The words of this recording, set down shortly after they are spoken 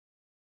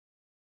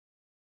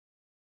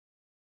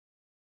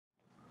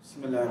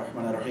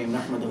Bismillahirrahmanirrahim.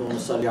 Nahmaduhu wa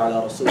nusalli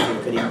ala rasulihil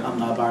kareem.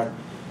 Amma ba'd.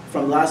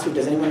 From last week,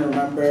 does anyone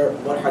remember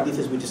what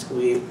hadiths we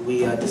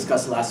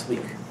discussed last week?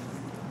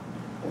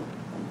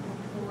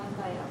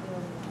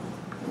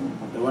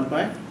 The one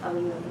by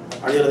Ali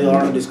radiallahu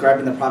anhu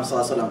describing the Prophet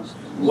sallallahu alaihi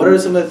wasallam. What are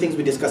some of the things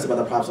we discussed about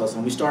the Prophet sallallahu alaihi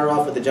wasallam? We started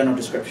off with the general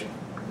description.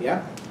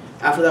 Yeah?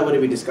 After that, what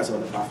did we discuss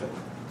about the Prophet?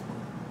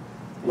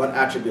 What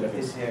attribute of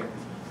his? His hair.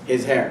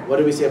 His hair.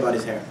 What did we say about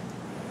his hair?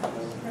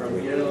 From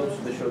the earlobes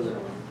to the shoulder.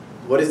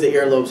 What is the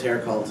earlobe's hair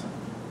called?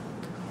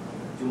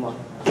 Jumma.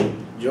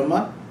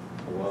 Jumma?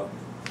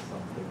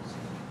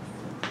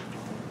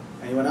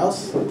 Anyone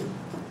else?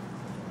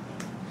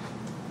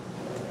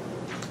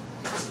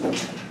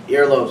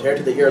 Earlobes, hair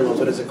to the earlobes,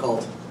 what is it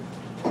called?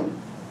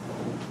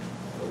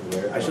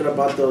 I should have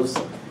bought those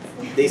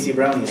Desi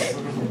brownies.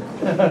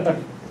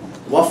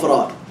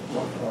 Wafra.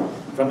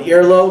 From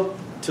earlobe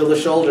to the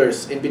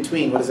shoulders, in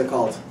between, what is it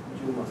called?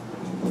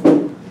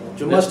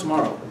 Jumma's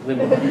tomorrow.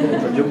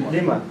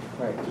 Lima.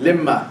 Right.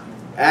 Limma.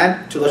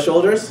 And to the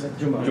shoulders?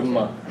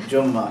 Jumma.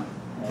 Jumma.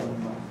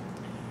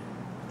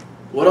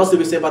 What else did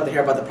we say about the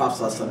hair about the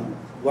Prophet ﷺ?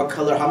 What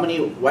color, how many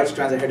white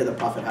strands of hair did the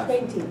Prophet have?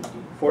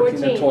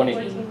 14 and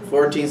 20.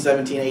 14,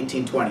 17,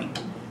 18, 20.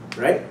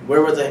 Right?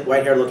 Where was the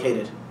white hair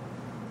located?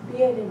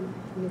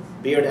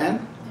 Beard and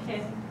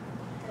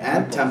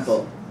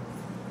temple.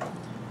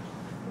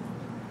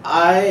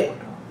 I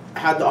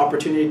had the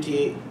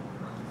opportunity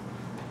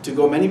to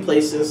go many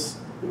places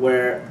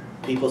where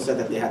people said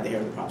that they had the hair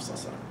of the Prophet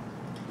ﷺ.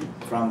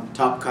 From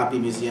Topkapi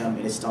Museum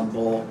in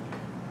Istanbul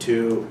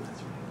to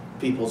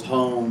people's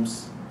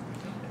homes.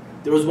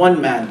 There was one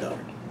man though.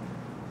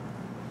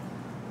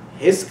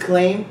 His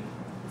claim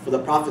for the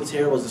Prophet's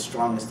hair was the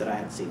strongest that I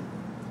had seen.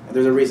 And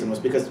there's a reason. It was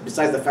because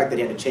besides the fact that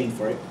he had a chain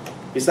for it,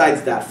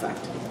 besides that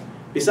fact,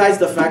 besides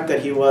the fact that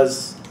he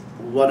was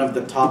one of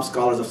the top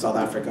scholars of South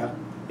Africa,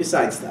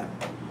 besides that,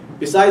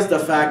 besides the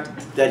fact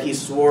that he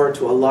swore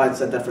to Allah and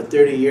said that for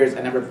 30 years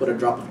I never put a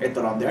drop of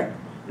itar on there.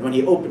 And when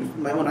he opened,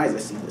 my own eyes I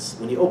seen this,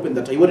 when he opened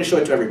the top, he wouldn't show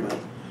it to everybody.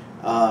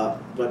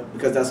 But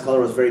because that scholar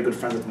was very good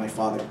friends with my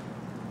father.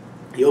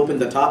 He opened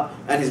the top,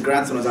 and his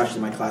grandson was actually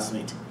my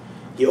classmate.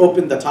 He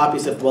opened the top, he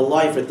said,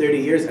 Wallahi, for 30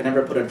 years I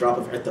never put a drop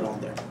of itar on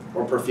there,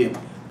 or perfume.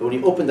 But when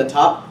he opened the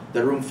top,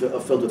 the room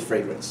filled with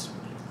fragrance.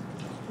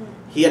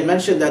 He had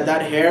mentioned that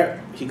that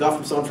hair he got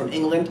from someone from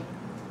England,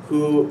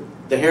 who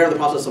the hair of the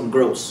Prophet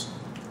grows.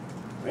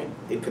 Right?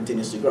 It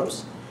continuously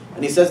grows.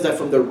 And he says that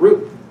from the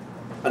root,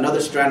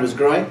 another strand was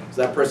growing,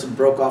 so that person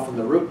broke off from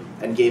the root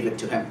and gave it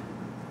to him.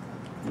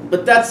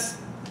 But that's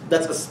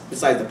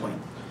beside the point.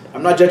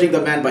 I'm not judging the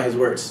man by his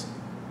words.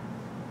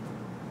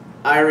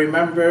 I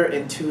remember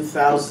in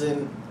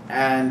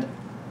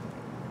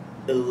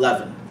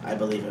 2011, I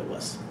believe it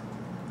was,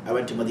 I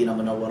went to Medina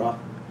Munawwara.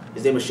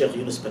 His name was Sheikh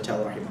Yunus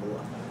Patel,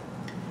 rahimahullah.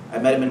 I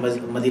met him in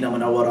Medina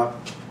Munawwara.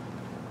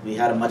 We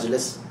had a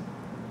majlis.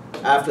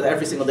 After that,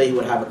 every single day he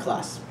would have a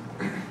class.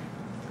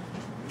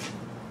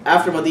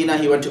 After Medina,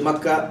 he went to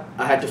Mecca.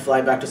 I had to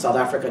fly back to South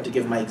Africa to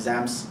give my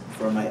exams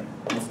for my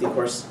Mufti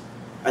course.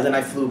 And then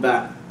I flew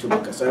back to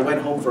Mecca. So I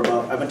went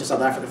to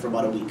South Africa for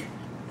about a week.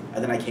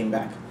 And then I came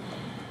back.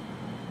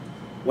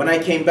 When I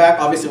came back,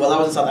 obviously while I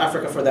was in South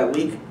Africa for that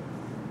week,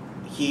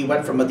 he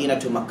went from Medina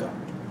to Mecca.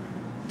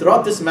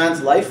 Throughout this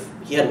man's life,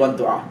 he had one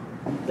dua.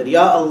 That,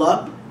 Ya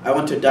Allah, I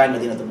want to die in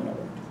Medina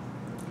al-Munawwara.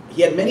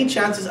 He had many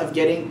chances of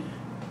getting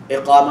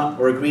iqama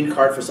or a green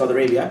card for Saudi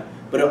Arabia,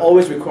 but it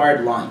always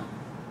required lying.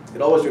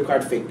 It always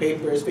required fake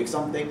papers, fake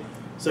something.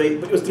 So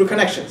it was through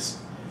connections.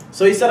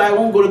 So he said, I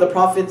won't go to the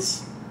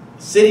Prophet's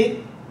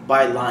city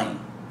by lying.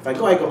 If I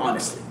go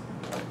honestly.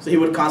 So he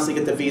would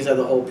constantly get the visa,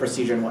 the whole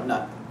procedure and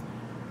whatnot.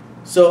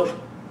 So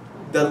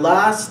he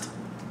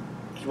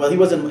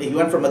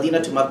went from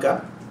Medina to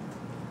Mecca.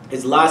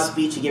 His last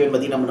speech he gave in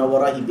Medina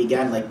Munawwara, he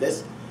began like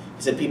this.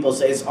 He said, people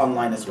say, it's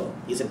online as well.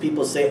 He said,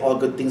 people say all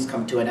good things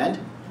come to an end.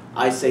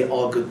 I say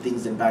all good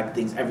things and bad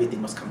things,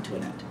 everything must come to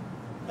an end.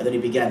 And then he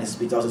began his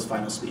speech. That was his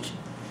final speech.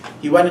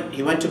 He went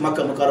to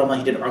Makkah Mukarramah,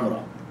 he did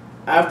Umrah.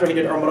 After he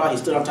did Umrah, he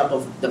stood on top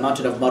of the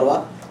mountain of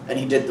Marwa and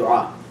he did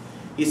dua.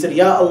 He said,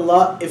 Ya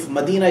Allah, if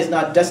Medina is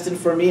not destined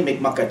for me,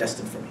 make Makkah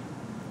destined for me.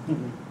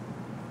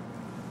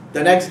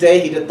 The next day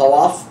he did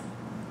tawaf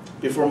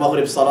before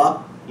Maghrib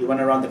Salah. He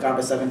went around the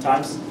Kaaba 7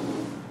 times.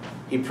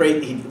 He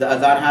prayed, the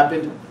adhan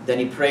happened, then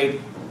he prayed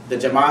the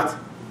Jamaat.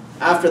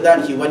 After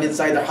that, he went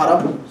inside the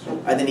Haram,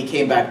 and then he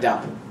came back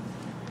down.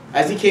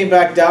 As he came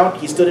back down,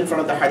 he stood in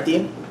front of the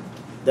Hatim,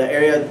 the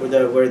area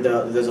where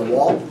there's a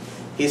wall.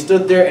 He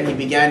stood there and he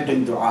began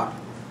doing dua.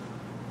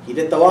 He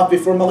did tawaf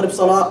before Maghrib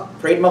Salah,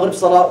 prayed Maghrib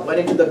Salah, went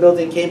into the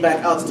building, came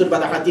back out, stood by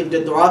the Hatim,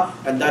 did dua,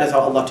 and that is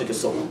how Allah took his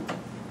soul.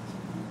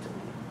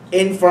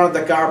 In front of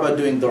the Kaaba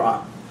doing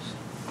dua.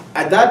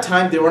 At that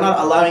time, they were not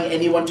allowing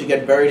anyone to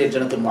get buried in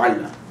Jannatul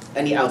Mu'alla,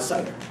 any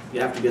outsider.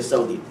 You have to be a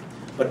Saudi.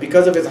 But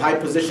because of his high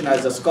position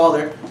as a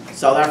scholar,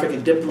 South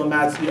African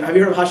diplomats, have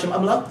you heard of Hashim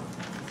Amla,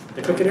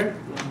 the cricketer?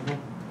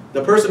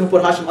 The person who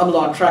put Hashim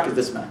Amla on track is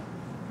this man.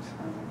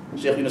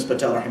 Sheikh Yunus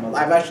Patel,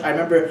 rahimahullah. I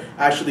remember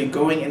actually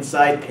going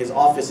inside his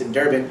office in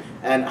Durban,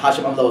 and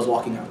Hashim Amla was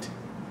walking out.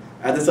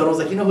 And then someone was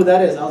like, you know who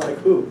that is? I was like,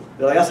 who?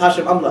 They're like, that's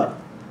Hashim Amla.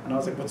 And I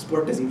was like, what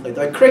sport does he play?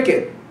 They're like,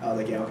 cricket. I was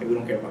like, yeah, okay, we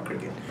don't care about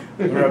cricket.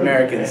 We're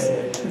Americans.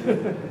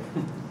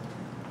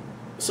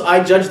 So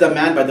I judged the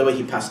man by the way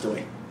he passed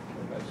away.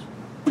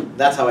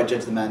 That's how I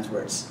judge the man's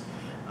words.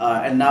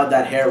 And now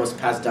that hair was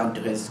passed down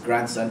to his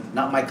grandson,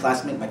 not my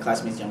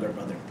classmate's younger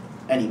brother.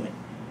 Anyway,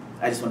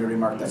 I just want to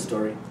remark that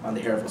story on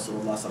the hair of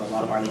Rasulullah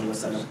sallallahu alaihi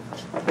wasallam.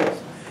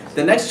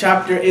 The next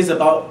chapter is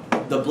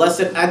about the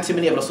blessed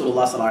antimony of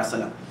Rasulullah sallallahu alaihi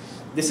wasallam.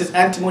 This is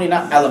antimony,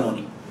 not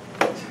alimony.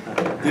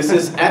 This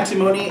is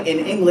antimony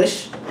in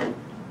English,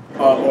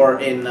 or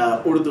in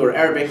Urdu or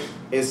Arabic.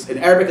 In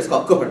Arabic it's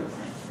called kuhr,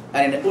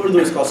 and in Urdu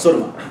it's called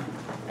surma,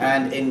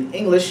 and in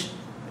English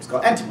it's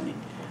called antimony.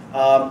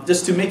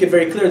 Just to make it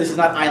very clear, this is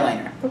not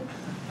eyeliner.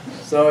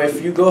 So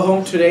if you go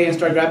home today and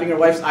start grabbing your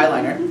wife's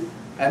eyeliner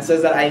and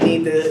says that I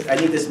need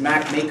this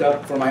MAC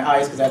makeup for my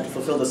eyes because I have to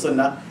fulfill the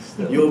sunnah,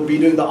 you'll be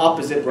doing the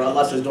opposite, where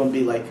Allah says don't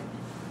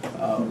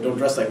don't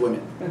dress like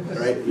women,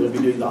 right? You'll be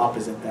doing the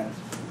opposite then.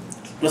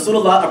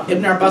 Rasulullah,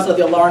 Ibn Abbas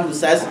radiallahu anhu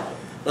says,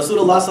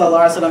 Rasulullah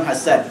sallallahu alaihi wasallam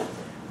has said,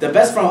 the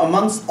best from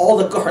amongst all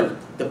the kuhl,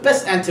 the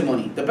best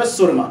antimony, the best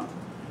surma,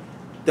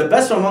 the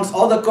best from amongst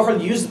all the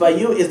kuhl used by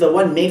you is the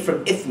one made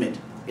from ithmid.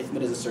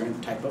 Ithmid is a certain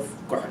type of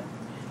kuhl.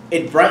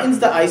 It brightens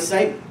the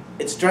eyesight,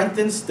 it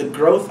strengthens the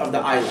growth of the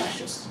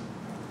eyelashes.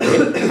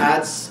 It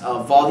adds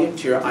volume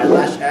to your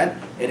eyelash and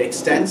it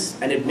extends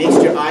and it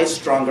makes your eyes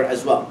stronger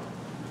as well.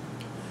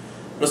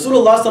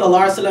 Rasulullah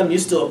sallallahu alaihi wasallam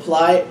used to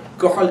apply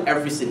kuhl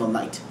every single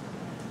night.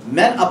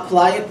 Men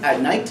apply it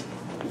at night.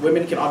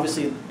 Women can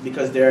obviously,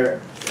 because they'll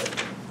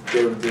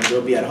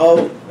be at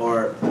home,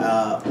 or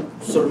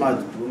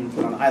surma, women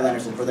put on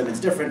eyeliner, so for them it's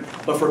different.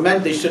 But for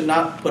men, they should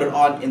not put it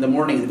on in the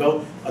morning and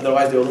go,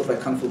 otherwise they will look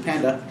like Kung Fu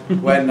Panda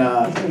when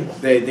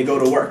they go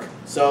to work.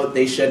 So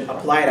they should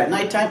apply it at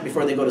nighttime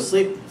before they go to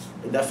sleep.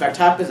 The effect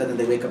happens and then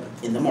they wake up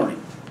in the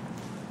morning.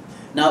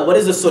 Now, what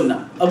is the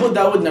sunnah? Abu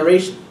Dawud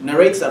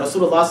narrates that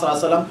Rasulullah sallallahu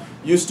alaihi wasallam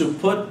used to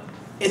put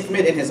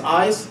ithmid in his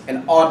eyes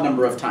an odd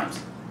number of times.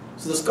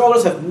 So the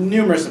scholars have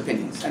numerous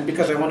opinions, and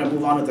because I want to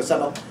move on with the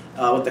sabaq,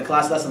 with the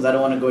class lessons, I don't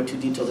want to go into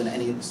details in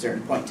any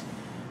certain point.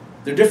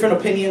 There are different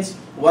opinions.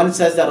 One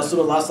says that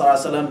Rasulullah sallallahu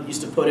alaihi wasallam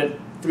used to put it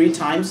 3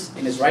 times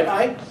in his right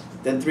eye,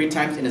 then 3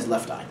 times in his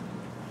left eye.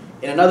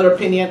 In another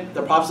opinion,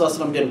 the Prophet sallallahu alaihi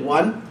wasallam did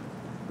 1,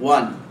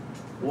 1,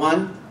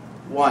 1,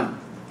 1,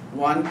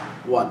 1,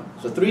 1.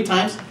 So 3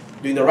 times,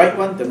 doing the right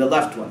one, then the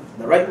left one,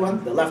 the right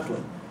one, the left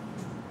one.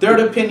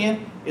 Third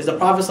opinion is the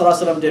Prophet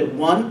sallallahu alaihi wasallam did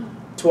 1,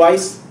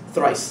 twice,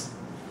 thrice.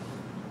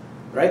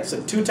 Right?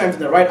 So 2 times in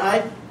the right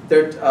eye,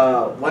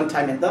 1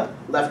 time in the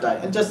left eye.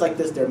 And just like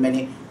this, there are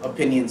many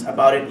opinions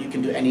about it. You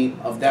can do any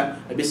of them.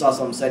 Nabi sallallahu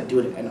alaihi wasallam said do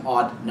it an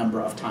odd number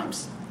of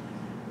times.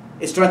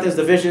 It strengthens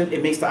the vision.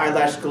 It makes the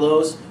eyelash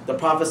glows. The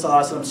Prophet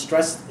sallallahu alaihi wasallam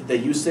stressed the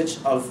usage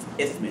of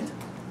ithmid.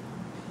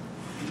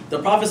 The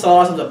Prophet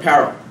sallallahu alaihi wasallam's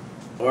apparel,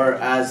 or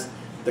as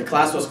the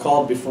class was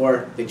called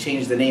before they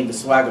changed the name, the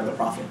swag of the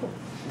Prophet.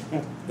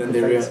 Then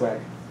Prophetic swag.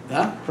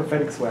 Huh?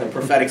 Prophetic swag. The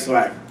prophetic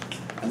swag.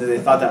 And then they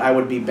thought that I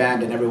would be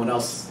banned and everyone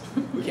else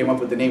who came up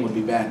with the name would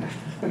be banned.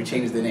 We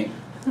changed the name.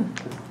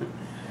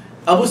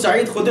 Abu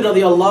Sa'id Khudri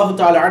radiallahu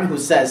ta'ala anhu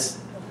says,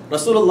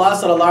 Rasulullah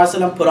sallallahu alaihi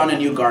wasallam put on a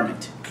new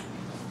garment.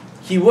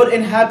 He would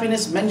in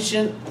happiness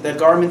mention the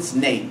garment's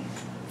name.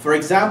 For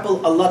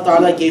example, Allah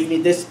ta'ala gave me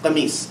this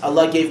qamis,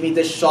 Allah gave me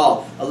this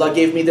shawl, Allah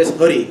gave me this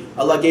hoodie,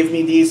 Allah gave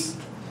me these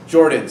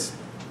Jordans.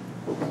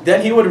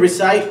 Then he would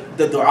recite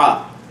the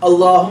dua.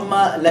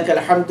 Allahumma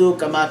lakal hamdu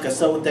kama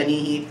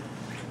kasawtanihi.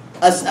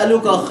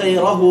 أسألك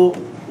خيره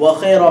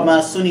وخير ما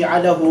صنع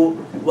له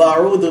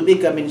وأعوذ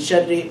بك من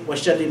شر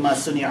وشر ما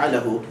صنع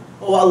له.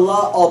 O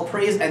Allah, all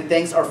praise and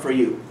thanks are for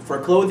you.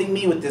 For clothing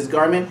me with this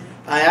garment,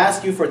 I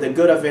ask you for the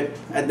good of it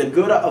and the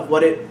good of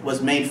what it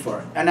was made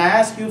for. And I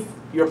ask you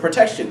your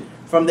protection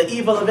from the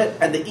evil of it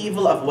and the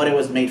evil of what it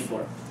was made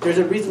for. There's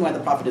a reason why the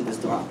Prophet did this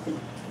dua.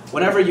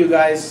 Whenever you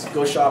guys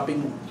go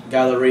shopping,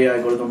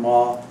 Galleria, go to the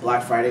mall,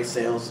 Black Friday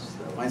sales,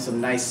 find some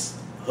nice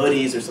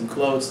hoodies or some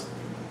clothes,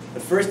 the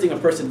first thing a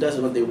person does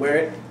is when they wear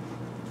it,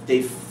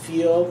 they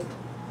feel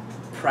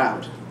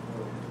proud.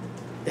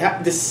 They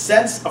have this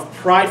sense of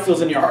pride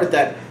fills in your heart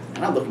that,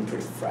 man, I'm looking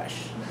pretty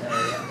fresh.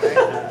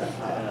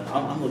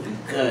 I'm looking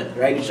good,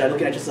 right? You start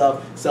looking at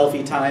yourself,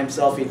 selfie time,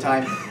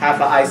 half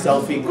an eye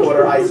selfie,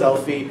 quarter eye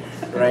selfie,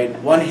 right?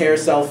 1 hair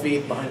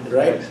selfie,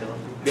 right?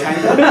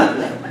 Behind the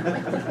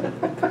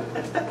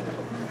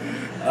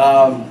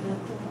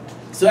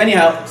So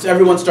anyhow, so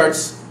everyone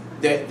starts,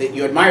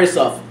 you admire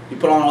yourself. You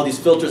put on all these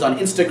filters on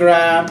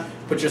Instagram,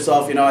 put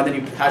yourself, and then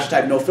you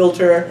hashtag no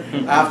filter.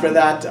 After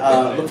that,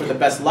 look for the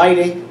best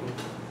lighting.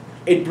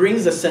 It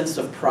brings a sense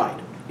of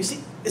pride. You see,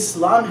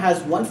 Islam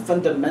has one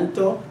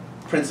fundamental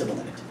principle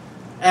in it.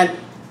 And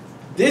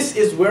this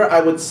is where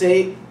I would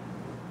say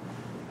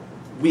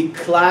we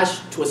clash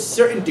to a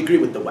certain degree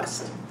with the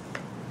West.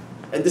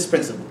 And this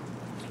principle,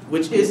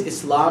 which is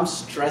Islam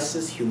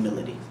stresses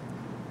humility.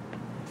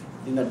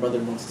 I think that brother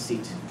wants a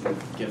seat.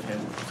 Give him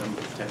some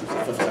technical.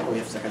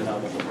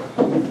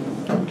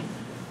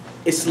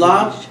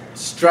 Islam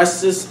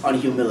stresses on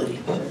humility.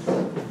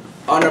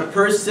 On a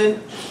person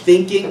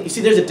thinking, you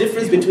see there's a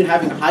difference between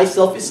having high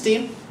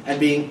self-esteem and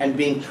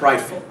being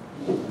prideful.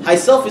 High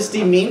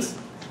self-esteem means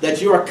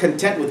that you are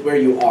content with where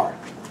you are.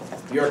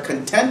 You're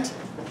content.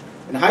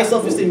 In high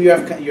self-esteem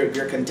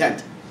you're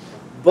content.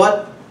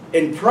 But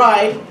in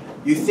pride,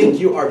 you think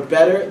you are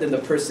better than the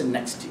person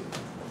next to you.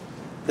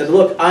 That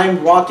look,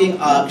 I'm rocking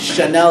a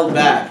Chanel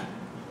bag.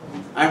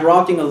 I'm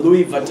rocking a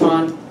Louis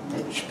Vuitton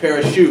pair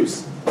of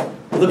shoes.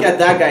 Look at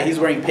that guy, he's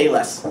wearing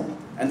Payless.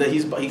 And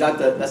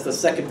that's the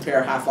second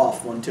pair half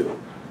off one too.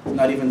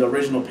 Not even the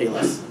original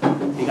Payless.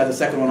 He got the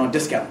second one on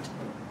discount.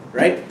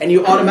 Right? And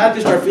you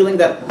automatically start feeling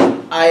that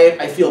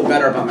I feel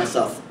better about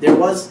myself. There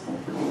was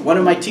one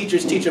of my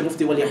teachers,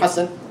 Mufti Wali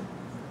Hassan.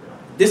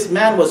 This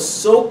man was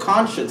so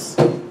conscious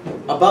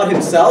about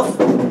himself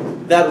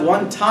that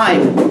one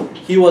time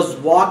he was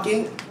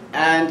walking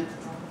and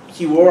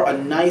he wore a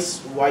nice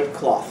white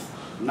cloth,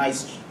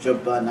 nice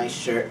jubba, nice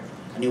shirt,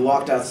 and he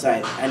walked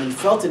outside and he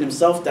felt in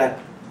himself that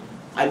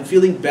I'm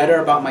feeling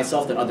better about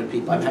myself than other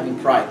people. I'm having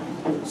pride.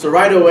 So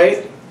right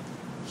away,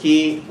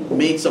 he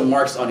made some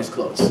marks on his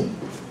clothes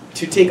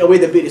to take away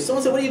the beauty.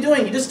 Someone said, what are you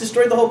doing? You just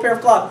destroyed the whole pair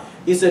of cloth.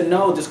 He said,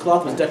 no, this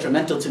cloth was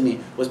detrimental to me.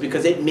 Was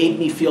because it made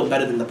me feel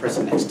better than the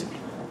person next to me.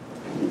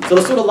 So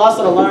Rasulullah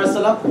sallallahu alaihi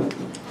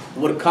wasallam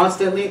would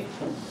constantly,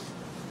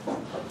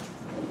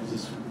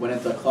 just went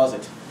into the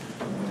closet.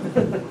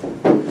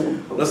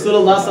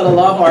 Rasulullah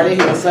sallallahu alaihi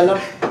wasallam,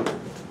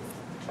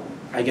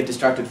 I get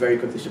distracted very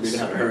quickly, so we're going to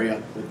have to hurry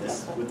up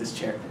with this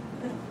chair.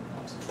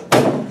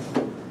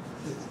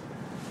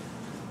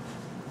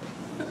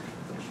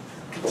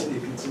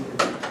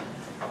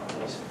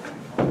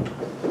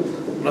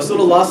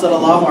 Rasulullah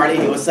sallallahu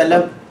alaihi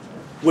wasallam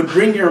would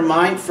bring your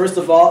mind, first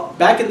of all,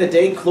 back in the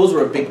day, clothes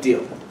were a big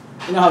deal.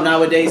 You know how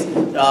nowadays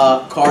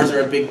cars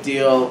are a big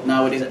deal.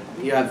 Nowadays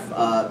you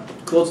have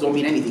clothes don't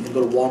mean anything. You can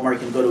go to Walmart, you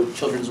can go to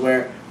children's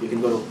wear, you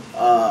can go to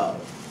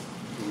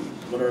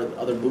what are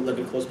other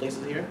bootlegging clothes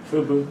places here?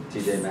 Fubu.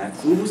 TJ Maxx.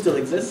 Fubu still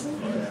exists.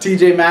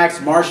 TJ Maxx,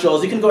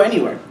 Marshalls, you can go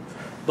anywhere.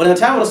 But in the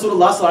time of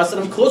Rasulullah sallallahu alaihi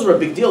wasallam, clothes were a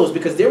big deal. It was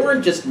because they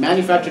weren't just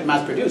manufactured,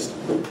 mass-produced.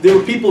 There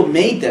were people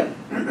made them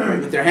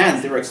with their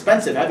hands. They were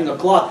expensive. Having a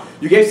cloth,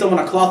 you gave someone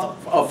a cloth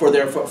for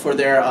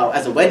their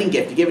as a wedding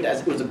gift. You gave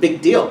it was a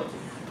big deal.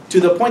 To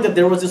the point that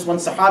there was this one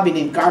Sahabi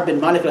named Ka'b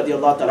bin Malik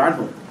radiallahu ta'ala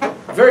anhu.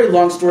 Very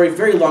long story,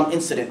 very long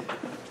incident.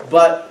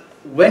 But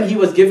when he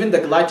was given the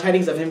glad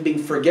tidings of him being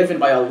forgiven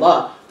by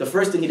Allah, the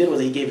first thing he did was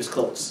he gave his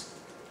clothes.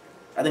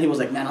 And then he was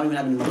like, man, I don't even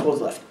have any more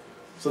clothes left.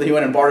 So then he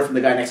went and borrowed from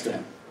the guy next to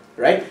him.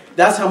 Right?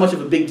 That's how much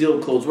of a big deal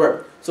clothes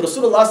were. So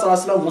Rasulullah sallallahu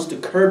alaihi wasallam wants to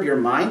curb your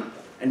mind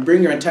and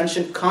bring your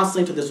attention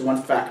constantly to this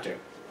one factor.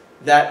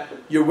 That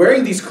you're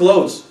wearing these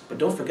clothes, but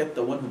don't forget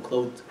the one who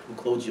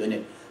clothed you in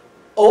it.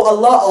 Oh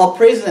Allah, all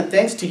praises and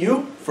thanks to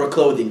you for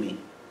clothing me.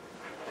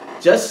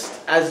 Just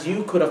as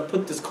you could have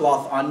put this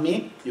cloth on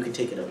me, you can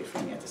take it away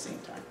from me at the same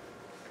time.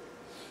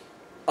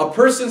 A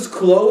person's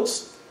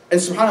clothes, and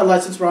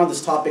subhanAllah, since we're on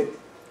this topic,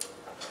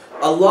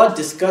 Allah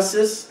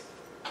discusses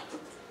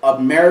a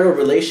marital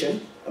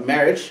relation, a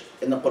marriage,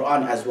 in the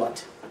Quran as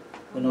what?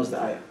 Who knows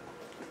the ayah?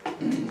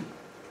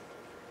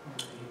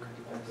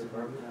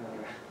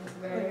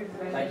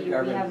 Like we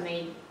have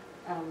made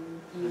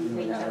you for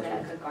each other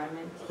as a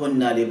garment.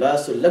 Hunna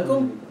libasul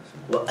lakum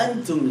wa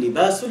antum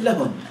libasul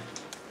lahun.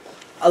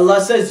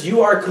 Allah says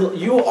you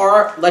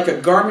are like a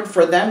garment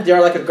for them, they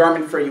are like a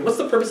garment for you. What's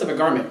the purpose of a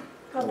garment?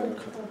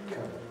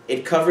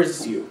 It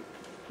covers you.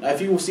 Now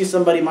if you see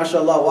somebody,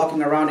 mashallah,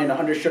 walking around in an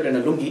undershirt and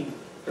a lungi,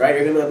 right,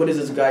 you're going to be like, what is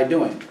this guy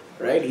doing?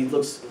 Right? He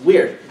looks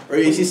weird. Or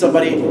you see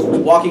somebody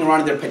walking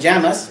around in their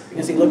pajamas, you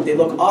can see, look, they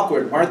look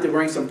awkward. Why aren't they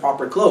wearing some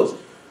proper clothes?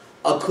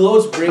 A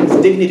clothes brings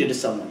dignity to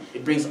someone.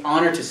 It brings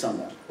honor to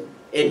someone.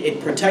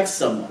 It protects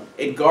someone.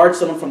 It guards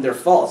someone from their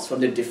faults, from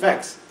their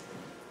defects.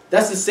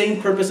 That's the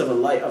same purpose of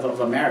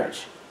a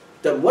marriage.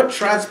 That what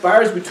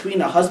transpires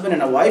between a husband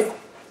and a wife,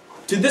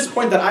 to this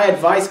point that I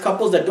advise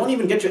couples that don't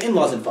even get your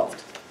in-laws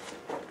involved.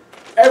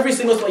 Every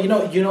single, you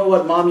know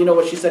what, mom, you know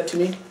what she said to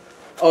me?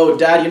 Oh,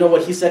 dad, you know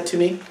what he said to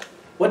me?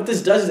 What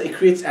this does is it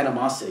creates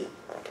animosity.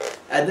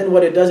 And then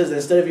what it does is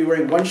instead of you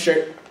wearing one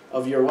shirt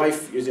of your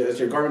wife as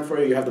your garment for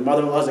you, you have the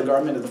mother-in-law as a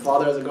garment, and the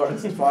father as a garment,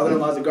 the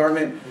father-in-law as a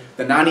garment,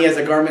 the nani as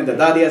a garment, the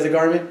dadi as a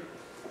garment.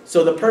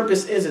 So the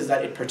purpose is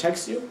that it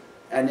protects you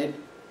and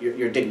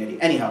your dignity.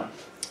 Anyhow,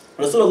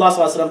 Rasulullah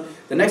sallallahu alaihi wasallam,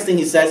 the next thing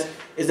he says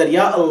is that,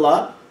 Ya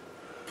Allah,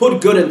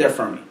 put good in there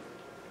for me.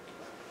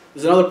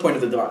 There's another point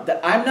of the dua,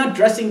 that I'm not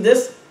dressing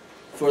this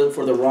for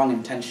the wrong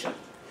intention.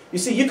 You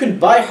see, you can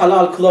buy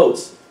halal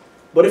clothes,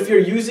 but if you're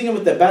using it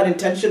with the bad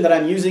intention that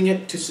I'm using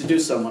it to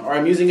seduce someone, or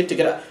I'm using it to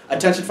get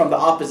attention from the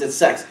opposite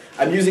sex,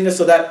 I'm using it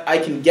so that I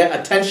can get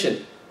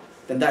attention,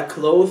 then that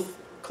cloth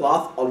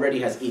already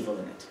has evil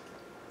in it.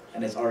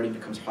 And it already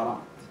becomes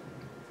haram.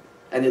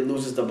 And it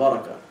loses the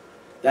barakah.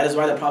 That is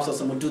why the Prophet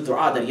ﷺ would do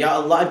dua that, Ya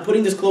Allah, I'm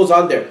putting this clothes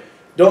on there.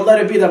 Don't let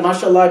it be that,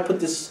 mashallah, I put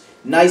this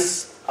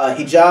nice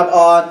hijab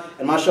on,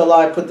 and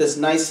mashallah, I put this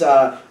nice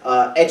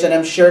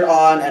H&M shirt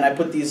on, and I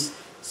put these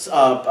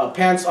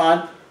pants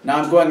on. Now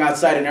I'm going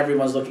outside and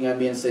everyone's looking at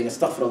me and saying,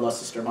 Astaghfirullah,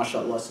 sister,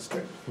 mashallah,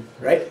 sister.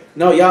 Right?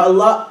 No, Ya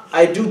Allah,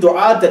 I do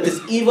dua that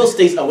this evil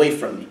stays away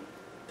from me.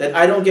 That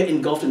I don't get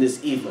engulfed in this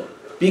evil.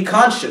 Be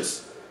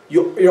conscious.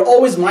 You're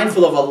always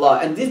mindful of Allah.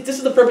 And this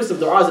is the purpose of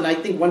du'as. And I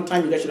think one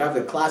time you guys should have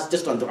a class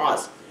just on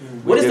du'as.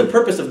 What is the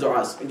purpose of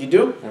du'as? And you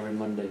do? Every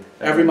Monday.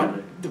 Every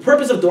Monday. The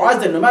purpose of du'as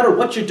is that no matter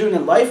what you're doing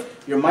in life,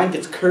 your mind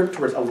gets curved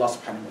towards Allah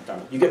subhanahu wa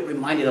ta'ala. You get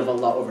reminded of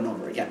Allah over and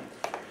over again.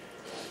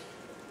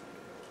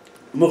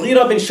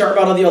 Mughira bin Shu'bah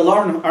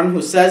radiallahu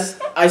anhu says,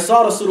 I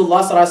saw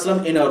Rasulullah sallallahu alaihi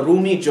wasallam in a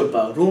Rumi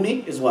jubba.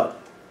 Rumi is what?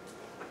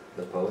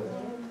 The poet.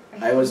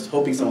 I was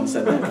hoping someone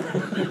said that.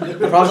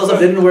 The Prophet ﷺ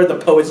didn't wear the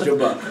poet's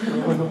jubba.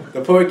 The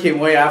poet came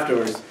way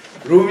afterwards.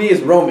 Rumi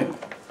is Roman.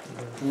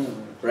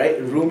 Right?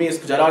 Rumi is,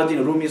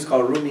 Jalaluddin Rumi is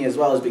called Rumi as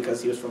well, is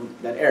because he was from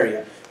that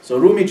area. So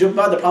Rumi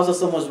jubba, the Prophet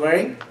ﷺ was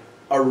wearing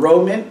a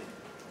Roman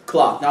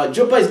cloth. Now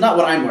jubba is not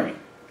what I'm wearing.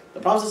 The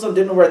Prophet ﷺ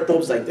didn't wear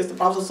thobes like this. The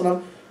Prophet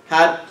ﷺ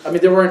had, I mean,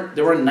 they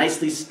weren't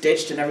nicely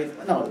stitched and everything.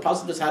 No, the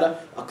Prophet just had a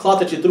cloth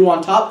that you threw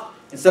on top.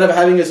 Instead of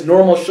having his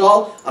normal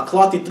shawl, a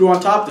cloth he threw on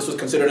top, this was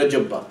considered a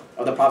jubba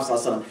of the Prophet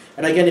ﷺ.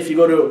 And again, if you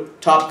go to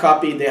Top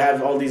Copy, they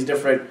have all these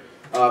different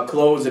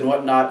clothes and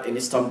whatnot in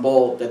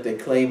Istanbul that they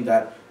claim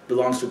that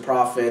belongs to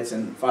prophets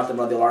and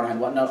Fatima radiallahu anha and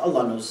whatnot.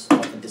 Allah knows the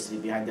authenticity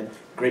behind them.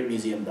 Great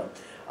museum though.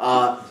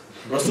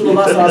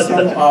 Rasulullah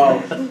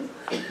ﷺ,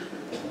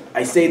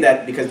 I say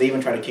that because they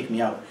even try to kick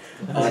me out.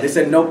 They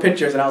said no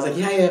pictures, and I was like,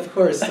 yeah, of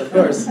course. I'm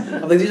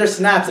like, these are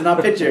snaps and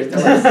not pictures. They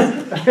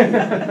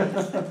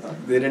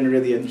didn't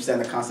really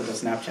understand the concept of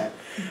Snapchat.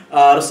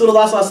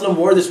 Rasulullah ﷺ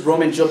wore this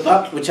Roman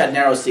jubba, which had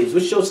narrow sleeves,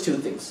 which shows two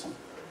things.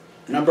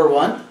 Number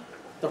one,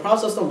 the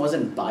Prophet ﷺ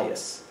wasn't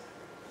biased.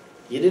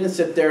 He didn't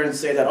sit there and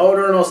say that, oh,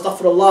 no,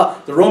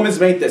 astaghfirullah, the Romans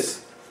made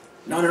this.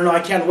 No,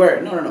 I can't wear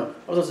it. No.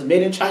 It's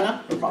made in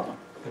China? No problem.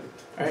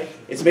 All right?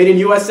 It's made in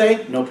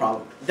USA? No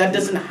problem. That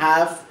doesn't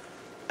have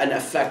an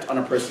effect on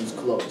a person's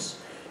clothes.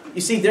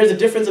 You see, there's a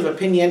difference of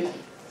opinion.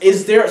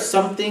 Is there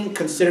something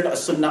considered a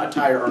sunnah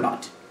attire or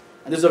not?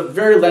 And there's a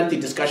very lengthy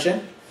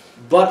discussion,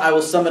 but I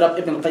will sum it up.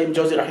 Ibn al-Qayyim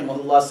Jawzi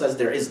rahimahullah says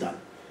there is none.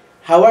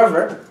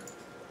 However,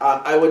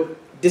 I would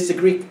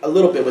disagree a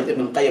little bit with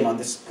Ibn al-Qayyim on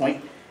this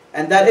point,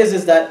 and that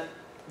is that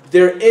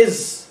there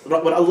is,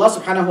 when Allah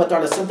subhanahu wa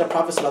ta'ala sent the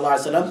Prophet sallallahu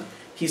alaihi wasallam,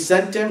 He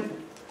sent him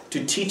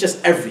to teach us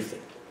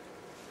everything.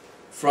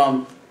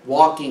 From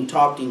walking,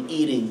 talking,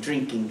 eating,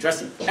 drinking,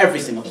 dressing, every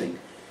single thing.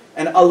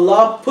 And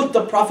Allah put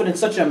the Prophet in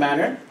such a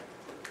manner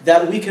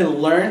that we can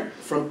learn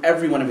from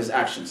every one of his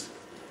actions.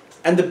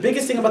 And the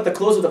biggest thing about the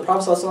clothes of the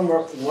Prophet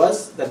ﷺ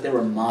was that they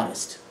were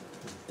modest.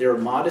 They were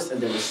modest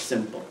and they were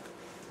simple.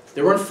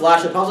 They weren't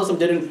flashy. The Prophet ﷺ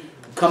didn't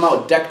come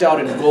out decked out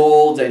in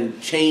gold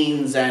and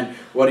chains and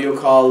robes.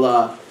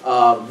 No.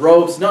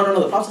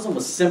 The Prophet ﷺ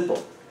was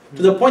simple.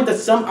 To the point that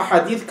some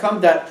ahadith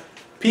come that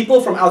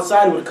people from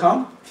outside would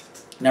come.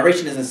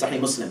 Narration is in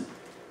Sahih Muslim.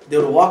 They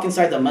would walk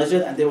inside the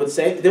masjid and they would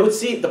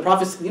see the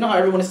Prophet, you know how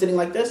everyone is sitting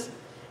like this?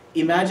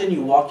 Imagine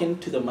you walk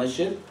into the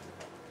masjid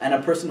and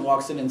a person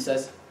walks in and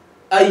says,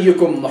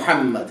 Ayyukum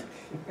Muhammad.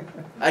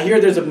 I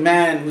hear there's a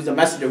man who's a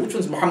messenger. Which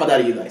one's Muhammad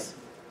out of you guys?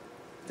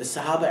 The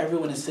Sahaba,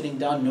 everyone is sitting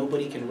down.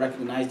 Nobody can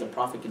recognize the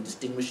Prophet, can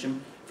distinguish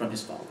him from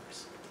his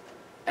followers.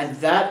 And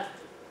that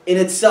in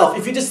itself,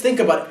 if you just think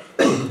about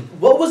it,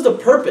 what was the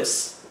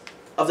purpose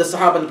of the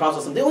Sahaba and the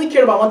Prophet? They only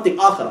cared about one thing,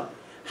 akhirah.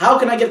 How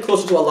can I get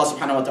closer to Allah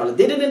subhanahu wa ta'ala?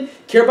 They didn't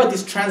care about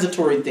these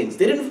transitory things.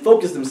 They didn't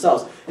focus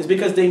themselves. It's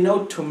because they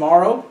know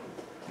tomorrow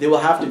they will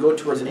have to go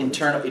towards an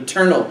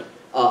eternal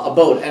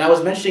abode. And I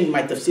was mentioning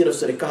my tafsir of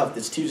Surah Kahf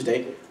this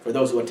Tuesday. For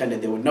those who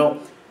attended, they would know.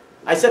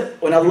 I said,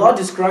 when Allah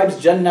describes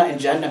Jannah and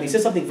Jahannam, He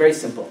says something very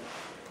simple.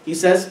 He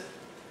says,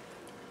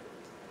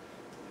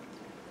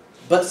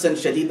 بَأْسًا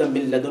شَدِيدًا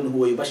مِنْ لَدُنْهُ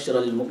وَيُبَشِّرَ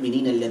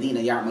لِلْمُؤْمِنِينَ الَّذِينَ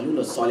يَعْمَلُونَ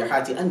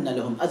الصَّالِحَاتِ أَنَّ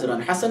لَهُمْ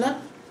أَجْرًا حَسَنًا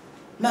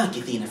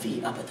مَاكِثِينَ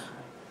فِيهِ أَبَدًا.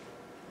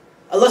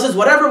 Allah says,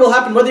 whatever will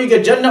happen, whether you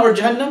get Jannah or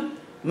Jahannam,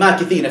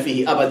 مَاكِثِينَ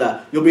فِيهِ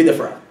أَبَدًا. You'll be there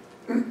forever.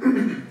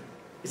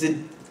 He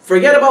said,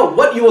 forget about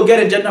what you will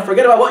get in Jannah,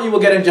 forget about what you will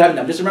get in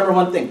Jahannam. Just remember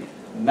one thing.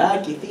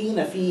 مَاكِثِينَ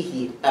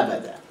فِيهِ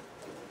أَبَدًا.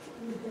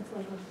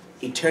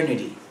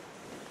 Eternity.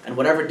 And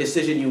whatever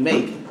decision you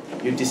make,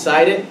 you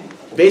decide it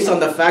based on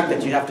the fact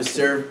that you have to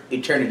serve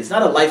eternity. It's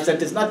not a life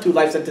sentence, not 2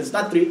 life sentences,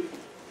 not 3.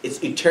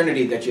 It's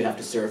eternity that you have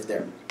to serve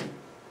there.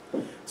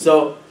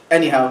 So,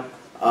 anyhow,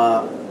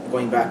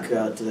 going back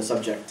to the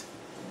subject.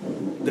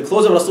 The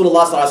clothes of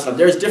Rasulullah ﷺ,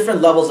 there's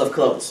different levels of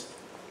clothes.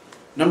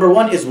 Number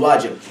 1 is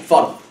wajib,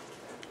 fard.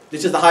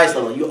 This is the highest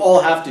level. You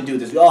all have to do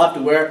this. You all have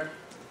to wear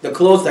the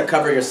clothes that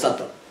cover your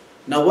satar.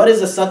 Now what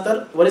is a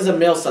satar? What is a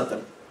male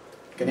satar?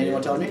 Can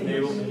anyone tell me?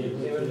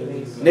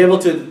 Navel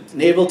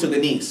to the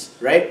knees,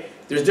 right?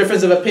 There's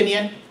difference of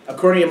opinion.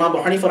 According to Imam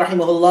Abu Hanifa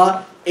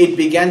rahimahullah, it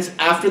begins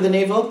after the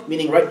navel,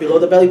 meaning right below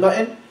the belly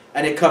button,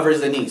 and it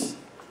covers the knees.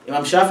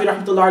 Imam Shafi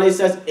rahmatullah alayhi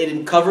says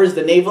it covers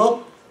the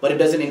navel, but it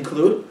doesn't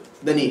include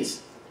the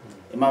knees.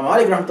 Imam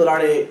Malik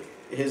rahmatullah alayhi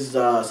his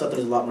satr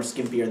is a lot more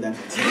skimpier than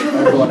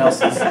everyone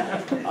else's.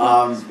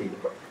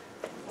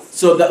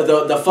 So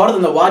the fard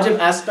and the wajib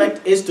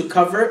aspect is to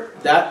cover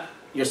that,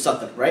 your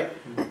satr, right?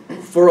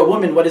 For a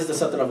woman, what is the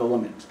satr of a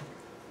woman?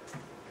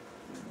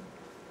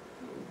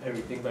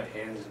 Everything but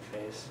hands and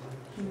face.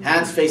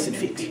 Hands, face, and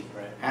feet.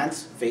 Right.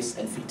 Hands, face,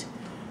 and feet.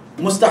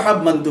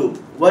 Mustahab mandub.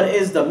 What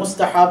is the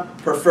mustahab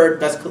preferred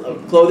best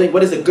clothing?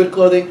 What is a good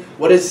clothing?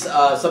 What is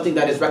something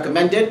that is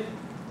recommended?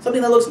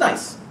 Something that looks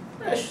nice,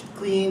 fresh,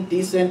 clean,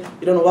 decent.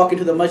 You don't walk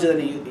into the masjid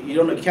and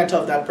you can't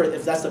tell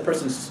if that's the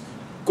person's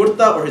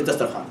kurta or his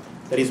dastarkhan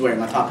that he's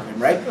wearing on top of him,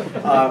 right?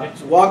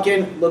 So walk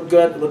in, look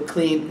good, look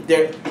clean.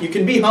 There, you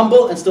can be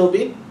humble and still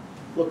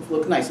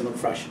look nice and look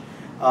fresh.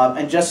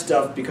 And just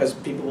because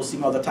people will see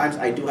me all the times,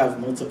 I do have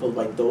multiple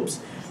white thobes.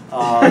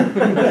 I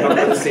don't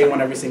wear the same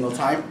one every single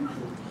time.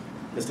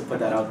 Just to put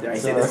that out there, I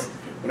say this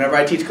whenever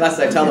I teach classes.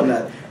 I tell them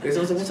that. They say,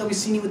 "What's up? We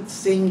seen you with the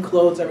same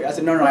clothes?" I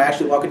said, "No. I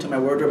actually walk into my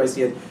wardrobe. I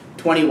see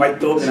 20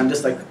 white thobes, and I'm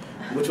just like,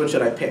 which one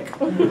should I pick?"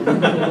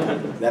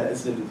 That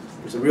is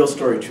it's a real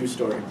story, true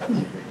story.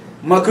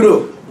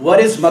 Makruh. What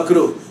is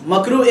makruh?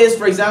 Makruh is,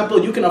 for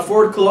example, you can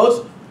afford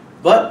clothes,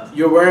 but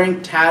you're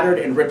wearing tattered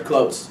and ripped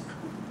clothes.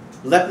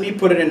 Let me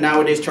put it in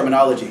nowadays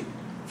terminology.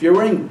 If you're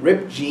wearing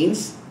ripped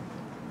jeans,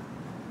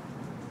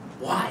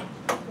 why?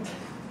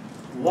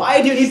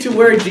 Why do you need to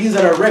wear jeans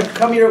that are ripped?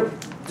 Come here,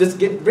 just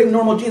bring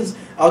normal jeans.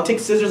 I'll take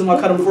scissors and I'll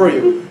cut them for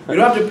you. You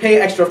don't have to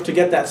pay extra to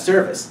get that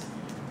service.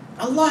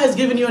 Allah has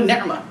given you a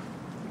ni'mah.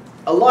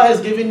 Allah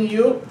has given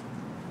you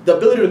the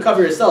ability to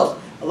cover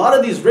yourself. A lot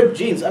of these ripped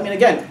jeans, I mean,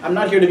 again, I'm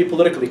not here to be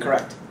politically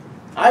correct.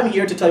 I'm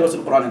here to tell you what's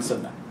in Quran and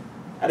Sunnah.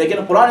 And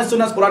again, Quran and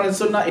Sunnah is Quran and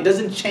Sunnah. It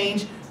doesn't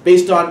change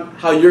based on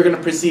how you're going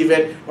to perceive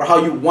it or how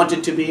you want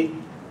it to be.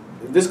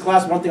 In this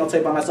class, one thing I'll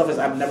say about myself is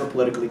I'm never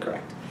politically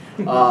correct.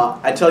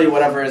 I tell you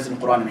whatever is in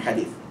Quran and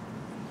Hadith.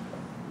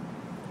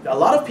 A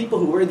lot of people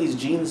who wear these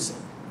jeans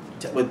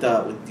with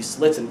these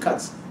slits and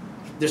cuts,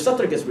 their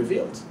satr gets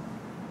revealed,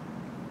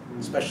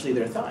 especially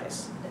their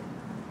thighs.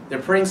 They're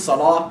praying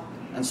salah,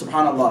 and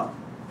subhanallah,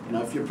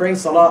 if you're praying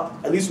salah,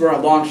 at least wear a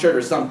long shirt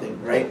or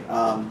something, right?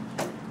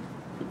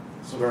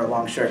 So wear a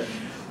long shirt.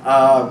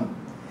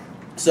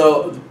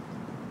 So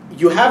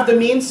you have the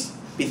means,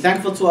 be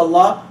thankful to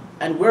Allah,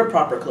 and wear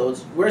proper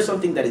clothes. Wear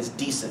something that is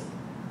decent,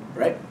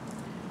 right?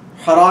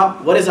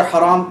 Haram. What is a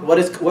haram?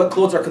 What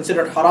clothes are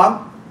considered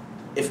haram?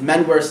 If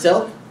men wear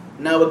silk.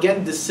 Now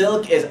again, the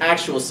silk is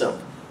actual silk,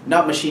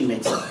 not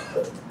machine-made silk.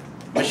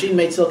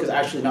 Machine-made silk is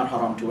actually not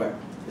haram to wear.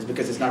 It's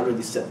because it's not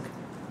really silk,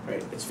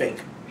 right? It's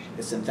fake.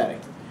 It's synthetic.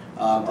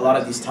 A lot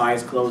of these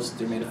ties, clothes,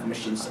 they're made of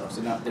machine silk.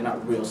 So they're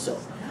not real silk.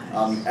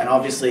 And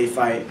obviously, if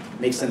I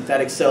make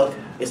synthetic silk,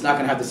 it's not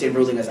going to have the same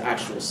ruling as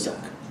actual silk.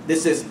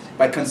 This is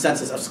by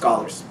consensus of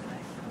scholars.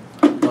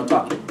 No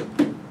talking.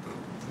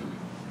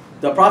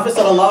 The Prophet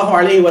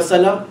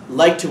ﷺ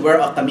liked to wear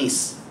a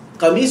qamis.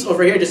 Qamis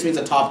over here just means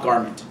a top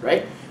garment,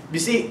 right? You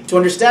see, to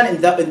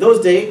understand in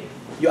those days,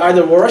 you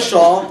either wore a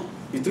shawl,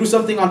 you threw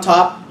something on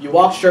top, you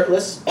walked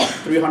shirtless,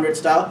 300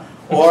 style,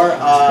 or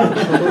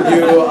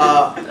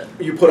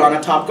you put on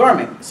a top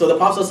garment. So the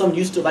Prophet ﷺ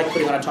used to like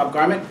putting on a top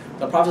garment.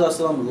 The Prophet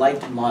ﷺ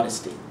liked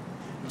modesty.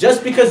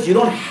 Just because you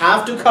don't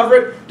have to cover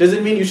it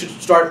doesn't mean you should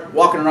start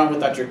walking around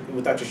without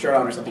your shirt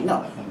on or something.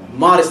 No.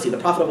 Modesty. The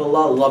Prophet of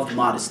Allah loved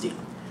modesty.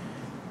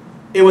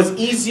 It was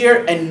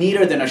easier and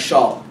neater than a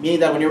shawl. Meaning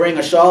that when you're wearing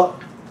a shawl,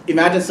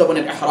 imagine someone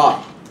in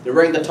ihram. They're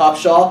wearing the top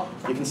shawl.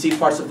 You can see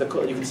parts of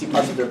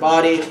their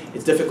body.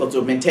 It's difficult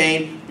to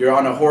maintain. You're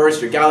on a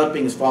horse. You're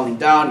galloping. It's falling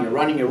down. You're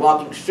running. You're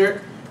walking.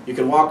 Shirt. You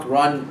can walk,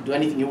 run, do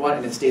anything you want,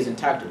 and it stays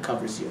intact. It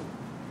covers you.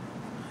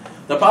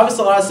 The Prophet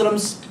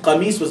ﷺ's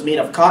qamis was made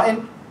of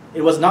cotton.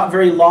 It was not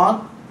very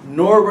long,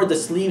 nor were the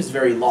sleeves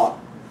very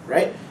long.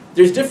 Right?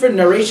 There's different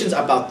narrations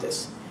about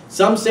this.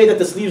 Some say that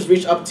the sleeves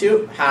reached up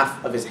to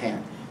half of his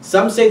hand.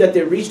 Some say that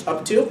they reached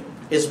up to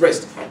his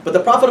wrist. But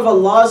the Prophet of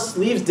Allah's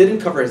sleeves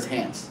didn't cover his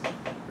hands.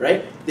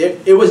 Right?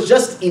 It was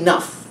just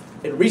enough.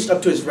 It reached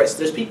up to his wrist.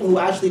 There's people who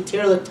actually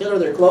tailor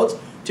their clothes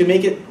to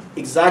make it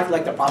exactly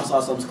like the Prophet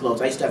ﷺ's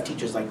clothes. I used to have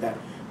teachers like that.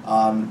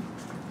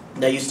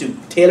 That used to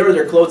tailor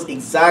their clothes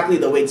exactly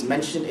the way it's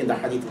mentioned in the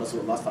hadith of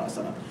Rasulullah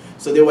ﷺ.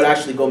 So they would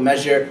actually go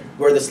measure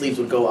where the sleeves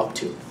would go up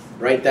to.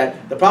 Right?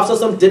 That the Prophet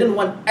ﷺ didn't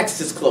want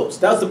excess clothes.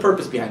 That was the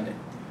purpose behind it.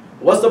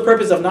 What's the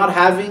purpose of not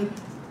having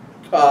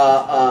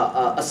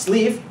a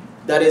sleeve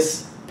that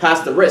is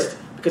past the wrist?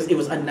 Because it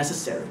was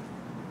unnecessary.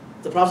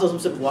 The Prophet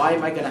ﷺ said, why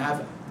am I going to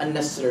have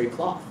unnecessary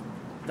cloth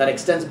that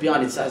extends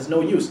beyond? It has no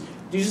use.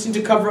 You just need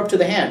to cover up to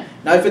the hand.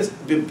 Now if it's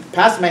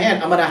past my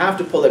hand, I'm going to have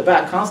to pull it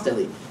back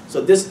constantly.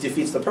 So this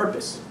defeats the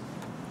purpose.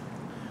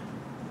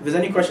 If there's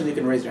any questions, you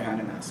can raise your hand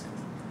and ask.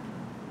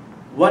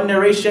 One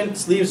narration,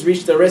 sleeves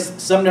reached the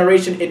wrist. Some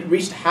narration, it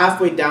reached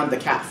halfway down the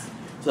calf.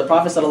 So the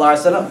Prophet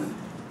ﷺ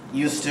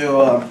used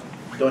to,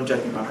 don't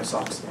judge me by my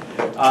socks.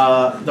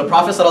 The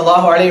Prophet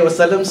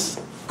ﷺ's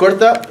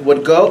kurta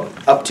would go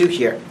up to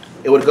here.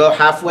 It would go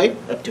halfway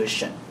up to his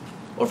shin,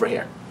 over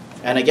here.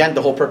 And again,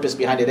 the whole purpose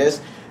behind it is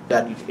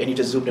that, and you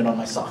just zoomed in on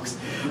my socks.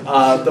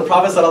 The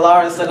Prophet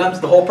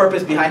ﷺ, the whole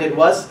purpose behind it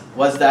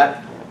was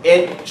that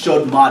it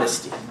showed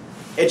modesty.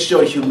 It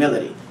showed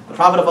humility. The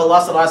Prophet of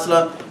Allah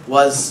ﷺ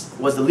was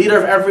the leader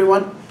of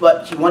everyone,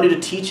 but he wanted to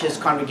teach his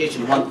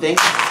congregation one thing,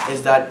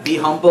 is that be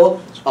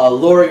humble,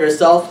 lower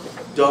yourself,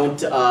 don't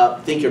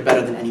think you're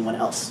better than anyone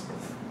else.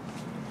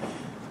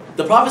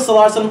 The Prophet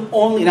ﷺ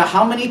only, now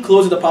how many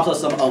clothes did the Prophet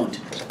ﷺ owned?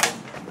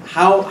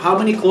 How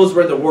many clothes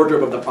were in the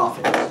wardrobe of the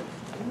Prophet?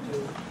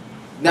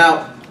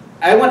 Now,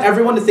 I want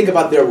everyone to think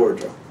about their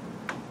wardrobe.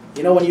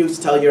 You know when you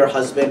tell your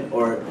husband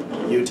or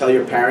you tell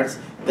your parents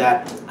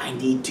that I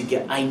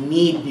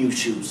need new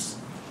shoes,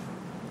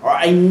 or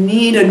I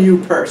need a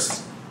new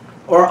purse,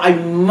 or I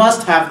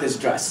must have this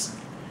dress.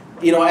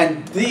 You know,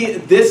 and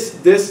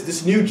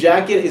this new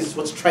jacket is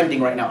what's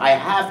trending right now. I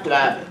have to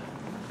have it.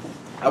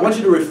 I want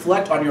you to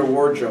reflect on your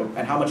wardrobe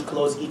and how much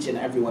clothes each and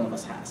every one of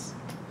us has.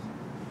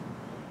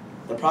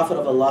 The Prophet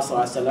of Allah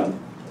ﷺ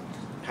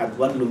had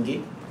one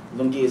lungi.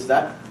 Lungi is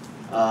that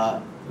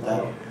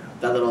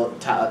little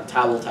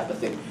towel type of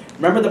thing.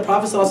 Remember the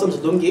Prophet ﷺ's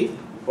lungi,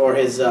 or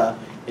his what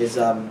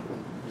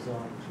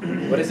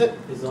is it?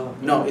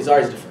 Izar. No,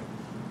 izar is different.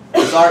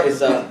 Izar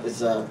is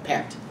a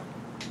pant.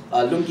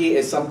 Lungi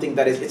is something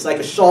that it's like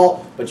a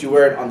shawl, but you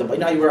wear it on the. You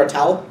know how you wear a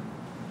towel?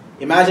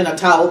 Imagine a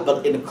towel,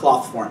 but in a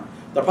cloth form.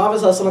 The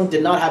Prophet ﷺ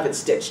did not have it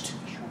stitched.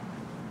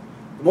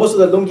 Most of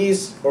the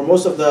lungis, or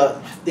most of the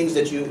things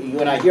that you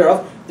and I hear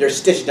of, they're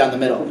stitched down the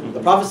middle.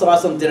 The Prophet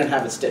ﷺ didn't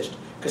have it stitched.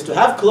 Because to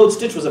have clothes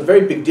stitched was a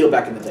very big deal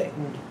back in the day.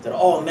 That,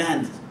 oh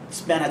man,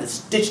 this man had a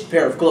stitched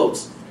pair of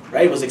clothes.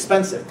 Right? It was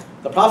expensive.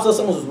 The Prophet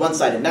ﷺ was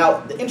one-sided.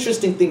 Now, the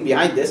interesting thing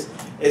behind this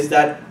is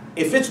that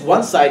if it's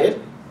one-sided,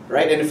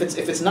 right, and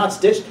if it's not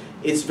stitched,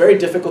 it's very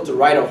difficult to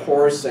ride a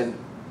horse and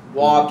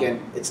walk,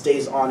 and it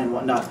stays on and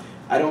whatnot.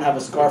 I don't have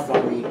a scarf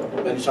on me,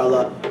 but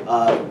inshallah,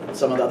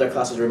 some of the other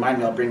classes remind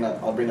me. I'll bring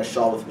a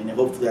shawl with me, and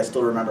hopefully I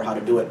still remember how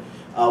to do it.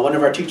 One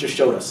of our teachers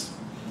showed us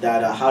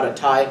that how to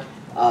tie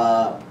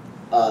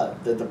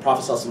the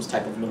Prophet ﷺ's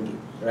type of lungi,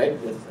 right?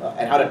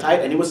 And how to tie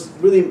it, and it was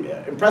really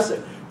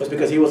impressive. It was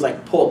because he was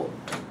like, pull.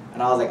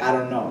 And I was like, I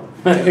don't know.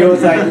 He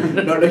was like,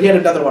 no, he had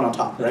another one on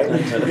top, right?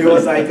 He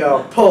was like,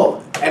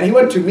 pull. And he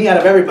went to me out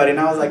of everybody, and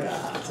I was like,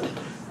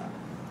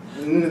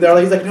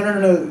 he's like,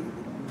 no,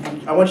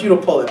 I want you to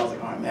pull it. I was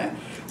like, oh man.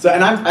 So,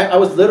 and I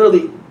was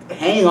literally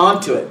hanging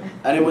on to it,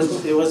 and it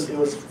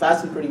was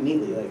fastened pretty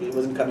neatly, like it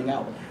wasn't coming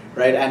out,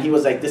 right? And he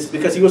was like, this,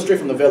 because he was straight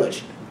from the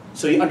village,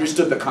 so he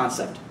understood the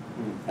concept.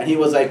 And he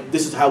was like,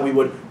 this is how we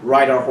would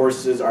ride our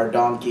horses, our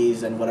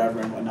donkeys, and whatever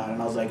and whatnot.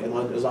 And I was like, as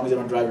long as you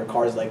don't drive your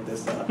cars like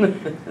this,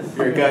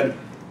 you're good.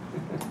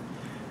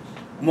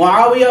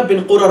 Muawiyah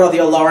bin Qurra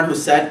radiallahu anhu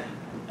said,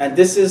 and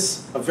this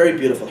is a very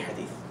beautiful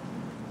hadith.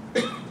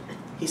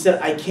 He said,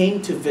 I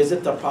came to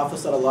visit the Prophet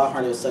sallallahu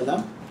alaihi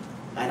wasallam,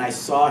 and I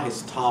saw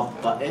his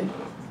top button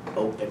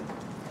open.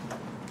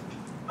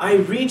 I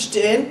reached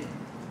in,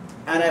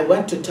 and I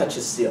went to touch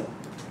his seal.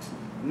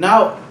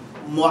 Now,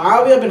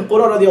 Muawiyah bin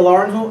Qurra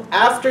radiallahu anhu,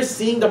 after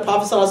seeing the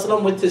Prophet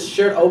ﷺ with his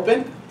shirt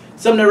open,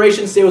 some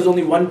narrations say it was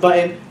only one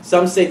button,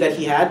 some say that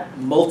he had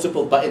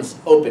multiple buttons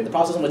open. The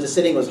Prophet ﷺ was just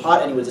sitting, it was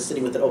hot, and he was just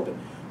sitting with it open.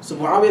 So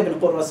Muawiyah bin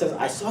Qurra says,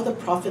 I saw the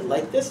Prophet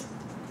like this.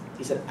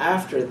 He said,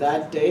 after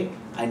that day,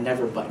 I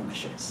never buttoned my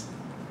shirts.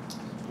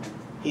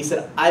 He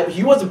said,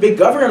 he was a big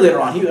governor later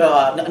on. He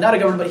not a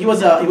governor, but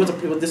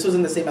this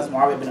wasn't the same as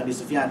Muawiyah bin Abi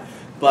Sufyan,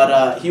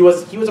 but he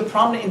was a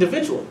prominent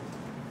individual.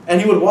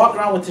 And he would walk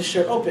around with his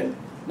shirt open.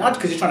 Not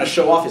because he's trying to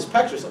show off his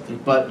pecs or something,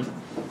 but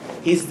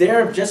he's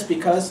there just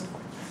because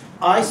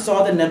I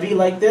saw the Nabi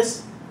like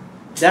this.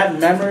 That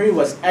memory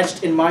was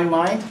etched in my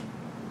mind,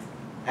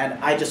 and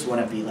I just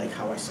want to be like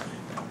how I saw him.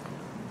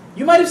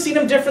 You might have seen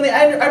him differently.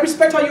 I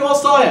respect how you all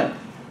saw him,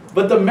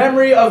 but the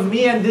memory of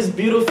me and this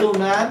beautiful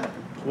man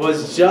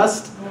was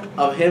just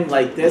of him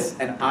like this,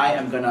 and I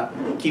am gonna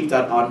keep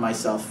that on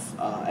myself,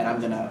 and I'm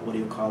gonna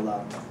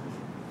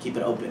keep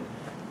it open.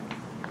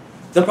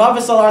 The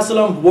Prophet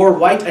ﷺ wore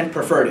white and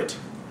preferred it.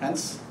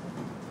 Hence,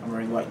 I'm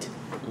wearing white.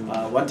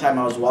 One time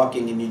I was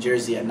walking in New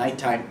Jersey at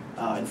nighttime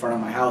in front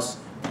of my house,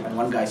 and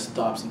one guy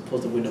stops and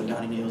pulls the window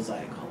down, and he was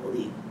like,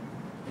 holy.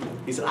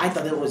 He said, I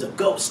thought it was a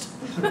ghost.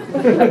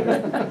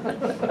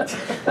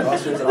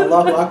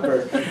 Allahu Akbar.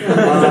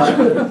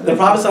 The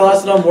Prophet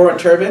ﷺ wore a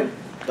turban.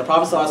 The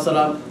Prophet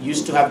ﷺ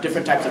used to have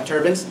different types of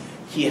turbans.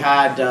 He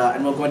had,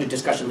 and we'll go into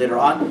discussion later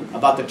on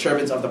about the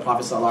turbans of the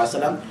Prophet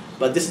ﷺ.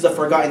 But this is a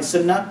forgotten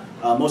sunnah.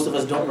 Most of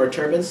us don't wear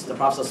turbans. The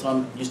Prophet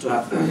ﷺ used to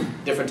have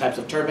different types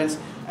of turbans,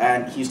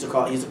 and he used to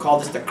call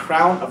this the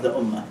crown of the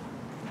ummah.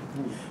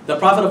 The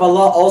Prophet of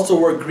Allah also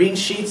wore green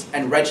sheets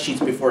and red sheets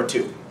before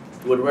too.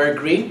 He would wear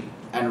green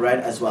and red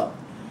as well.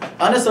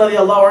 Anas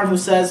radiallahu anhu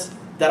says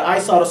that I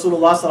saw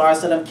Rasulullah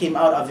ﷺ came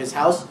out of his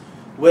house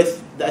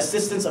with the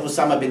assistance of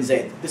Usama bin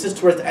Zayd. This is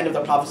towards the end of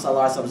the Prophet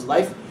ﷺ's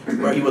life,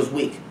 where he was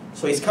weak.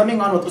 So he's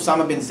coming on with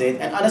Usama bin Zayd,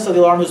 and Anas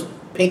radiallahu anhu is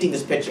painting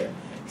this picture.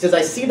 He says,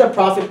 I see the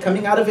Prophet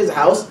coming out of his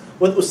house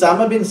with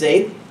Usama bin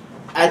Zayd.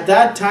 At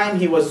that time,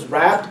 he was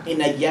wrapped in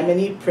a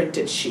Yemeni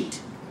printed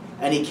sheet.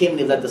 And he came and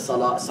he led the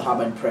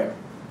Sahaba in prayer.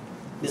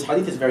 this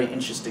hadith is very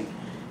interesting,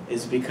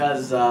 is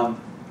because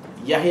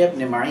Yahya ibn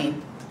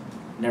Ma'in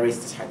narrates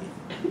this hadith.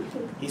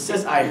 He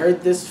says, I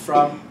heard this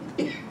from,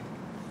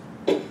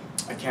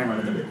 I can't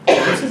remember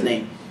what's his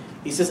name.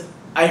 He says,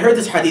 I heard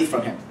this hadith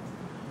from him.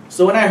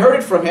 So when I heard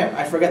it from him,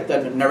 I forget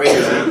the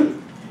narrator's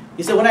name.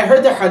 He said, when I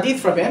heard the hadith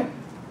from him,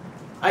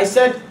 I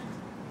said,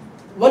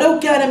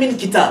 وَلَوْ كَانَ مِنْ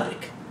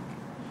كِتَابِكَ.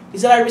 He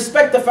said, I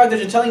respect the fact that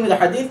you're telling me the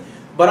hadith,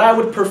 but I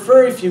would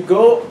prefer if you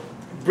go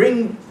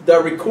bring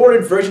the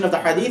recorded version of the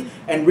hadith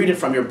and read it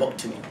from your book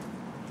to me.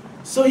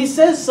 So he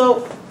says,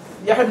 so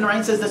Yahya ibn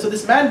Ma'in says that, so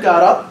this man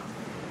got up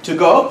to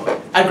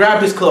go, I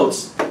grabbed his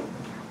clothes,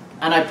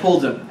 and I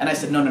pulled him, and I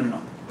said, no.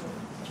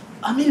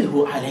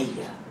 Amilhu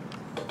alayya.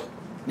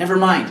 Never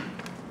mind.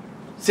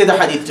 Say the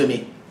hadith to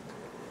me.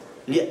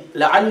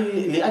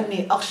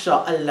 لأني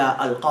أخشى ألا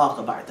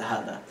ألقاك بعد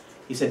هذا.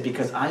 He said,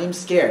 because I am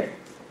scared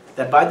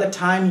that by the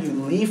time you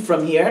leave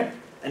from here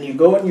and you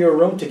go in your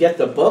room to get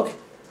the book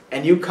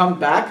and you come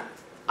back,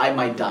 I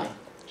might die.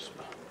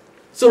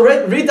 So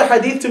read the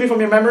hadith to me from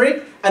your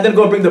memory and then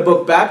go bring the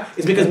book back.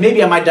 It's because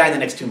maybe I might die in the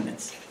next 2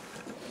 minutes.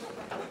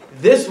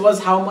 This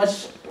was how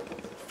much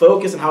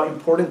focus and how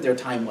important their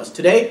time was.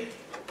 Today,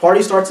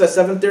 party starts at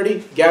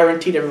 7:30,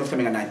 guaranteed everyone's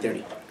coming at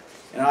 9:30.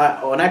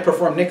 And when I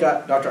perform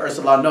nikah, Dr.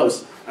 Ursullah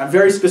knows, I'm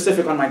very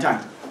specific on my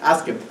time.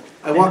 Ask him.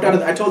 I walked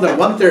out, I told them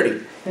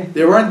 1:30.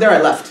 They weren't there, I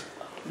left.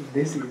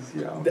 This is,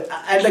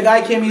 And the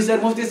guy came, he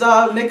said, Mufti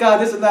Sahab, nikah,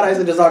 this and that. I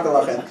said,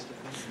 Jazakallah khair.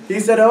 He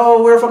said,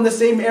 oh, we're from the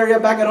same area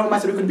back at home. I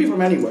said, we could be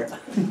from anywhere.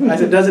 I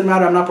said, doesn't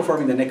matter, I'm not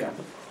performing the nikah.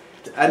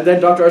 And then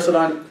Dr.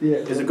 Ursullah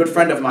is a good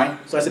friend of mine.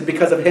 So I said,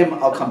 because of him,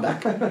 I'll come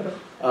back.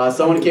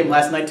 Someone came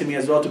last night to me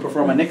as well to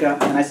perform a nikah.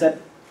 And I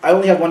said, I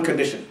only have one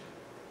condition.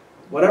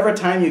 Whatever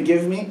time you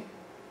give me,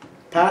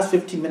 past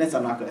 15 minutes,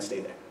 I'm not going to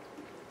stay there.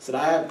 So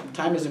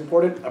time is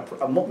important.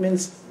 A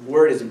mu'min's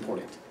word is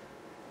important.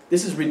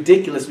 This is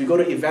ridiculous. We go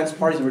to events,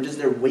 parties, and we're just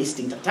there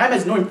wasting time. Time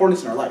has no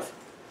importance in our life.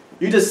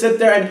 You just sit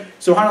there and,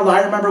 subhanAllah,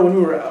 I remember when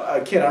we were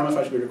a kid, I don't know if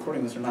I should be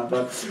recording this or not,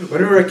 but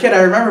when we were a kid,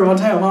 I remember one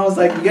time, Mom was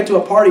like, we get to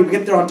a party, we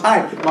get there on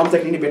time. Mom's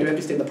like, you need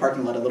to stay in the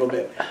parking lot a little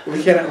bit.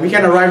 We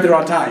can't arrive there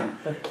on time,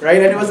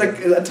 right? And it was like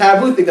a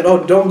taboo thing that,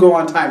 oh, don't go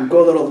on time,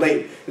 go a little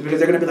late. It's because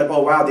they're going to be like,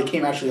 oh, wow, they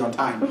came actually on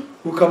time.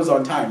 Who comes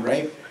on time,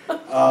 right?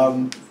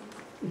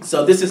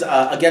 So this is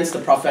against the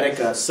prophetic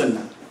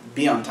sunnah.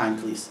 Be on time,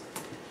 please.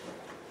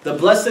 The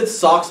blessed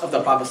socks of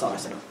the Prophet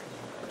ﷺ.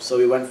 So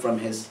we went from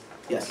his,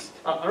 yes.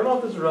 I don't know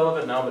if this is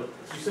relevant now, but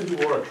you said you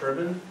wore a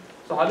turban.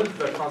 So how did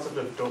the concept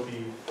of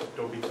dopey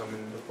come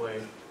into play?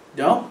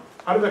 No?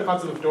 How did the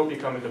concept of dopey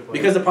come into play?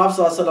 Because the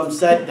Prophet ﷺ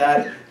said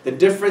that the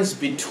difference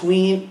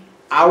between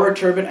our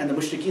turban and the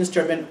mushrikeen's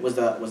turban was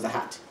the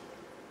hat.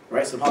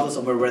 Right? So the Prophet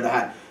ﷺ would wear the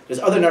hat. There's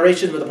other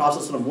narrations where the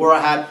Prophet ﷺ wore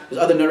a hat.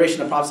 There's other narration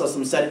the Prophet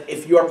ﷺ said,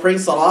 if you are praying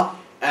salah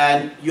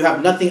and you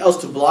have nothing else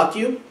to block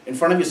you in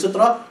front of your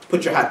sutra,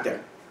 put your hat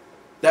there.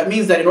 That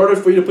means that in order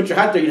for you to put your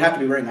hat there, you'd have to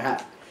be wearing a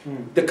hat.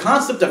 The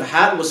concept of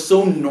hat was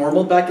so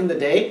normal back in the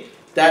day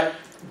that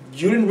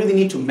you didn't really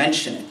need to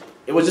mention it.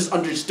 It was just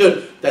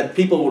understood that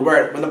people would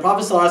wear it. When the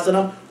Prophet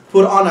ﷺ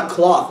put on a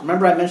cloth,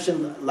 remember I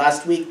mentioned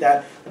last week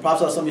that the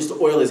Prophet ﷺ used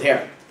to oil his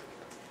hair.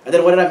 And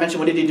then what did I mention?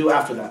 What did he do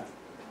after that?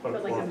 Put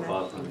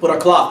a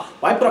cloth.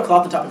 Why put a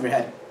cloth on top of your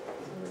head?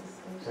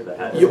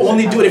 You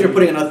only do it if you're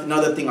putting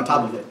another thing on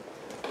top of it.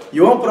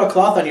 You won't put a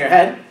cloth on your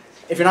head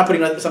if you're not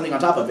putting something on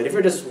top of it. If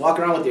you're just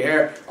walking around with your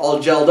hair all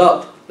gelled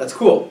up, that's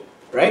cool,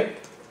 right?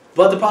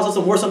 But the Prophet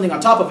wore something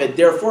on top of it,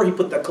 therefore he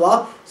put the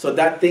cloth so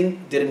that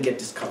thing didn't get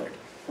discolored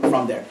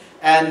from there.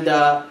 And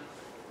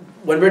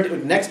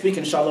next week,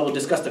 inshallah, we'll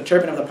discuss the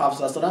turban of the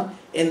Prophet ﷺ.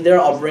 In there,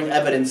 I'll bring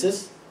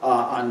evidences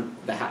on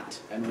the hat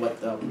and what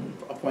the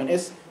point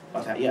is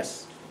about that.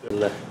 Yes.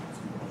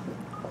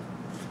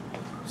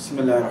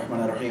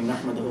 Bismillahirrahmanirrahim.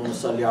 Nahmaduhu wa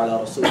nusalli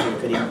ala rasulihil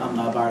kareem.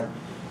 Amma ba'd.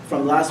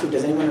 From last week,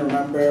 does anyone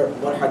remember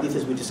what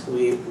hadiths we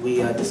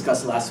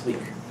discussed last week?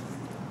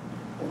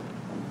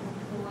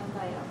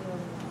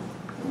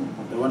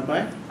 The one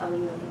by?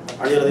 Ali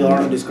radiallahu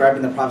anhu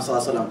describing the Prophet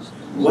ﷺ.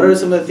 What are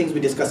some of the things we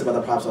discussed about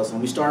the Prophet ﷺ?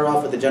 We started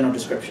off with the general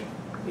description.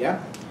 Yeah?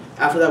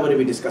 After that, what did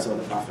we discuss about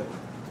the Prophet?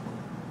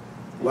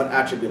 What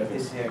attribute of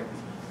his? His hair.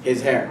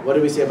 His hair. What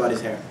did we say about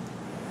his hair?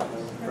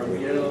 From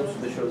earlobes to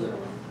the shoulder.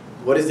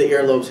 What is the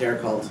earlobe's hair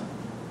called?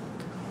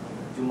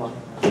 Juma.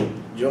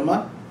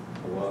 Jumma?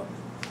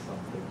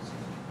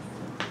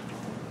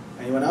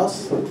 Anyone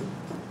else?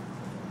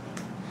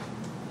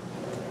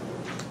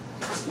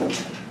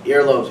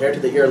 Earlobes, hair to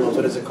the earlobes,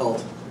 what is it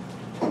called?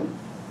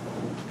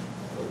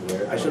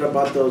 I should have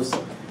bought those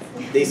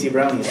Desi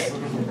brownies.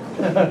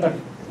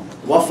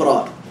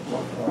 Wafra.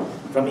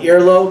 From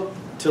earlobe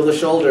till the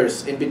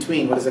shoulders, in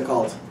between, what is it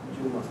called?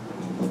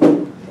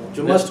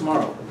 Jumma's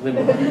tomorrow.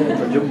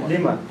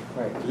 Lima.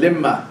 Right.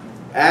 Limma.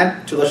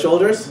 And to the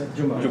shoulders?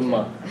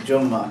 Jumma.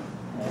 Jumma.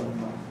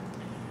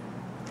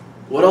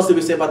 What else did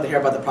we say about the hair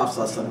about the Prophet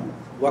ﷺ?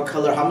 What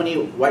color, how many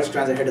white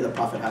strands of hair did the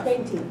Prophet have?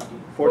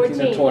 14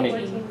 and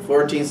 20.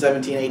 14,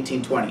 17,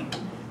 18, 20.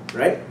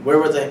 Right? Where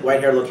was the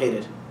white hair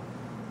located?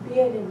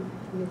 Beard and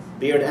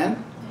Beard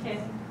and?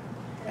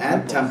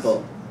 and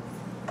temple.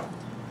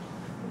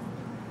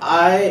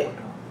 I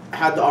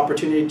had the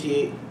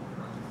opportunity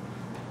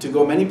to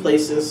go many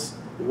places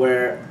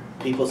where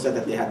people said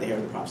that they had the hair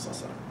of the Prophet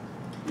ﷺ.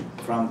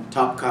 From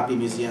Topkapi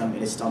Museum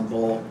in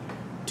Istanbul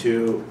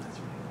to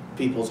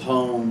people's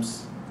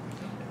homes.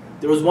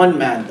 There was one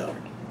man though.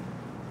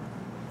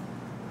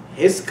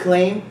 His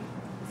claim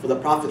for the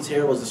Prophet's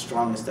hair was the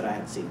strongest that I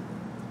had seen.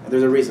 And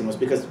there's a reason. It was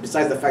because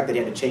besides the fact that he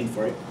had a chain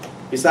for it,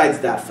 besides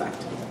that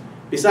fact,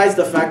 besides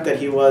the fact that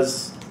he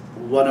was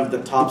one of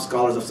the top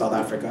scholars of South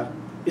Africa,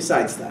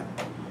 besides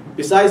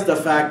the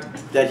fact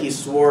that he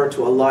swore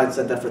to Allah and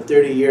said that for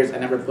 30 years I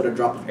never put a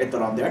drop of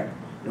itar on there.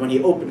 And when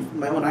he opened,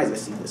 my own eyes I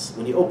see this,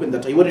 when he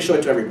opened he wouldn't show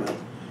it to everybody.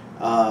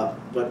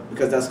 But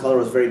because that scholar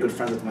was very good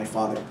friends with my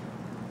father.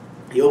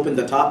 He opened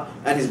the top,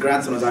 and his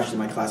grandson was actually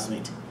my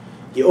classmate.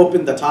 He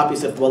opened the top, he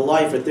said,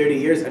 Wallahi, for 30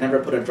 years I never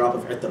put a drop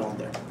of itar on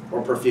there,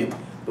 or perfume.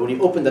 But when he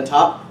opened the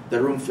top,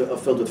 the room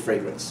filled with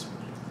fragrance.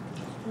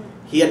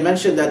 He had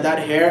mentioned that that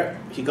hair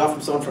he got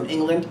from someone from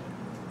England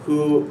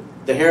who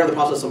the hair of the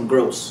Prophet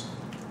grows.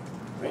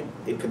 Right?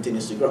 It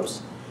continuously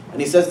grows.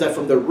 And he says that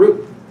from the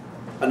root,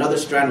 another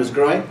strand was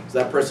growing, so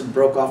that person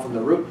broke off from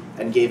the root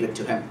and gave it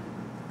to him.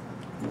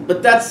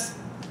 But that's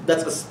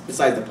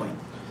beside the point.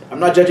 I'm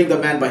not judging the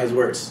man by his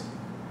words.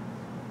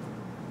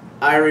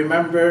 I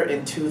remember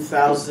in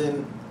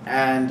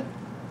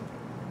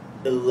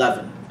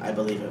 2011, I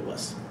believe it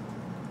was,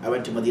 I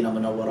went to Medina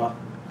Munawwara.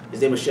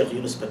 His name was Sheikh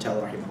Yunus Patel,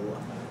 rahimahullah.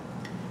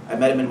 I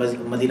met him in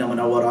Medina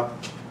Munawwara.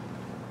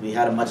 We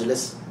had a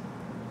majlis.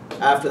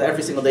 After that,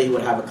 every single day he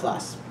would have a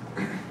class.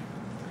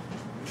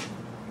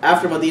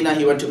 After Medina,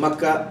 he went to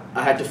Mecca.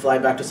 I had to fly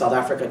back to South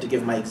Africa to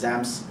give my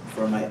exams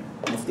for my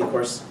Mufti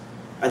course.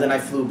 And then I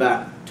flew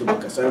back to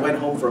Mecca. So I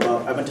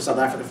went to South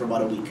Africa for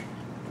about a week.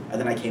 And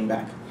then I came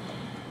back.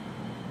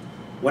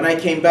 When I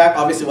came back,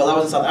 obviously while I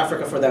was in South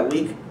Africa for that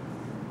week,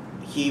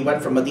 he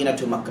went from Medina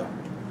to Mecca.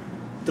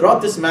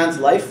 Throughout this man's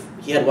life,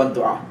 he had one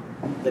dua.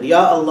 That,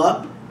 Ya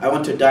Allah, I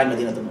want to die in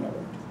Medina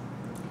Munawwara.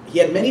 He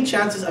had many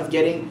chances of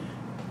getting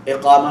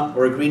iqama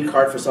or a green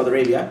card for Saudi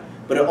Arabia,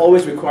 but it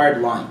always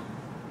required lying.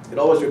 It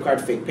always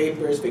required fake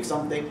papers, fake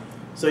something.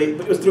 So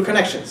it was through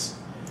connections.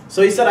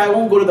 So he said, I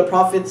won't go to the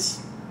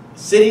Prophet's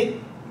city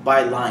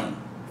by lying.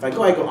 If I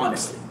go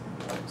honestly.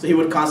 So he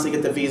would constantly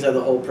get the visa,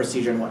 the whole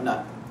procedure and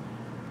whatnot.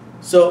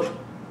 So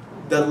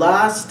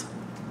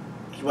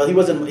he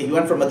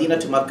went from Medina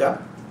to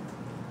Mecca.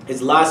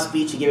 His last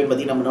speech he gave in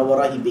Medina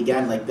Munawwara, he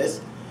began like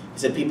this. He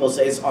said, people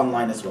say, it's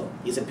online as well.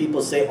 He said,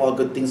 people say all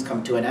good things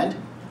come to an end.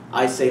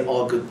 I say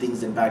all good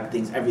things and bad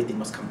things, everything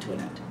must come to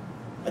an end.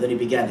 And then he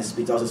began his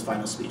speech. That was his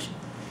final speech.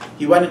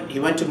 He went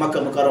to Makkah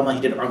Mukarramah,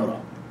 he did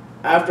Umrah.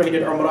 After he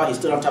did Umrah, he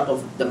stood on top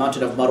of the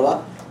mountain of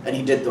Marwa and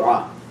he did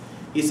dua.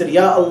 He said,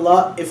 Ya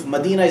Allah, if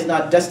Medina is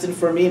not destined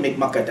for me, make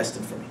Makkah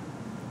destined for me.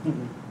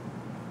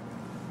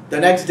 The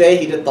next day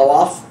he did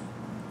tawaf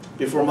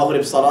before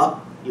Maghrib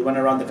Salah. He went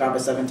around the Kaaba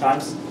 7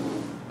 times.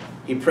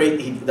 He prayed,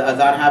 the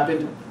adhan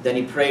happened, then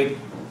he prayed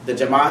the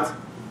Jamaat.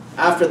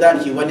 After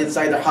that, he went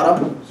inside the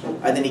Haram,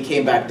 and then he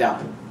came back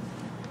down.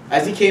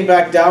 As he came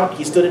back down,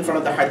 he stood in front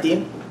of the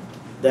Hatim,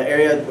 the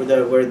area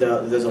where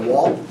there's a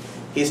wall.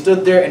 He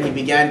stood there and he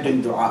began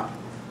doing dua.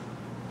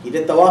 He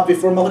did tawaf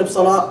before Maghrib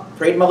Salah,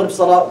 prayed Maghrib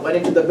Salah, went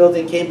into the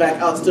building, came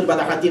back out, stood by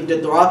the Hatim,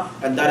 did dua,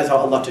 and that is how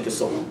Allah took his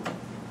soul.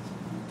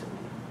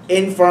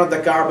 In front of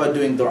the Kaaba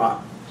doing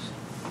dua.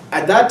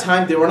 At that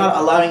time, they were not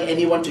allowing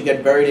anyone to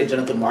get buried in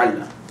Jannatul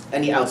Mu'alla,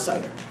 any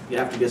outsider. You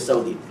have to be a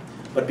Saudi.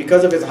 But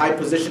because of his high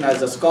position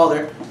as a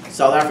scholar,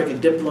 South African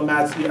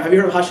diplomats, have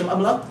you heard of Hashim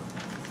Amla,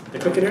 the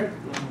cricketer?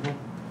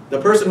 The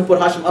person who put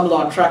Hashim Amla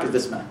on track is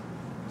this man,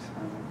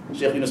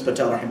 Sheikh Yunus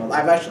Patel,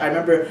 rahimahullah. I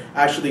remember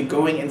actually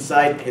going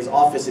inside his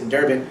office in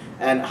Durban,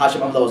 and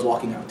Hashim Amla was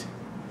walking out.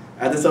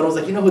 And then someone was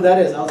like, you know who that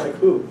is? I was like,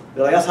 who?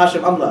 They're like, that's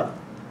Hashim Amla.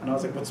 And I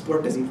was like, what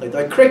sport does he play?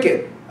 They're like,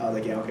 cricket. I was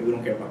like, yeah, okay, we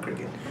don't care about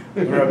cricket.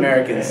 We're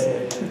Americans.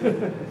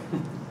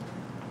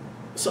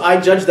 So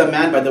I judged the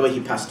man by the way he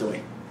passed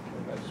away.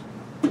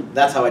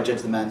 That's how I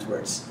judged the man's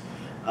words.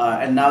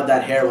 And now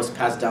that hair was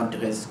passed down to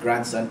his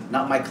grandson,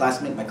 not my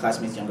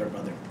classmate's younger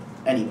brother.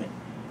 Anyway,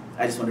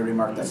 I just want to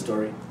remark that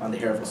story on the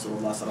hair of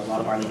Rasulullah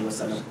sallallahu alaihi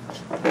wasallam.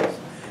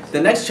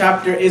 The next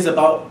chapter is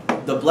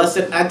about the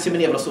blessed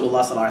antimony of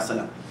Rasulullah sallallahu alaihi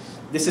wasallam.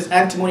 This is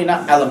antimony,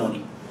 not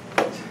alimony.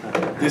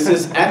 This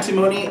is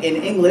antimony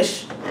in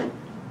English,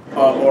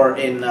 or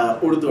in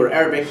Urdu or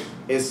Arabic.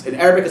 In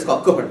Arabic it's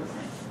called kuhr,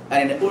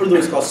 and in Urdu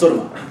it's called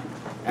surma,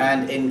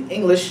 and in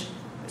English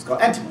it's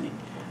called antimony.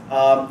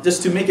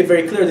 Just to make it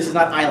very clear, this is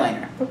not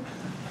eyeliner.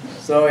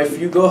 So if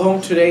you go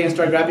home today and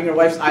start grabbing your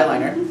wife's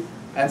eyeliner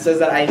and says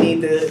that I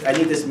need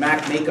this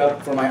MAC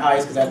makeup for my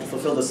eyes because I have to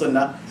fulfill the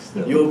sunnah,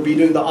 you'll be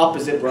doing the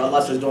opposite, where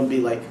Allah says don't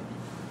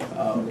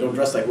don't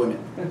dress like women,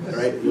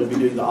 right? You'll be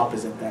doing the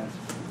opposite then.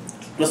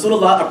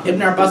 Rasulullah,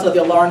 Ibn Abbas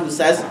radiallahu anhu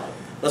says,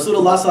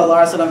 Rasulullah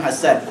sallallahu alaihi wasallam has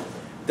said,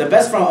 the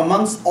best from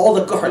amongst all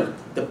the kuhl,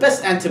 the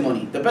best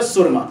antimony, the best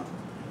surma,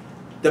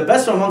 the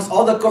best from amongst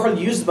all the kuhl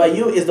used by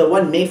you is the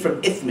one made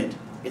from ithmid.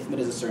 Ithmid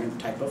is a certain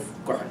type of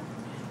kuhl.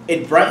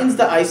 It brightens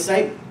the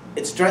eyesight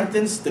it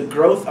strengthens the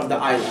growth of the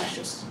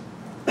eyelashes.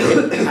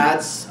 It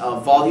adds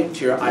volume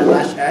to your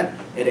eyelash and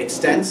it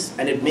extends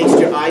and it makes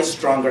your eyes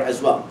stronger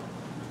as well.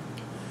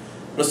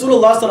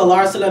 Rasulullah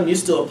sallallahu alaihi wasallam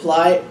used to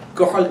apply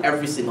kuhl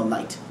every single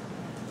night.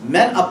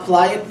 Men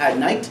apply it at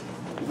night.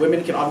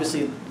 Women can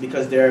obviously,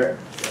 because they'll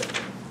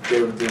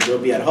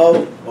be at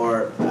home,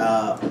 or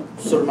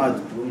surma,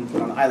 women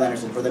put on eyeliner,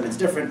 so for them it's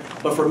different.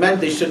 But for men,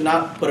 they should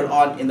not put it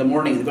on in the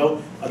morning and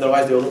go,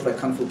 otherwise they will look like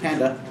Kung Fu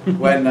Panda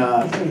when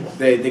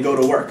they go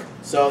to work.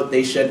 So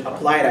they should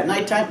apply it at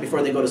nighttime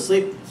before they go to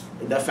sleep.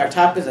 The effect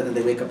happens and then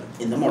they wake up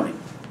in the morning.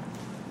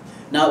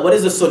 Now, what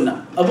is the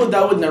sunnah? Abu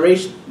Dawud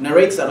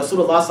narrates that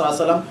Rasulullah sallallahu alaihi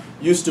wasallam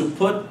used to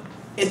put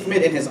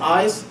ithmid in his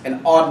eyes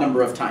an odd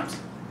number of times.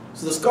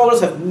 So the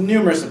scholars have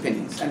numerous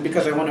opinions, and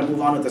because I want to move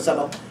on with the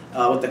sabaq,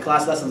 with the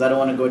class lessons, I don't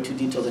want to go too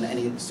detailed in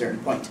any certain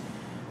point.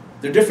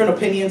 There are different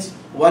opinions.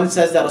 One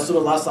says that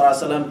Rasulullah sallallahu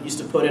alaihi wasallam used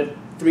to put it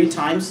 3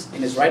 times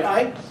in his right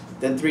eye,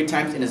 then 3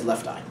 times in his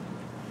left eye.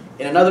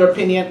 In another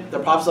opinion, the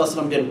Prophet sallallahu alaihi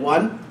wasallam did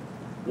 1,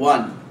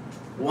 1,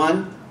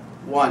 1,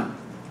 1,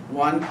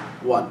 1,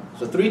 1.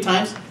 So 3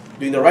 times,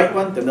 doing the right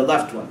one, then the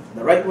left one,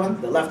 the right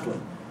one, the left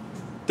one.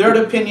 Third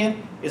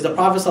opinion is the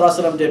Prophet sallallahu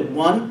alaihi wasallam did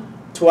 1,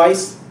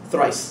 twice,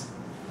 thrice.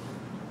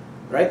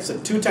 Right? So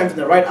 2 times in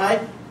the right eye,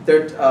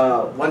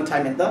 1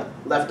 time in the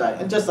left eye.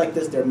 And just like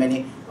this, there are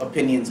many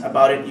opinions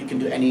about it. You can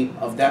do any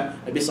of them.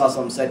 Nabi sallallahu alaihi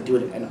wasallam said do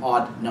it an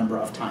odd number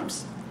of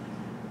times.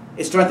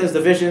 It strengthens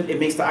the vision. It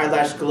makes the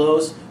eyelash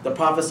glows. The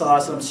Prophet sallallahu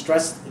alaihi wasallam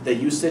stressed the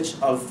usage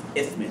of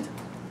ithmid.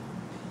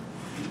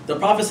 The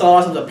Prophet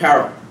sallallahu alaihi wasallam's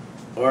apparel,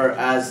 or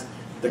as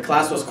the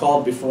class was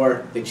called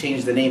before they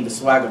changed the name, the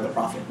swag of the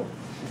Prophet.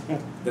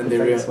 Then they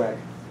Prophetic swag.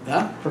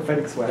 Huh?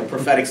 Prophetic swag. The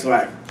prophetic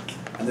swag.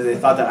 And then they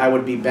thought that I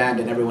would be banned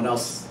and everyone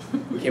else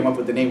who came up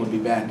with the name would be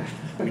banned.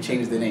 We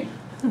changed the name.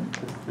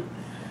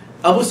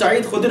 Abu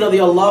Sa'id Khudri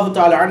radiyallahu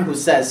ta'ala anhu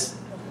says,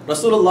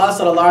 Rasulullah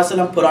sallallahu alaihi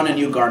wasallam put on a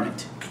new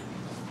garment.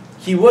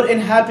 He would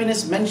in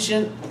happiness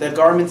mention the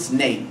garment's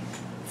name.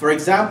 For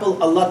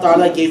example, Allah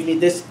ta'ala gave me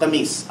this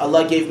qamis,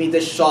 Allah gave me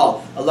this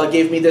shawl, Allah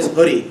gave me this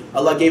hoodie,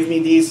 Allah gave me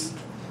these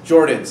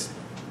Jordans.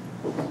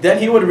 Then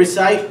he would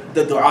recite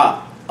the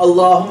dua.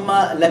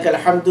 Allahumma lakal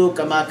hamdu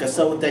kama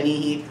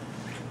kasawtanihi.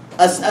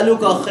 أسألك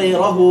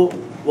خيره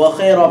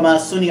وخير ما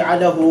صنع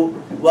له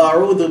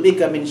وأعوذ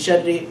بك من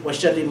شر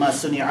وشر ما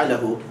صنع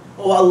له.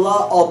 O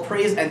Allah, all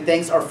praise and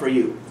thanks are for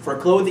you. For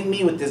clothing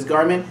me with this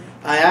garment,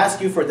 I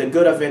ask you for the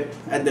good of it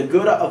and the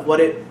good of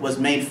what it was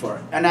made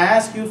for. And I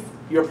ask you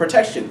your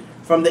protection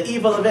from the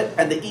evil of it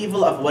and the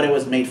evil of what it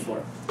was made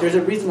for. There's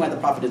a reason why the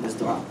Prophet did this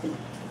dua.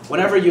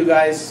 Whenever you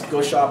guys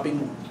go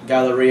shopping,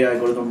 Galleria,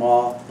 go to the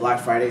mall,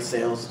 Black Friday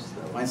sales,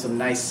 find some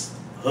nice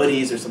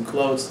hoodies or some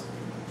clothes,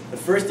 the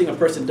first thing a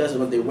person does is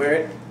when they wear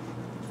it,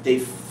 they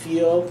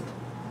feel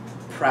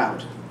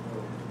proud.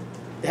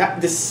 They have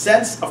this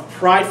sense of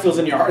pride feels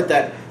in your heart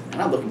that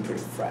I'm looking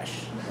pretty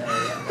fresh.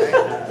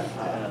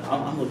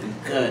 I'm looking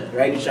good,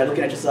 right? You start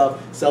looking at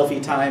yourself,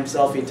 selfie time,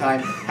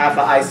 half an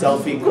eye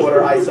selfie,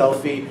 quarter eye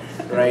selfie,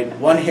 right?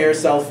 1 hair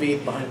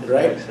selfie,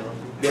 right?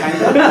 Behind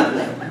the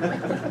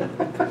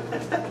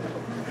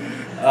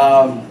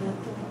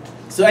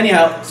So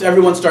anyhow, so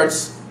everyone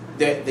starts,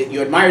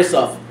 you admire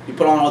yourself. You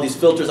put on all these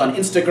filters on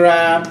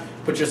Instagram,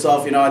 put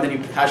yourself, and then you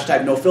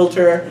hashtag no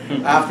filter.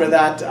 After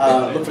that,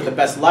 look for the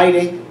best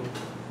lighting.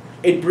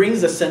 It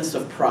brings a sense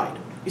of pride.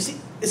 You see,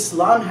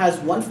 Islam has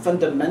one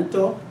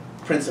fundamental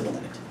principle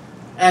in it.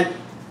 And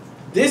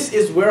this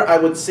is where I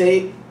would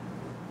say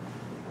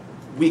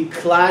we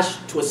clash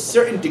to a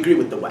certain degree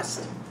with the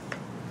West.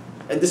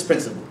 And this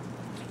principle,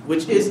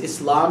 which is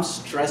Islam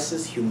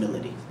stresses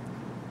humility.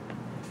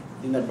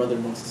 I think that brother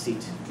wants a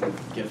seat.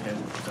 Give him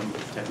some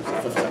technical.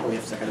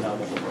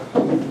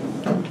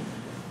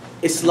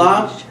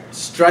 Islam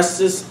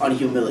stresses on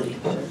humility.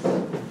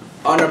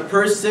 On a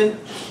person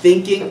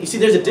thinking, you see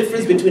there's a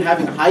difference between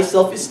having high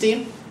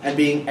self-esteem and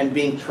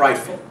being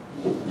prideful.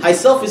 High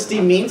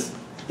self-esteem means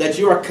that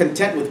you are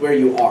content with where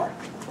you are.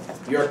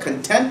 You're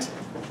content.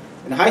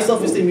 In high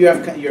self-esteem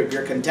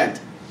you're content.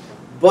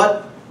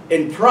 But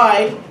in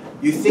pride,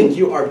 you think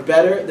you are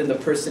better than the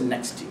person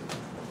next to you.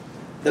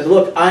 That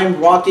look,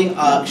 I'm rocking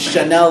a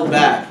Chanel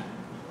bag.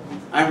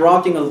 I'm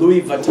rocking a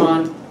Louis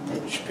Vuitton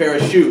pair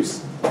of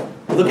shoes.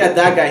 Look at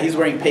that guy, he's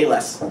wearing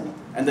Payless.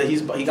 And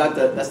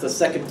that's the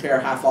second pair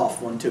half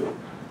off one too.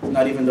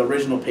 Not even the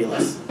original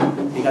Payless.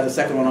 He got the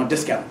second one on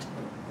discount.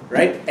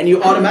 Right? And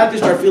you automatically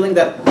start feeling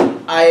that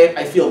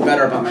I feel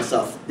better about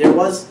myself. There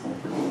was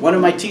one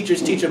of my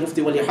teachers,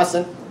 Mufti Wali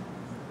Hassan.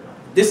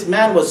 This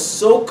man was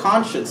so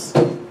conscious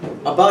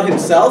about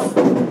himself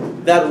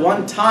that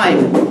one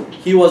time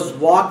he was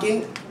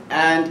walking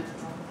and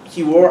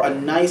he wore a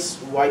nice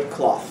white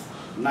cloth,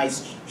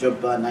 nice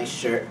jubba, nice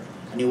shirt,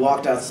 and he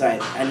walked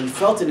outside and he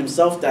felt in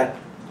himself that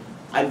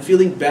I'm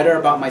feeling better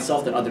about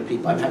myself than other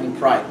people. I'm having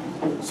pride.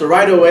 So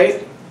right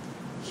away,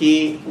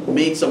 he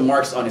made some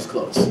marks on his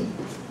clothes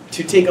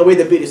to take away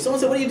the beauty. Someone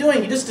said, what are you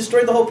doing? You just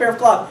destroyed the whole pair of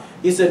cloth.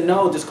 He said,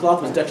 no, this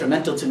cloth was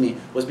detrimental to me,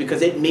 was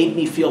because it made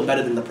me feel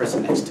better than the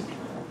person next to me.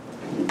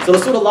 So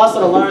Rasulullah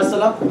sallallahu alaihi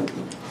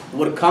wasallam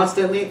would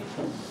constantly,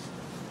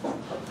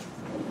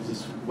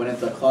 just went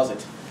into the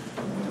closet.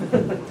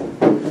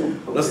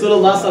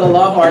 Rasulullah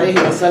sallallahu alayhi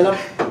wa sallam,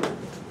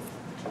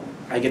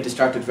 I get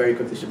distracted very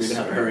quickly, so we're going to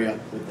have to hurry up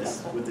with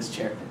this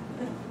chair.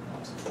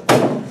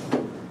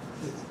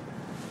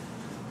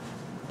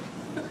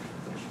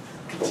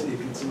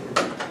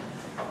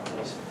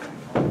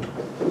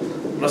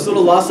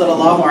 Rasulullah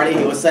sallallahu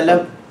alayhi wa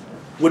sallam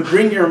would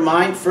bring your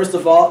mind, first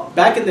of all,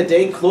 back in the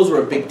day, clothes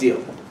were a big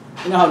deal.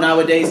 You know how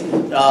nowadays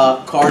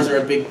cars are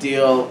a big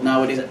deal.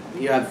 Nowadays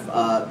you have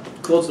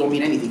clothes don't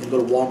mean anything. You can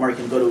go to Walmart, you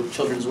can go to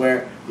children's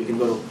wear, you can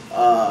go to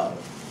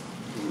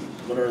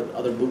what are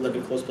other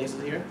bootlegger clothes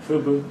places here?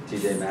 Fubu.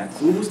 TJ Maxx.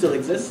 Fubu still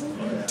exists.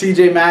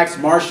 TJ Maxx,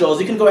 Marshalls,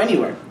 you can go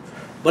anywhere.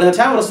 But in the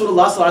time of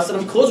Rasulullah sallallahu alaihi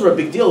wasallam, clothes were a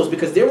big deal. It was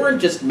because they weren't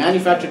just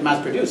manufactured,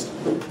 mass produced.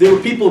 They were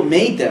people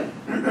made them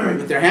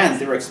with their hands.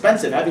 They were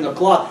expensive. Having a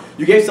cloth,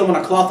 you gave someone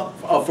a cloth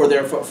for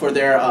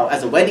their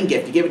as a wedding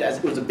gift. You gave it as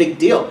it was a big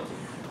deal.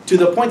 To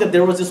the point that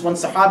there was this one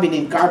Sahabi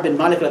named Ka'b bin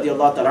Malik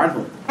radiallahu ta'ala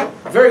anhu.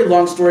 Very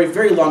long story,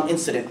 very long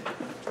incident.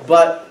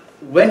 But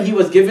when he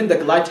was given the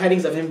glad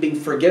tidings of him being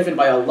forgiven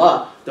by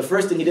Allah, the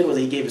first thing he did was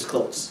he gave his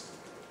clothes.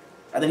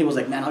 And then he was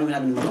like, man, I don't even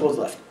have any more clothes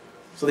left.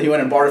 So then he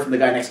went and borrowed from the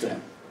guy next to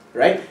him.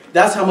 Right?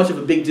 That's how much of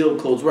a big deal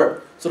clothes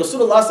were. So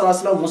Rasulullah sallallahu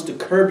alaihi wasallam wants to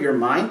curb your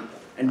mind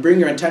and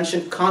bring your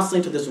attention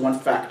constantly to this one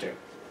factor.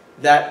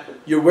 That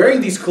you're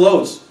wearing these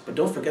clothes, but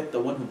don't forget the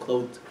one who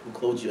clothed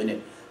you in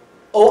it.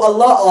 Oh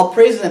Allah, all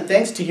praises and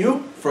thanks to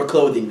you for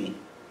clothing me.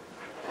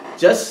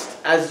 Just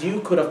as you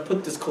could have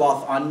put this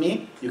cloth on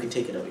me, you can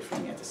take it away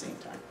from me at the same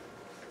time.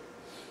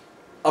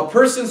 A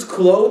person's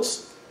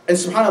clothes, and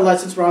subhanAllah,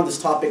 since we're on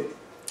this topic,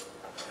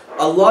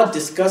 Allah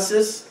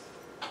discusses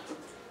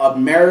a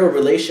marital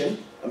relation,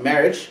 a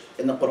marriage,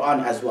 in the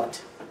Quran as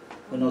what?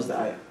 Who knows the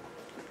ayah?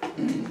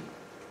 We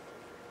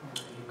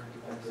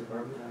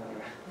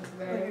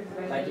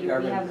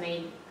have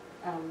made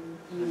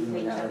you for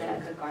each other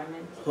as a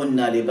garment.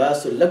 Hunna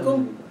libasul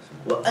lakum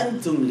wa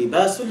antum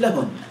libasul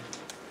lahun.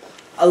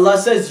 Allah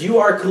says you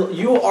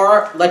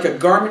are like a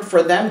garment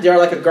for them, they are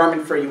like a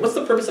garment for you. What's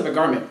the purpose of a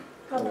garment?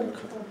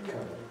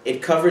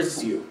 It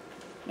covers you.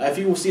 Now if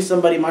you see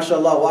somebody,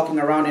 mashallah, walking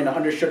around in an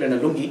undershirt and a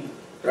lungi,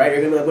 right,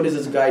 you're going to be like, what is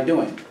this guy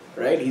doing?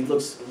 Right? He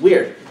looks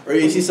weird. Or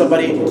you see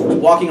somebody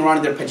walking around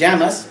in their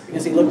pajamas, you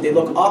can say, look, they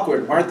look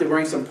awkward. Why aren't they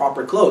wearing some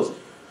proper clothes?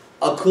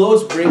 A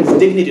clothes brings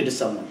dignity to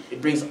someone.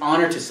 It brings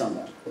honor to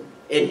someone.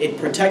 It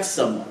protects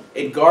someone.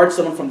 It guards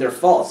someone from their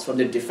faults, from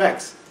their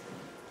defects.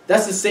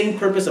 That's the same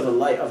purpose of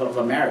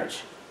a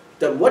marriage.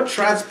 That what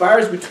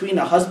transpires between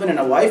a husband and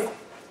a wife,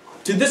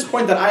 to this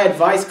point that I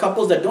advise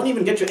couples that don't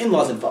even get your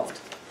in-laws involved.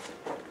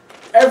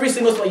 Every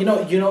single one,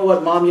 you know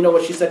what, mom, you know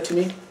what she said to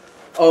me?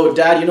 Oh,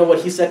 dad, you know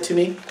what he said to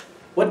me?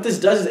 What this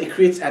does is it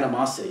creates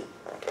animosity.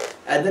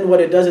 And then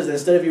what it does is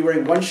instead of you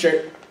wearing one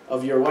shirt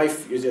of your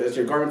wife as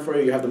your garment for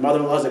you, you have the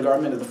mother-in-law as a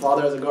garment, the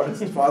father as a garment,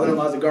 the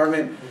father-in-law as a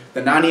garment,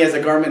 the nani as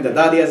a garment, the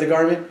dadi as a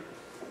garment.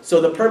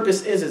 So the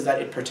purpose is that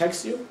it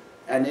protects you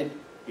and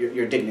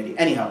your dignity.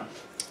 Anyhow,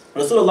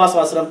 Rasulullah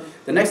sallallahu alaihi wasallam,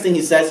 the next thing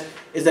he says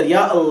is that,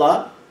 Ya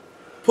Allah,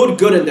 put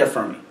good in there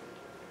for me.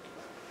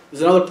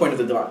 There's another point of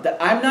the dua, that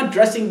I'm not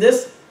dressing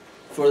this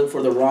for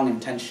the wrong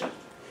intention.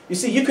 You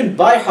see, you can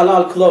buy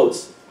halal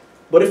clothes,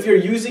 but if you're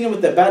using it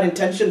with the bad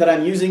intention that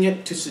I'm using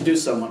it to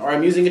seduce someone, or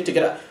I'm using it to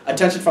get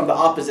attention from the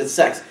opposite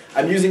sex,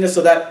 I'm using it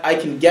so that I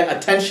can get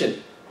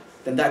attention,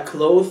 then that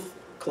cloth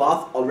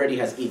already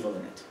has evil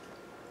in it.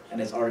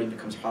 And it already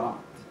becomes haram.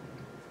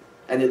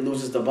 And it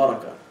loses the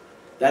barakah.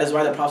 That is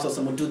why the Prophet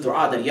ﷺ would do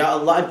dua that, Ya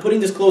Allah, I'm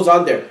putting this clothes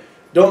on there.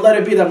 Don't let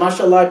it be that,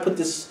 mashallah, I put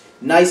this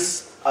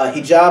nice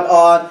hijab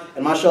on,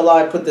 and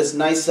mashallah, I put this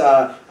nice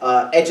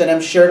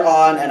H&M shirt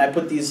on, and I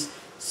put these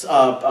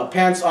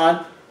pants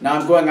on. Now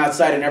I'm going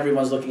outside and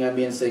everyone's looking at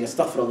me and saying,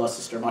 Astaghfirullah,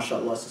 sister,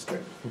 mashallah,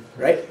 sister.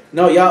 Right?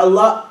 No, Ya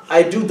Allah,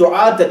 I do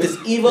dua that this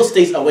evil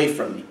stays away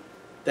from me.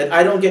 That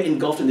I don't get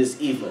engulfed in this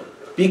evil.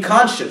 Be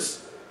conscious.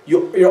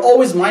 You're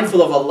always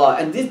mindful of Allah.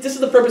 And this is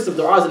the purpose of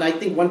du'as. And I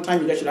think one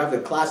time you guys should have a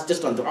class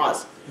just on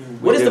du'as.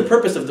 What is the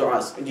purpose of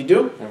du'as? And you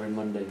do? Every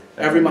Monday.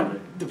 Every Monday.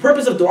 The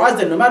purpose of du'as is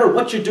that no matter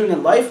what you're doing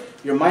in life,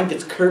 your mind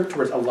gets curved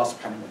towards Allah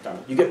subhanahu wa ta'ala.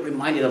 You get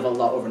reminded of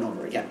Allah over and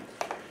over again.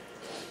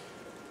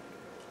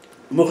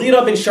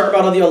 Mughira bin Shu'bah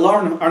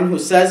radiallahu anhu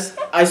says,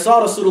 I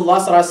saw Rasulullah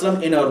sallallahu alaihi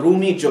wasallam in a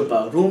Rumi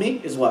jubba. Rumi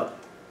is what?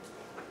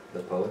 The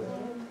poet.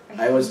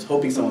 I was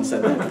hoping someone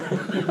said that.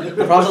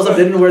 The Prophet ﷺ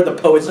didn't wear the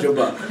poet's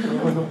jubba.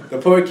 The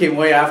poet came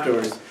way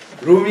afterwards.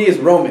 Rumi is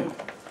Roman.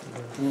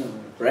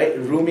 Right?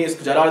 Rumi is,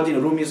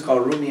 Jalaluddin Rumi is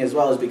called Rumi as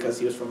well, is because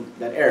he was from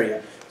that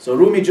area. So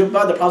Rumi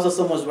jubba, the Prophet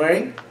ﷺ was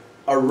wearing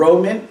a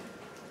Roman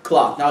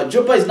cloth. Now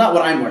jubba is not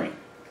what I'm wearing.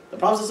 The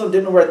Prophet ﷺ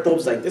didn't wear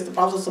thobes like this. The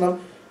Prophet ﷺ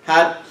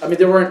had,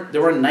 they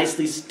weren't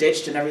nicely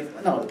stitched and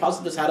everything. No, the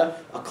Prophet just had a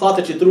cloth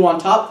that you threw on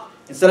top.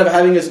 Instead of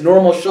having his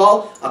normal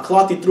shawl, a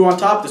cloth he threw on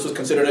top, this was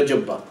considered a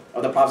jubba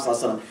of the Prophet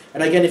ﷺ.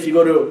 And again, if you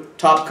go to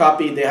Top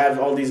Copy, they have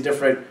all these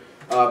different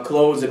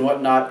clothes and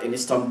whatnot in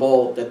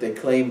Istanbul that they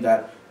claim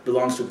that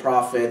belongs to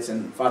prophets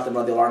and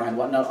Fatima radiallahu anha and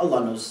whatnot.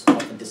 Allah knows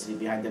authenticity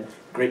behind them.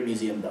 Great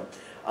museum though.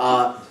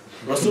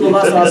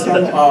 Rasulullah sallallahu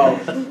alaihi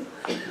wasallam,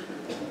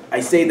 I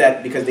say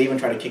that because they even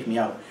try to kick me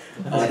out.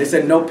 They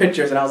said no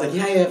pictures, and I was like,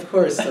 yeah, of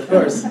course.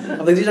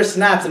 I'm like, these are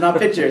snaps and not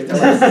pictures. They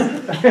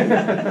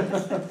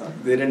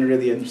didn't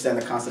really understand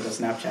the concept of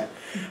Snapchat.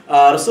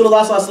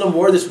 Rasulullah sallallahu alaihi wasallam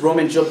wore this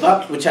Roman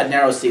jubba which had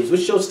narrow sleeves,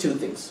 which shows two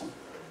things.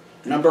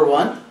 Number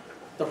one,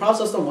 the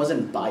Prophet sallallahu alaihi wasallam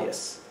wasn't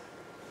biased.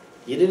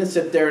 He didn't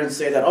sit there and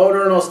say that, oh,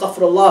 no,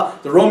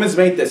 astaghfirullah, the Romans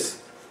made this.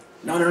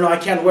 No, I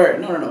can't wear it.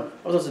 No.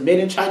 It's made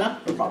in China,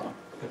 no problem.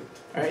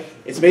 All right?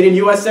 It's made in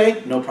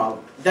USA, no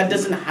problem. That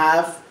doesn't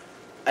have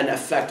an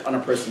effect on a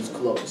person's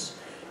clothes.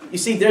 You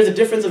see, there's a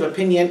difference of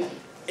opinion.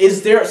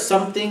 Is there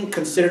something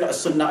considered a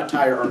sunnah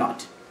attire or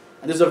not?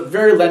 And there's a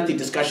very lengthy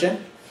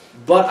discussion,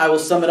 but I will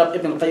sum it up.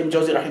 Ibn Qayyim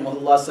Jawzi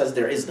rahimahullah says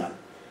there is none.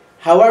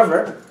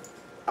 However,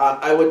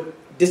 I would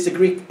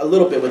disagree a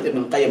little bit with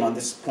Ibn Qayyim on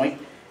this point,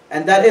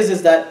 and that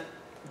is that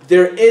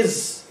there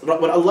is,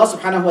 when Allah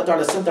subhanahu wa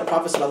ta'ala sent the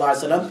Prophet sallallahu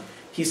alaihi wasallam,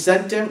 He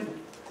sent him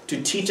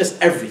to teach us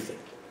everything.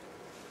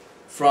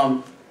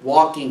 From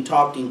walking,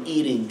 talking,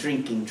 eating,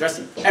 drinking,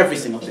 dressing, every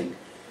single thing.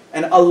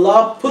 And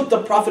Allah put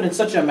the Prophet in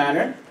such a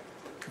manner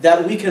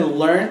that we can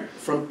learn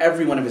from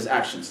every one of his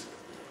actions.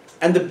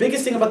 And the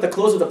biggest thing about the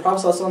clothes of the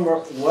Prophet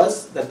ﷺ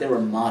was that they were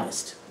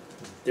modest.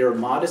 They were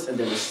modest and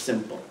they were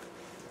simple.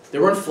 They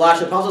weren't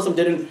flashy. The Prophet ﷺ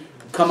didn't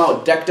come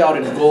out decked out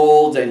in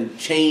gold and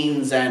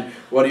chains and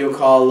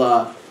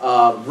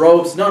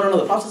robes. No.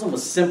 The Prophet ﷺ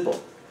was simple.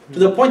 To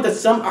the point that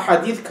some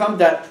ahadith come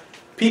that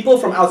people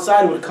from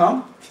outside would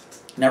come.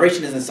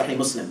 Narration is in Sahih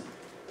Muslim.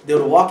 They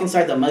would walk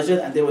inside the masjid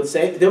and they would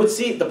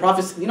see the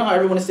Prophet, you know how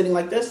everyone is sitting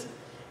like this?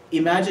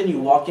 Imagine you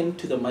walk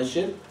into the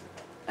masjid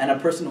and a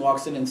person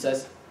walks in and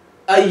says,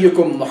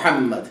 Ayyukum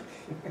Muhammad.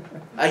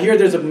 I hear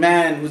there's a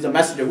man who's a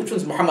messenger. Which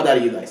one's Muhammad out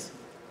of you guys?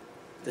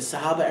 The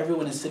Sahaba,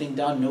 everyone is sitting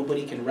down.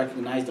 Nobody can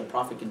recognize the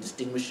Prophet, can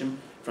distinguish him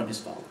from his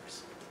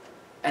followers.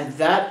 And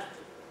that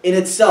in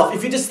itself,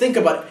 if you just think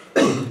about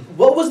it,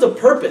 what was the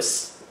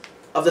purpose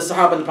of the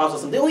Sahaba and the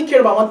Prophet? They only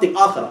cared about one thing,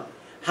 akhirah.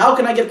 How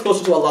can I get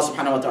closer to Allah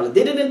subhanahu wa ta'ala?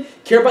 They didn't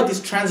care about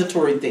these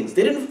transitory things.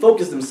 They didn't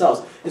focus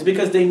themselves. It's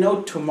because they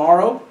know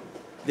tomorrow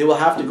they will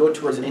have to go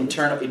towards an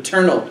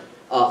eternal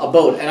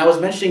abode. And I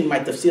was mentioning my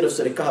tafsir of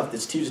Surah Kahf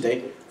this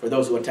Tuesday. For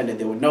those who attended,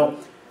 they would know.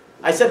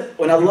 I said,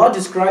 when Allah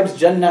describes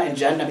Jannah and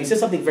Jahannam, He says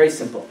something very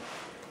simple.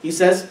 He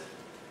says,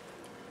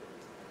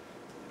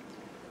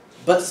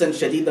 بَأْسًا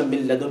شَدِيدًا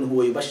مِنْ لَدُنْهُ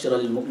وَيُبَشِّرَ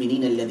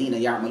الْمُؤْمِنِينَ الَّذِينَ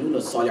يَعْمَلُونَ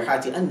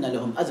الصَّالِحَاتِ أَنَّ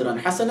لَهُمْ أَجْرًا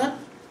حَسَنًا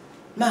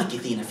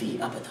مَاكِثِينَ فِيهِ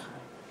أَبَدًا.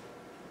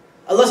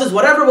 Allah says,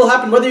 whatever will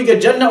happen, whether you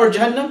get Jannah or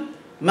Jahannam,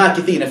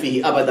 مَاكِثِينَ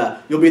فِيهِ أَبَدًا.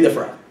 You'll be there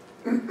forever.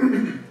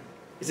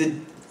 He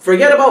said,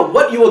 forget about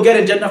what you will get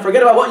in Jannah,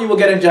 forget about what you will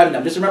get in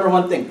Jahannam. Just remember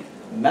one thing.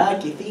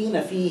 مَاكِثِينَ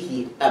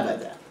فِيهِ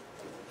أَبَدًا.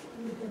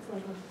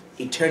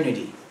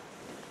 Eternity.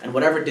 And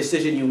whatever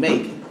decision you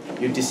make,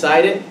 you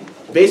decide it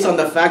based on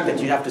the fact that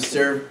you have to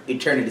serve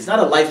eternity. It's not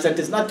a life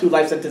sentence, not 2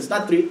 life sentences,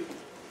 not 3.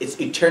 It's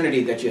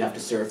eternity that you have to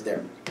serve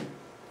there.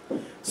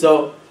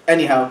 So,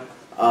 anyhow,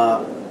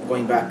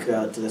 going back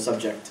to the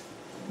subject.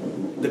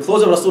 The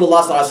clothes of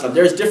Rasulullah sallallahu alaihi wasallam,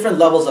 there's different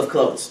levels of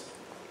clothes.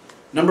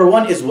 Number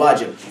 1 is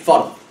wajib,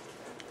 fard.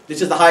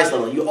 This is the highest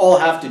level. You all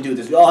have to do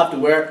this. You all have to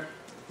wear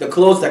the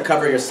clothes that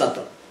cover your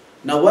satar.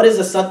 Now, what is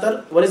a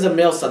satar? What is a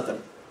male satar?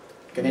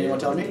 Can anyone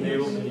tell me?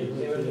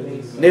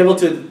 Navel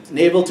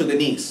to the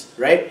knees,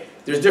 right?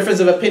 There's difference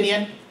of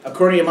opinion.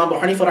 According to Imam Abu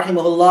Hanifa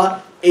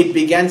rahimahullah, it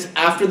begins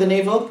after the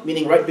navel,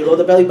 meaning right below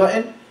the belly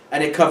button,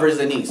 and it covers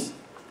the knees.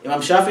 Imam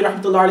Shafi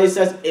rahmatullah alayhi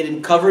says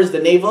it covers the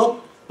navel,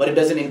 but it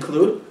doesn't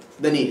include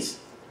the knees.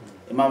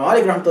 Imam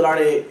Malik rahmatullah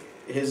alayhi,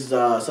 his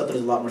satar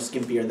is a lot more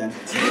skimpier than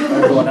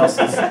everyone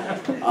else's.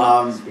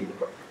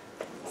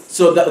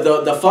 So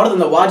the fard and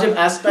the wajib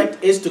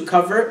aspect is to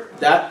cover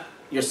that,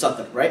 your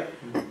satar, right?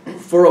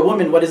 For a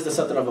woman, what is the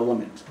satar of a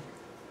woman?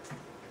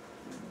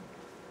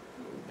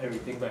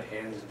 Everything but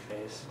hands and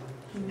face.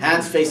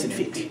 Hands, face, and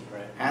feet.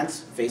 Right. Hands,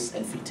 face,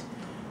 and feet.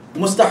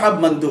 Mustahab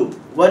mandub.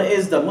 What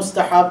is the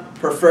mustahab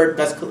preferred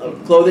best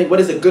clothing? What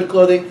is a good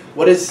clothing?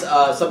 What is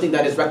something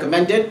that is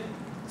recommended?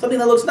 Something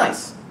that looks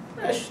nice,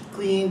 fresh,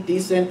 clean,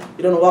 decent.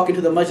 You don't walk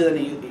into the masjid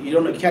and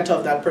you can't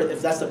tell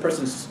if that's the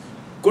person's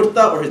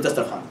kurta or his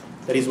dastarkhan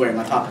that he's wearing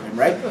on top of him,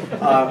 right?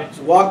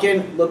 So walk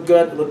in, look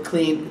good, look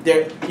clean.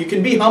 You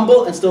can be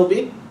humble and still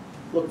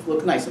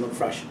look nice and look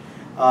fresh.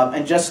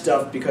 And just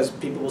because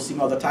people will see me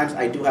all the times,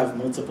 I do have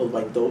multiple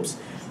white thobes.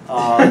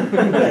 I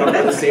don't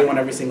have the same one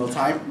every single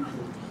time.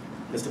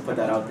 Just to put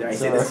that out there. I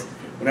say this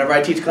whenever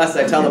I teach classes.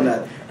 I tell them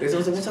that. They say,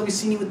 "When's have we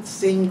seen you with the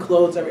same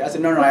clothes?" I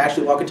said, "No. I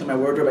actually walk into my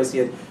wardrobe. I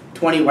see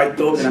 20 white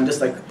thobes, and I'm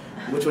just like,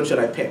 which one should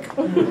I pick?"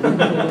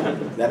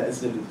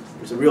 It's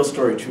a real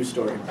story, true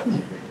story.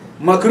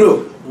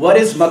 Makruh. What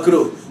is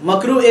makruh?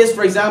 Makruh is,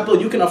 for example,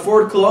 you can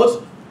afford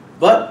clothes,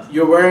 but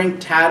you're wearing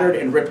tattered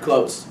and ripped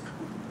clothes.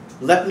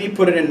 Let me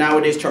put it in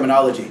nowadays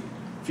terminology.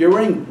 If you're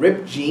wearing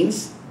ripped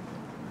jeans,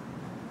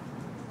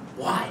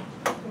 why?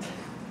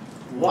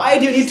 Why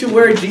do you need to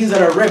wear jeans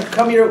that are ripped?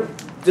 Come here,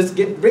 just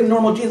bring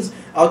normal jeans.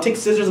 I'll take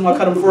scissors and I'll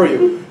cut them for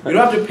you. You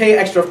don't have to pay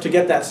extra to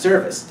get that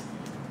service.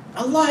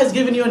 Allah has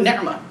given you a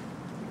ni'mah.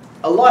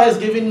 Allah has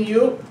given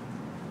you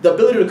the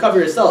ability to cover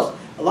yourselves.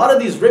 A lot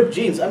of these ripped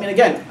jeans, I mean,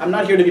 again, I'm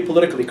not here to be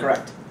politically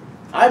correct.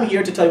 I'm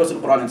here to tell you what's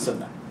in Quran and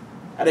Sunnah.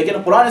 And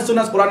again, Quran and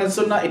Sunnah is Quran and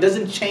Sunnah. It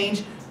doesn't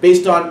change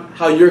based on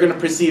how you're going to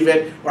perceive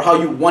it or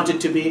how you want it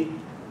to be.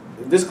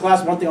 This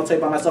class, one thing I'll tell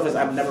you about myself is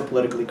I'm never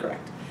politically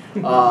correct.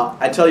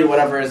 I tell you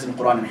whatever is in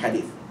Quran and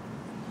Hadith.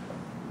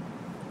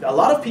 A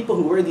lot of people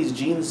who wear these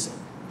jeans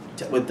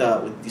with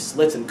these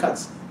slits and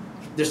cuts,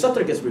 their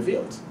satr gets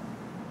revealed,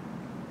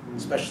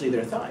 especially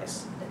their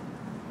thighs.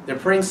 They're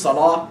praying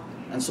salah,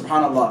 and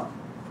subhanallah,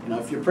 you know,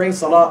 if you're praying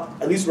salah,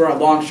 at least wear a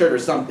long shirt or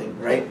something,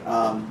 right?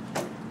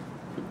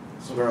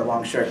 So wear a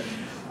long shirt.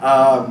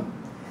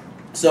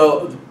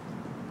 So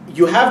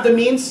you have the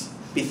means,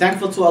 be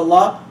thankful to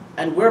Allah,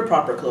 and wear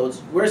proper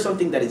clothes. Wear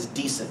something that is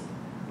decent,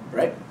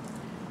 right?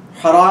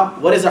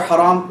 Haram. What is a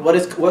haram?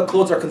 What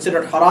clothes are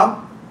considered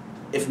haram?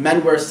 If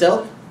men wear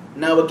silk.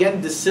 Now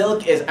again, the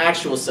silk is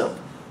actual silk,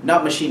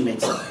 not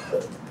machine-made silk.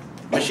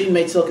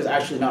 Machine-made silk is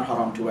actually not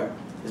haram to wear.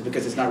 It's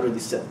because it's not really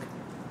silk,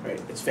 right?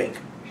 It's fake.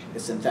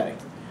 It's synthetic.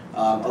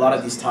 A lot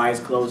of these ties,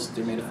 clothes,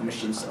 they're made of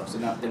machine silk. So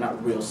they're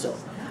not real silk.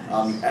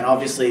 And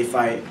obviously, if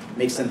I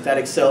make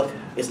synthetic silk,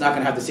 it's not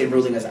going to have the same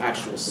ruling as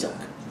actual silk.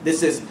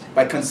 This is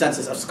by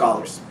consensus of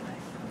scholars.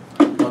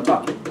 No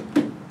talking.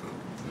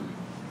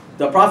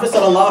 The Prophet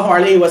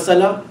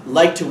ﷺ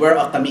liked to wear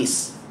a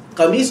qamis.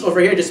 Qamis over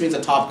here just means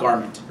a top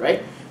garment,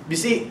 right? You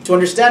see, to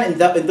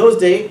understand in those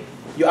days,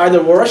 you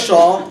either wore a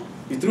shawl,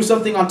 you threw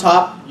something on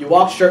top, you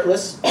walked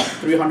shirtless,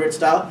 300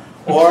 style,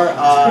 or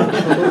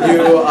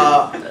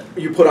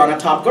you put on a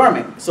top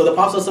garment. So the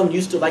Prophet ﷺ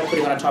used to like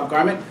putting on a top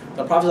garment.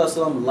 The Prophet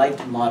ﷺ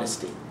liked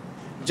modesty.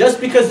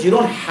 Just because you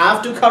don't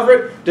have to cover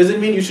it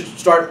doesn't mean you should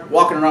start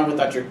walking around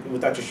without your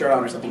shirt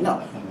on or something.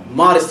 No,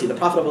 modesty. The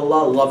Prophet of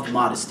Allah loved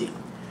modesty.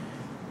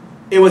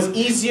 It was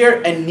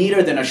easier and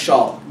neater than a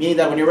shawl, meaning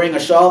that when you're wearing a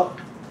shawl,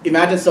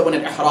 imagine someone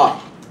in ihram.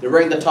 They're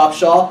wearing the top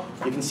shawl.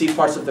 You can see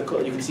parts of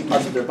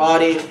their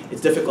body. It's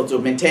difficult to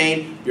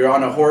maintain. You're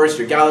on a horse.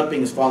 You're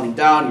galloping. It's falling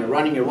down. You're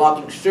running. You're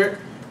walking. Sure,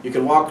 you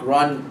can walk,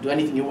 run, do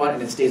anything you want,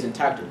 and it stays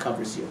intact. It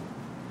covers you.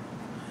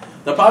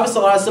 The Prophet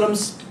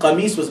ﷺ's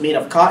qamis was made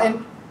of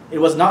cotton. It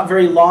was not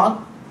very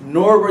long,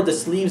 nor were the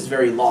sleeves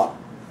very long.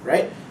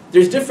 Right?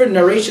 There's different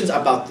narrations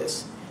about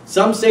this.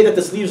 Some say that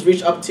the sleeves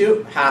reached up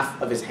to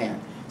half of his hand.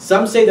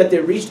 Some say that they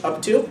reached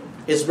up to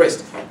his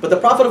wrist. But the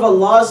Prophet of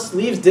Allah's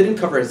sleeves didn't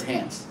cover his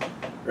hands.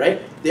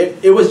 Right?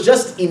 It was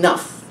just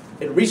enough.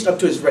 It reached up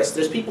to his wrist.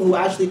 There's people who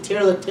actually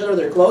tailor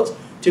their clothes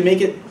to make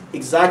it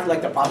exactly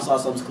like the Prophet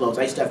ﷺ's clothes.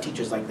 I used to have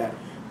teachers like that.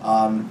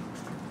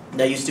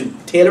 They used to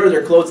tailor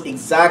their clothes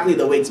exactly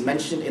the way it's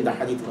mentioned in the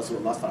hadith of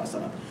Rasulullah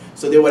ﷺ.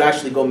 So they would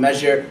actually go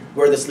measure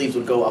where the sleeves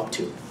would go up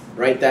to.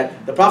 Right?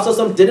 That the Prophet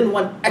ﷺ didn't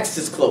want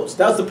excess clothes.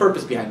 That was the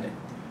purpose behind it.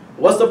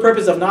 What's the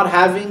purpose of not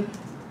having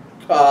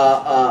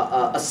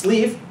a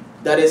sleeve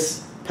that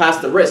is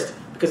past the wrist?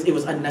 Because it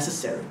was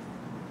unnecessary.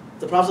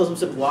 The Prophet ﷺ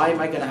said, why am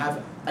I going to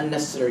have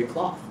unnecessary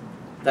cloth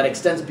that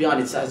extends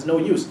beyond? It has no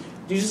use.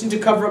 You just need to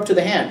cover up to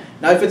the hand.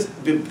 Now if it's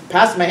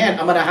past my hand,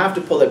 I'm going to have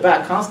to pull it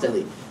back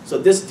constantly. So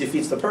this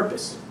defeats the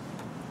purpose.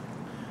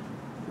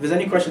 If there's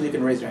any questions, you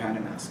can raise your hand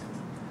and ask.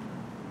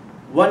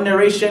 One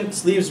narration,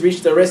 sleeves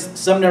reached the wrist.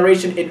 Some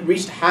narration, it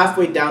reached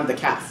halfway down the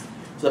calf.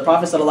 So the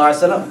Prophet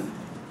ﷺ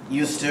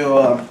used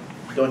to,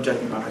 don't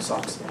judge me by my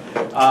socks.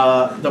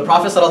 The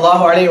Prophet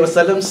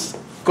ﷺ's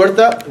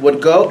kurta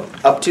would go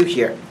up to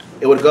here.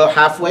 It would go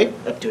halfway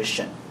up to his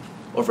shin,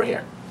 over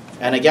here.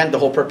 And again, the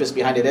whole purpose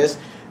behind it is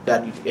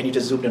that, and you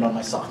just zoomed in on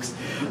my socks.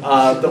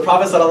 The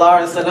Prophet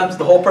ﷺ,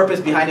 the whole purpose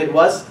behind it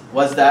was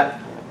that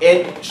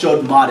it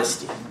showed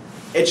modesty.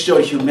 It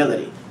showed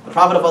humility. The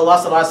Prophet of Allah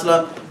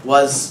ﷺ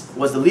was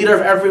the leader of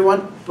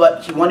everyone,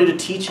 but he wanted to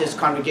teach his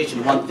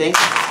congregation one thing,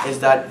 is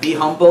that be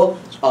humble,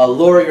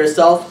 lower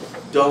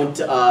yourself, don't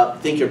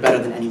think you're better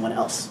than anyone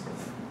else.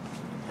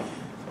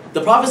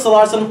 The Prophet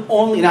ﷺ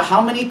only, now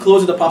how many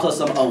clothes did the Prophet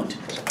ﷺ owned?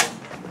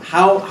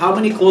 How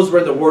many clothes were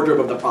in the wardrobe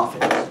of the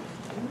Prophet?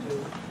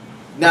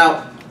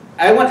 Now,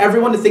 I want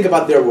everyone to think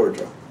about their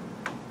wardrobe.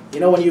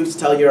 You know when you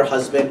tell your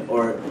husband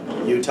or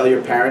you tell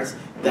your parents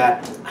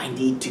that I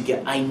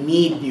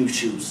need new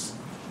shoes,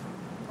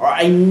 or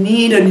I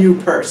need a new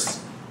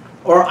purse,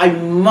 or I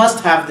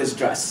must have this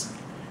dress.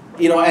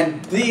 You know,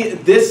 and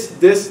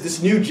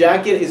this new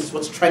jacket is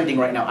what's trending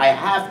right now. I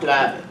have to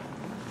have it.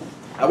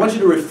 I want you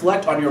to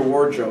reflect on your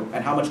wardrobe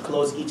and how much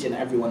clothes each and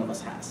every one of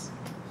us has.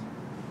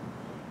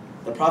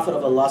 The Prophet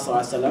of Allah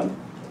ﷺ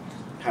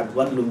had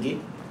one lungi.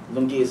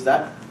 Lungi is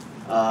that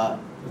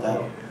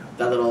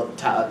little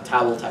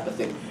towel type of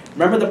thing.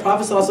 Remember the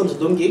Prophet ﷺ's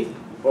lungi,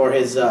 or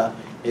his what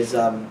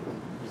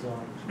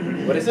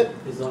is it?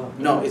 Izar.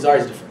 No, izar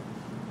is different.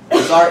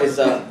 Izar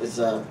is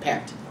a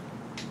pant.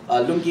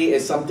 Lungi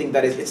is something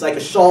that it's like a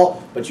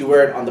shawl, but you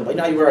wear it on the. You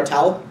know how you wear a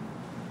towel?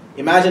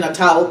 Imagine a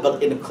towel,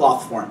 but in a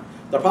cloth form.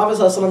 The Prophet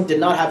ﷺ did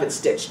not have it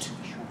stitched.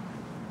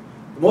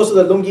 most of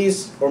the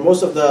lungis or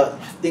most of the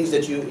things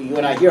that you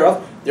and I hear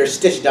of, they're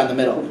stitched down the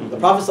middle. The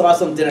Prophet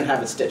ﷺ didn't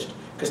have it stitched.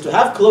 Because to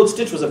have clothes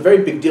stitched was a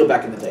very big deal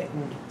back in the day.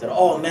 That,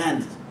 oh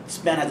man,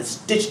 this man had a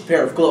stitched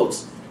pair of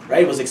clothes,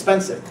 right? It was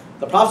expensive.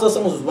 The Prophet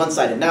ﷺ was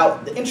one-sided. Now,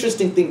 the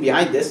interesting thing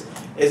behind this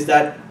is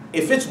that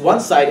if it's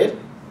one-sided,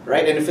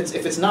 right, and if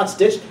it's not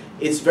stitched,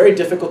 it's very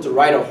difficult to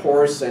ride a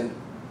horse and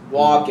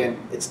walk and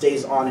it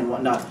stays on and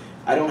whatnot.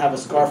 I don't have a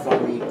scarf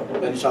on me,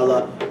 but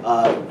inshallah,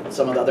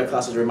 some of the other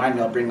classes remind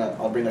me. I'll bring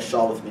a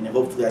shawl with me, and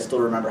hopefully I still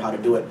remember how to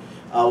do it.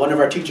 One of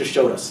our teachers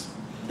showed us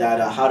that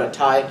how to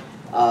tie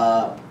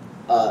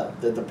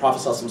the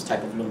Prophet ﷺ's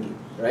type of lungi,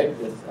 right?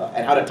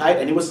 And how to tie it,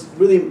 and it was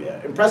really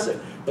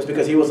impressive. It was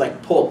because he was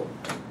like, pull.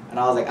 And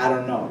I was like, I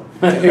don't know.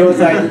 And he was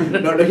like,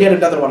 no, he had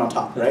another one on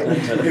top, right?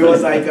 He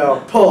was like,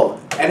 pull.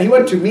 And he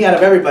went to me out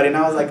of everybody, and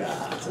I was like,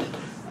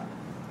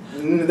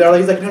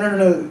 he's like,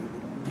 no,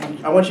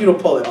 I want you to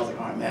pull it. I was like,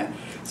 oh man.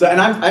 So, and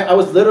I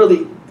was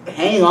literally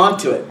hanging on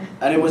to it,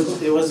 and it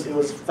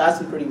was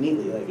fastened pretty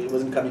neatly, like it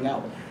wasn't coming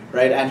out,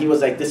 right? And he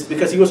was like, this is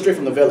because he was straight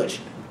from the village,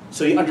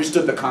 so he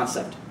understood the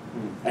concept.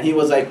 And he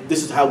was like,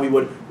 this is how we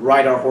would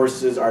ride our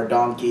horses, our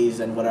donkeys,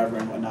 and whatever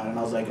and whatnot. And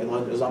I was like, as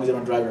long as you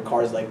don't drive your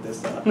cars like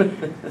this,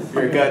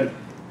 you're good.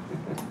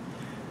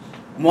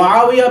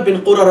 Muawiyah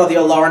bin Qurra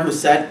radiallahu anhu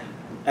said,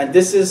 and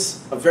this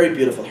is a very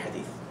beautiful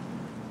hadith.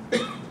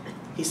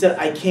 He said,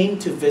 I came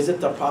to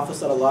visit the Prophet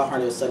sallallahu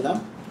alaihi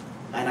wasallam,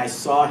 and I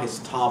saw his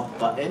top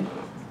button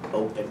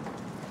open.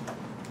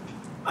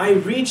 I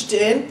reached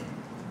in,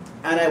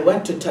 and I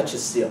went to touch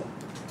his seal.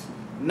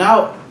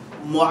 Now,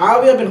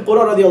 Muawiyah bin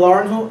Qurra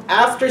radiallahu anhu,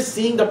 after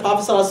seeing the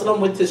Prophet ﷺ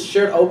with his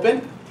shirt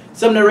open,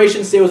 some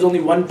narrations say it was only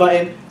one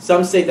button,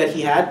 some say that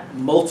he had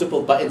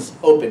multiple buttons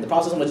open. The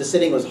Prophet ﷺ was just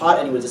sitting, it was hot,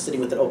 and he was just sitting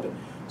with it open.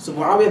 So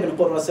Muawiyah bin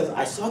Qurra says,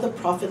 I saw the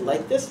Prophet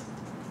like this.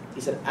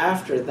 He said,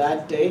 after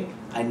that day,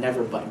 I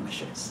never buttoned my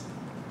shirts.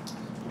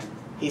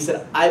 He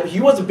said, he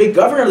was a big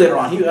governor later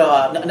on. He,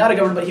 not a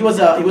governor, but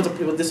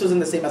this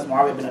wasn't the same as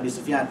Muawiyah bin Abi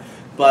Sufyan,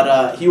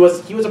 but he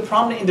was a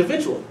prominent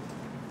individual.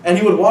 And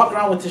he would walk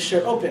around with his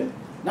shirt open.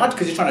 Not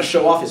because he's trying to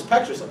show off his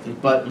pecs or something,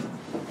 but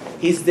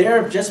he's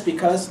there just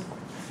because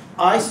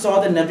I saw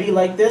the Nabi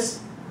like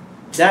this.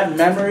 That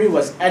memory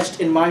was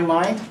etched in my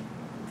mind,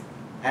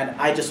 and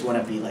I just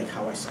want to be like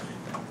how I saw him.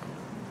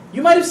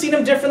 You might have seen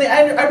him differently.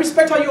 I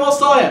respect how you all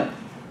saw him,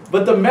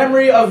 but the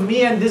memory of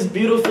me and this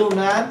beautiful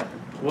man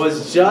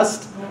was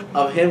just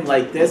of him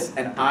like this,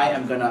 and I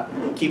am gonna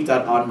keep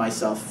that on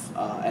myself,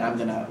 and I'm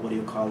gonna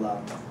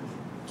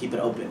keep it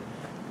open.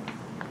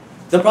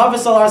 The Prophet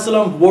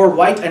ﷺ wore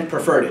white and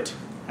preferred it.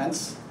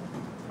 Hence,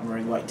 I'm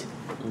wearing white.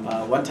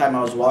 One time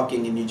I was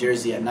walking in New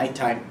Jersey at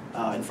nighttime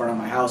in front of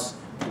my house,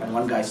 and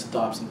one guy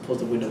stops and pulls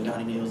the window down,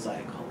 and he was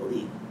like,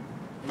 holy.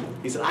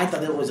 He said, I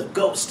thought it was a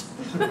ghost.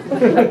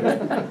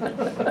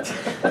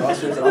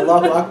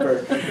 Allahu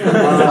Akbar.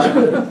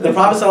 The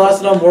Prophet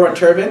ﷺ wore a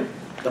turban.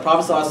 The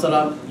Prophet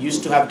ﷺ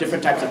used to have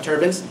different types of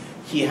turbans.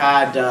 He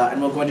had, and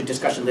we'll go into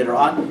discussion later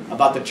on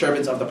about the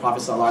turbans of the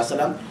Prophet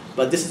ﷺ.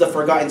 But this is a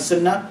forgotten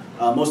sunnah.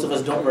 Most of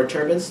us don't wear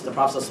turbans. The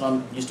Prophet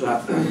ﷺ used to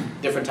have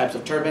different types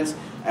of turbans,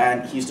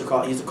 and he used to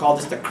call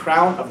this the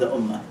crown of the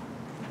ummah.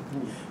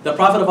 The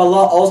Prophet of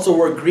Allah also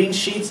wore green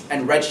sheets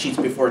and red sheets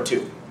before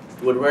too.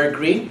 He would wear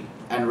green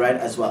and red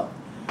as well.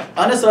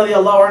 Anas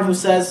radiallahu anhu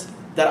says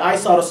that I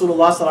saw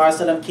Rasulullah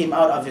ﷺ came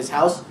out of his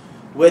house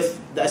with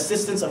the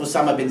assistance of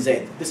Usama bin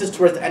Zayd. This is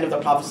towards the end of the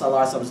Prophet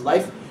ﷺ's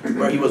life,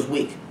 where he was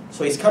weak.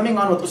 So he's coming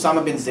on with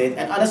Usama bin Zayd,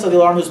 and Anas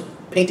radiallahu anhu is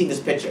painting this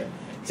picture.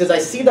 He says, I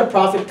see the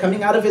Prophet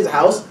coming out of his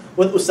house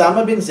with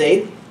Usama bin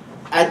Zayd.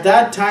 At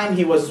that time,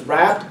 he was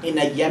wrapped in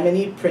a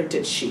Yemeni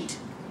printed sheet.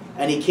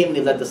 And he came and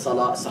he led the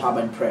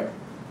Sahaba in prayer.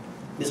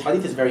 This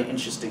hadith is very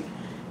interesting.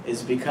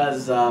 It's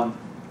because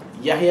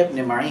Yahya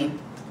ibn Ma'in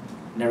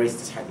narrates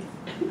this hadith.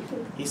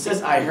 He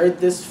says, I heard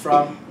this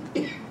from,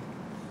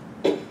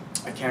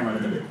 I can't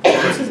remember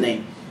what's his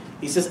name.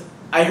 He says,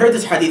 I heard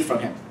this hadith from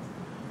him.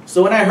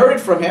 So when I heard it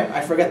from him,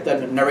 I forget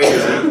the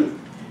narrator's name.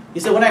 He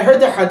said, when I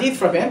heard the hadith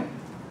from him,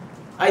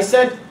 I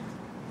said,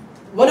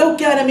 وَلَوْ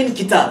كَانَ مِنْ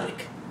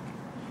كِتَابِكَ.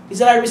 He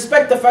said, I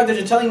respect the fact that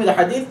you're telling me the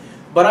hadith,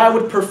 but I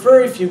would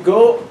prefer if you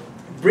go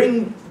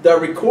bring the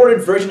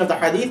recorded version of the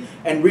hadith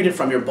and read it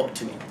from your book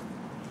to me.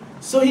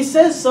 So he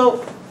says,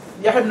 so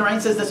Yahya ibn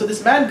Ma'in says that, so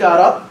this man got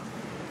up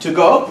to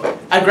go,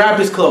 I grabbed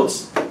his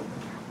clothes,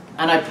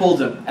 and I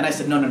pulled him, and I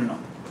said, no.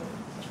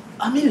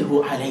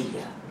 أَمِلْهُ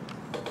عَلَيَّ.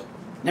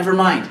 Never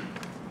mind.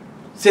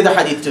 Say the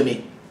hadith to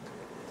me.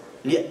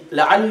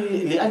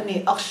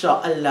 لأني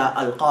أخشى ألا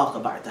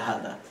ألقاك بعد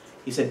هذا.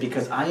 He said,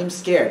 because I am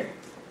scared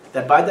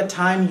that by the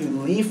time you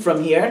leave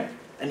from here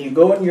and you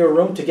go in your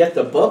room to get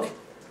the book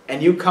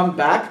and you come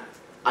back,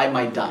 I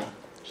might die.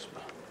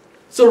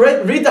 So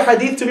read the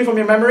hadith to me from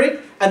your memory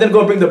and then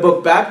go bring the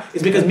book back.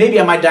 It's because maybe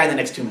I might die in the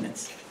next 2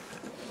 minutes.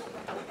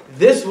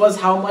 This was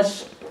how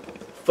much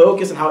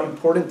focus and how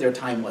important their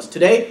time was.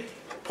 Today,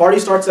 party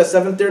starts at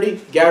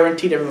 7:30,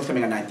 guaranteed everyone's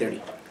coming at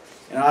 9:30.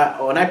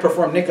 When I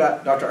perform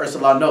nikah, Dr.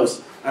 Ursullah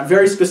knows, I'm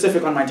very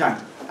specific on my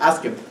time.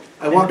 Ask him.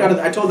 I walked out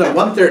I told them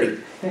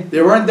 1:30.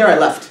 They weren't there, I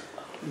left.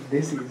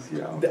 This is,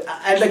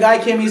 And the guy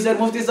came, he said,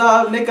 Mufti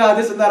Sahab, nikah,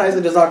 this and that. I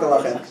said,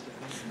 Jazakallah khair.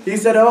 He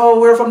said, oh,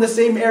 we're from the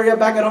same area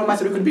back at home. I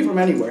said, we could be from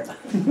anywhere.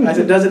 I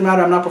said, doesn't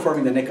matter, I'm not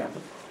performing the nikah.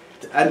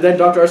 And then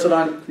Dr.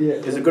 Arsalan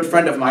is a good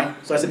friend of mine.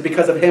 So I said,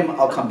 because of him,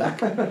 I'll come back.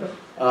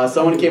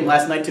 Someone came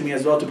last night to me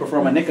as well to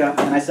perform a nikah.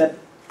 And I said,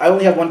 I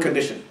only have one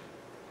condition.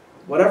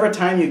 Whatever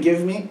time you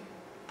give me,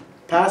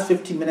 past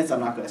 15 minutes, I'm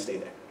not going to stay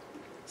there.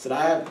 I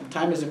said,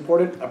 time is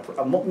important.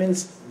 A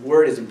mu'min's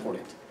word is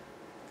important.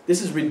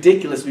 This is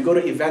ridiculous. We go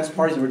to events,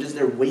 parties, and we're just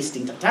there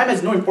wasting time. Time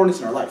has no importance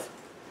in our life.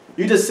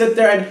 You just sit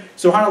there and,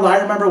 subhanAllah, I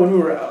remember when we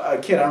were a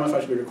kid, I don't know if I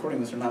should be recording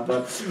this or not,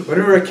 but when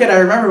we were a kid, I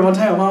remember one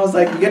time, Mom was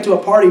like, we get to a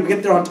party, we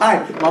get there on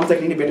time. Mom's like,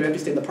 we have to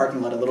stay in the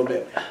parking lot a little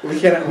bit. We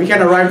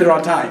can't arrive there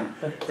on time,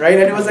 right?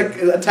 And it was like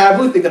a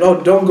taboo thing that,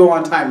 oh, don't go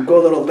on time, go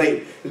a little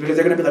late. Because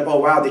they're going to be like, oh,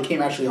 wow, they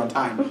came actually on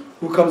time.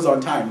 Who comes on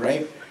time,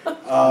 right?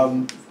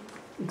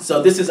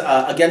 So this is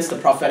against the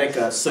prophetic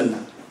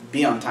sunnah.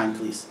 Be on time,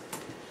 please.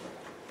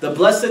 The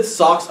blessed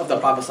socks of the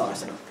Prophet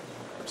ﷺ.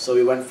 So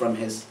we went from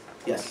his,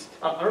 yes.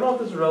 I don't know if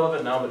this is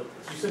relevant now, but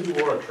you said he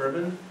wore a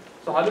turban.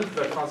 So how did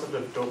the concept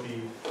of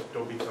dopey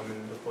come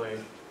into play?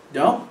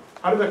 No?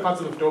 How did the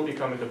concept of dopey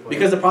come into play?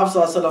 Because the Prophet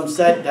ﷺ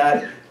said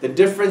that the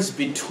difference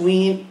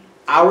between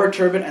our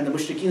turban and the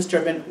mushrikeen's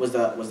turban was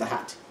the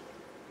hat.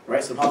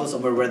 Right? So the Prophet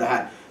ﷺ would wear the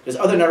hat. There's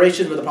other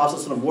narrations where the Prophet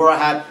ﷺ wore a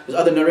hat. There's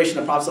other narration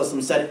the Prophet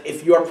ﷺ said,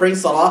 if you are praying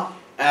salah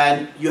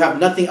and you have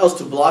nothing else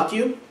to block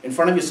you in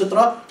front of your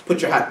sutra,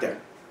 put your hat there.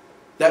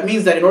 That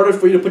means that in order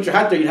for you to put your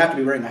hat there, you'd have to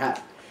be wearing a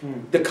hat.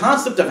 The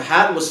concept of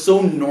hat was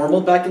so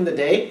normal back in the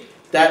day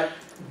that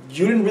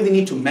you didn't really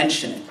need to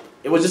mention it.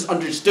 It was just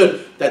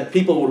understood that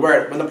people would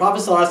wear it. When the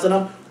Prophet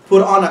ﷺ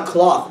put on a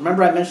cloth,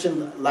 remember I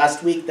mentioned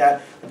last week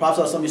that the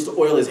Prophet ﷺ used to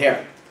oil his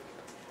hair.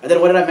 And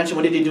then what did I mention?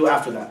 What did he do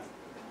after that?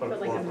 Put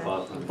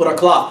a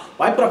cloth.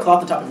 Why put a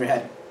cloth on top of your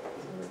head?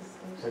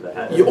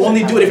 You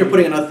only do it if you're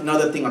putting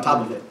another thing on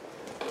top of it.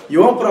 You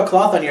won't put a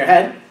cloth on your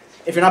head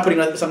if you're not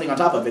putting something on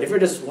top of it. If you're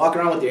just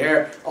walking around with your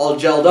hair all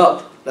gelled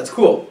up, that's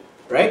cool,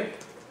 right?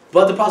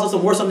 But the Prophet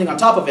wore something on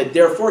top of it.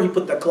 Therefore, he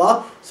put the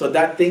cloth so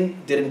that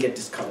thing didn't get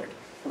discolored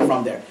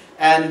from there.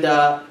 And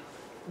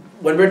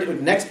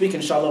when next week,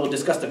 inshallah, we'll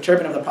discuss the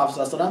turban of the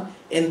Prophet ﷺ.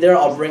 In there,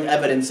 I'll bring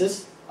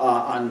evidences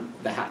on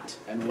the hat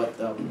and what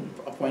the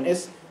point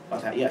is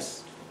about that.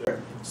 Yes.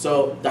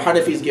 So the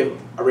Hanafis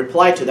give a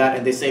reply to that,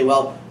 and they say,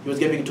 well, he was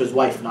giving it to his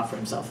wife, not for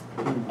himself.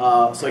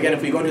 So again,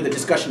 if we go into the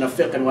discussion of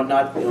fiqh and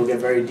whatnot, it will get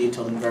very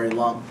detailed and very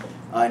long,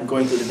 and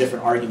going through the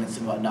different arguments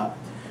and whatnot.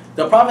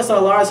 The Prophet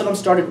ﷺ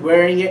started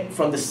wearing it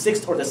from the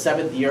 6th or the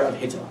 7th year of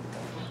Hijrah.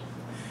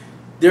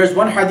 There's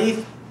one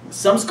hadith,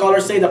 some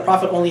scholars say the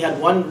Prophet only had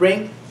one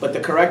ring, but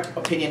the correct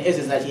opinion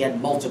is that he had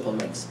multiple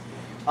rings.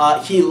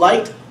 He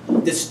liked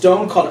this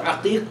stone called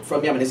aqiq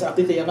from Yemen. Is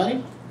aqiq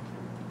Yemeni?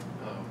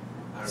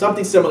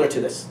 Something similar to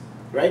this,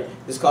 right?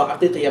 This is called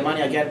aqiq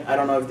Yemeni. Again, I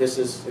don't know if this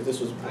was.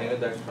 I know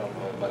that's from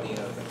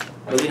Medina.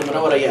 Medina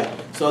Munawwara, yeah.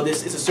 So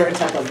this is a certain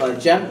type of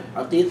gem,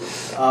 aqiq,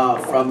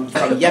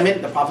 from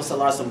Yemen. The Prophet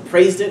ﷺ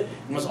praised it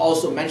and was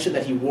also mentioned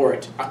that he wore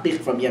it, aqiq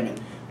from Yemen.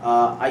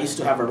 I used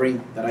to have a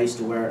ring that I used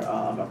to wear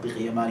of aqiq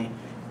Yemeni,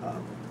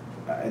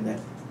 and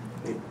then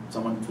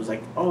someone was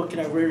like, "Oh, can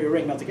I wear your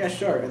ring?" And I was like, "Yeah,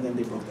 sure." And then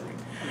they broke the ring.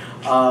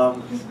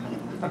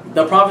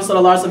 The Prophet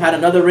ﷺ had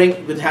another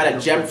ring that had a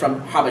gem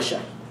from Habasha.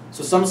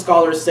 So some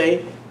scholars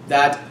say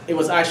that it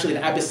was actually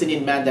an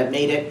Abyssinian man that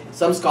made it.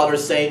 Some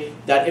scholars say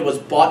that it was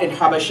bought in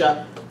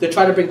Habasha. They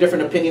try to bring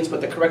different opinions, but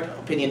the correct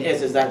opinion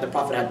is that the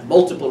Prophet had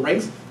multiple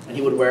rings, and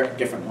he would wear a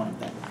different one of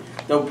them.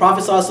 The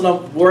Prophet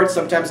ﷺ wore it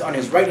sometimes on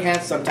his right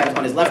hand, sometimes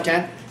on his left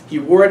hand. He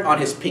wore it on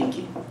his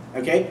pinky.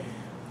 Okay?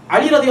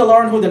 Ali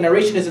radiallahu anhu, the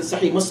narration is in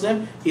Sahih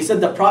Muslim. He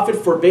said the Prophet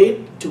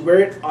forbade to wear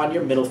it on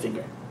your middle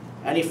finger.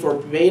 And he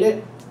forbade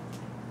it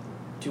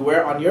to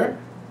wear on your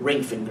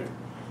ring finger.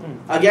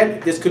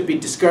 Again, this could be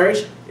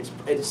discouraged.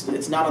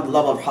 It's not on the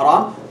level of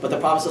haram, but the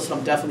Prophet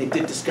ﷺ definitely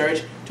did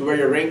discourage to wear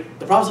your ring.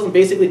 The Prophet ﷺ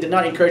basically did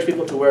not encourage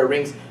people to wear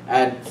rings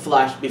and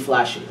be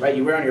flashy, right?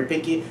 You wear it on your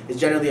pinky, it's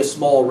generally a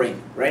small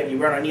ring, right? You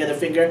wear it on any other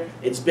finger,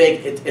 it's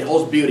big, it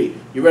holds beauty.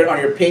 You wear it on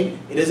your ping,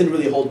 it doesn't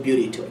really hold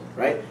beauty to it,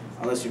 right?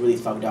 Unless you're really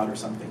thugged out or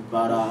something.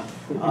 But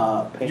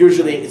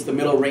usually it's the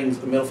middle rings,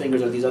 the middle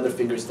fingers, or these other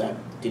fingers that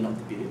denote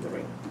the beauty of the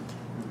ring.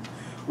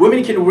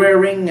 Women can wear a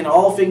ring in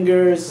all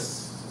fingers,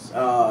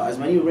 as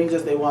many rings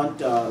as they want.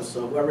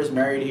 So whoever's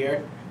married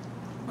here,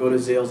 go to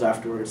Zales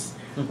afterwards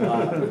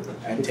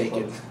and take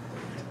it.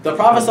 The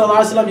Prophet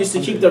ﷺ used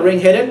to keep the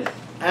ring hidden,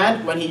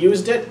 and when he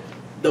used it,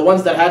 the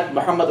ones that had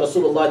Muhammad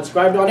Rasulullah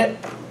inscribed on it,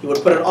 he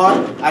would put it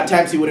on. At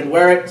times he wouldn't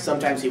wear it,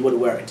 sometimes he would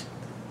wear it.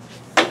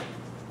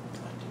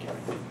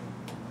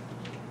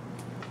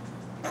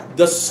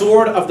 The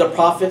sword of the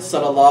Prophet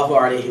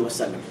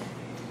ﷺ.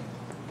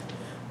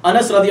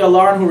 Anas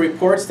radiallahu anhu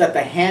reports that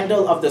the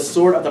handle of the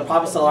sword of the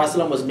Prophet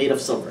ﷺ was made of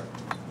silver.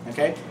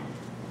 Okay?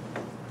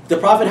 The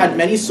Prophet had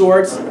many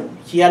swords.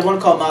 he had one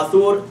called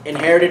Mathur,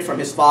 inherited from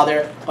his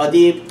father.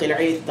 Qadib,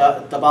 Qil'i,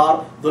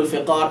 Tabar, Dhul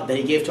Fiqar, that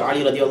he gave to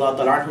Ali radiallahu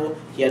ta'ala anhu.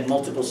 He had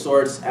multiple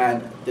swords,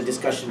 and the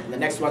discussion in the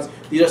next ones.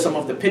 These are some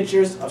of the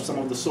pictures of some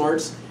of the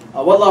swords.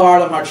 Wallahu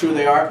a'lam how true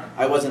they are.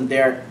 I wasn't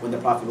there when the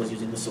Prophet was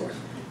using the sword.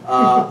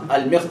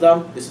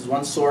 Al-Mikhdam, this is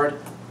one sword.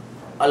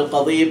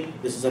 Al-Qadib,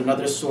 this is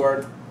another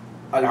sword.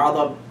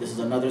 Al-Adab, this is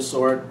another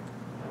sword.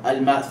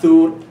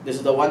 Al-Ma'thur, this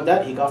is the one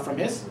that he got from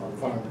his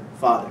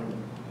father.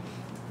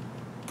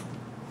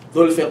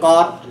 Dhul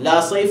Fiqar,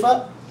 La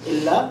Sayfa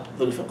illa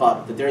Dhul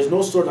Fiqar. That there is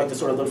no sword like the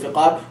sword of Dhul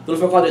Fiqar. Dhul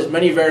Fiqar, there's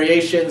many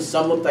variations.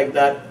 Some look like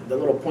that, the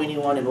little pointy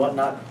one and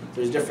whatnot.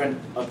 There's different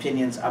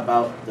opinions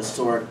about the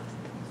sword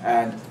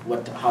and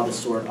how the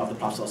sword of the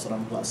Prophet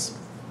ﷺ was.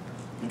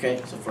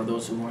 Okay, so for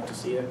those who want to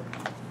see it.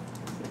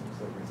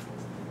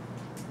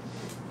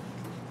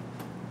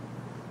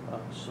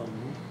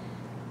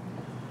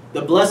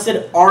 The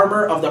blessed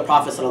armor of the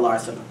Prophet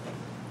ﷺ.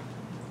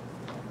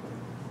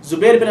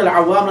 Zubair bin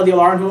al-Awwam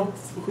radiallahu anhu,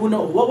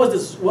 what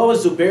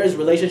was Zubair's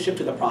relationship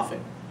to the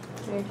Prophet?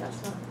 Married to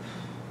Asma.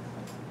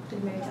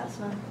 Married to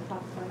Asma, the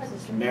Prophet's wife,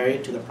 sister.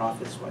 Married to the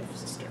Prophet's wife,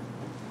 sister.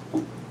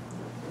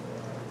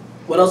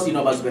 What else do you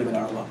know about Zubair bin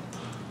al-Awwam?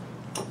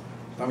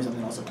 Tell me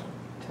something else about him.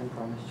 10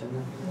 promised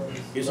Jannah.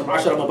 He was from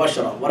Ashara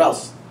Mubashara. What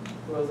else?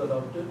 He was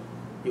adopted.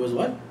 He was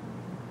what?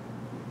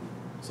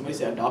 Somebody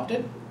say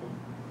adopted?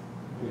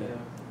 Yeah.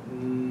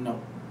 No.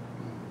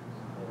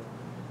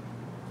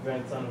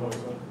 Grandson was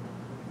what?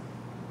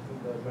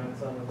 The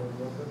grandson of the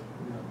Prophet?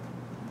 No.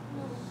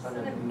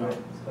 Son-in-law.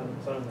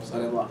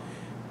 Son-in-law.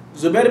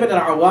 Zubair bin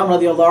al-Awwam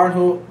radiallahu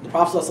anhu, the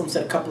Prophet ﷺ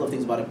said a couple of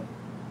things about him.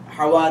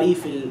 Hawari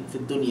fil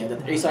dunya,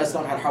 that Isa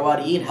had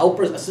Hawariyin,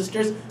 helpers,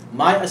 assisters.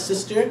 My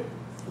assistant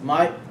is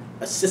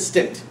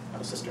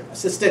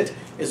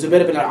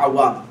Zubair bin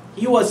al-Awwam.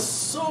 He was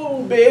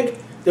so big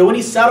that when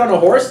he sat on a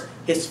horse,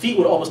 his feet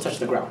would almost touch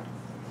the ground.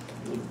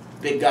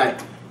 Big guy.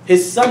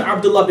 His son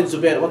Abdullah bin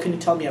Zubair, what can you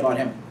tell me about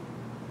him?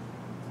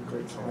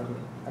 Great.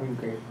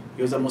 Great.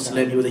 He was a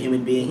Muslim, he was a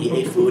human being, he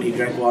ate food, he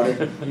drank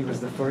water. He was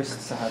the first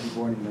Sahabi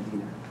born in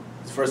Medina.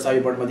 His first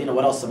Sahabi born in Medina.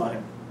 What else about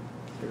him?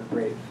 Very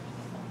brave.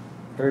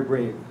 Very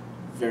brave.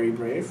 Very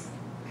brave.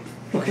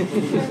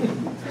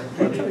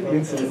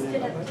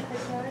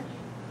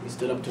 He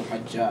stood up to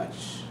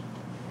Hajjaj.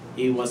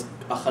 He was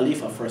a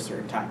Khalifa for a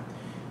certain time.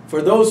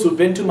 For those who've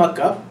been to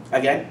Makkah,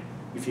 again,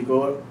 if you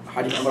go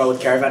Hajj and Umrah with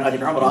Caravan Hajj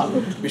and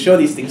Umrah, we show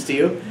these things to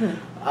you.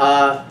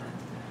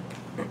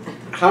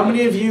 How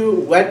many of you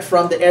went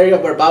from the area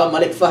where Baba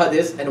Malik Fahad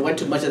is and went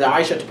to Masjid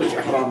Aisha to put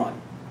your ihram on?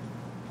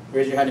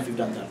 Raise your hand if you've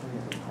done that.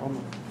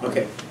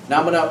 Okay.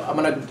 Now I'm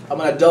gonna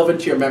delve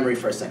into your memory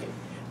for a second.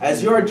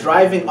 As you're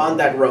driving on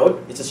that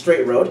road, it's a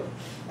straight road.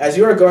 As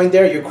you are going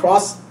there, you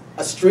cross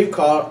a street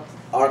called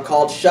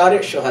Shari'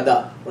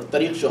 Shuhada or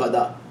Tariq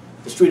Shuhada,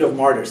 the street of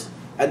martyrs,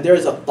 and there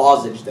is a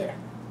sausage there,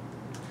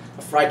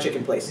 a fried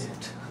chicken place.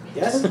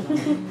 Yes.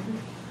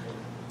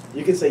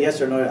 You can say yes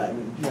or no.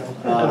 I'm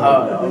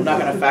not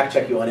going to fact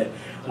check you on it.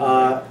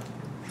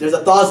 There's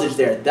a sausage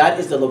there. That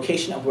is the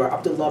location of where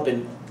Abdullah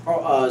bin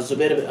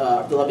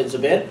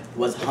Zubair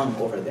was hung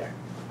over there.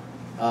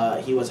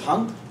 He was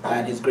hung,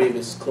 and his grave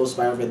is close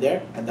by over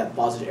there, and that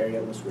sausage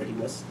area was where he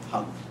was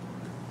hung.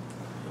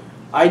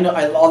 I know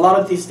a lot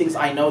of these things.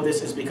 I know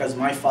this is because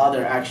my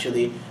father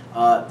actually.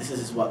 This is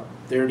his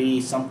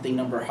 30-something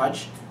number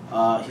Hajj.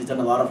 He's done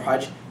a lot of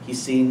Hajj. He's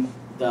seen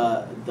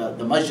the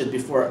masjid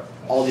before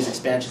all these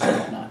expansions and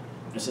whatnot.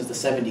 Since the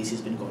 70s,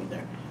 he's been going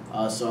there.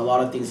 So a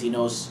lot of things he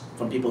knows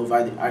from people who've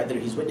either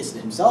he's witnessed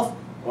it himself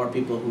or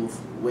people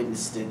who've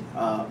witnessed it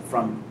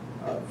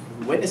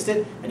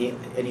and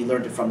he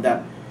learned it from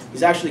them.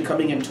 He's actually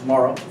coming in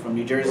tomorrow from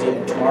New Jersey,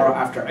 and tomorrow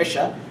after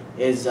Isha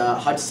is a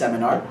Hajj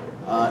seminar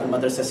in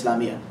Madrasa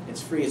Islamiyah.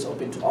 It's free, it's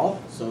open to all.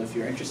 So if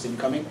you're interested in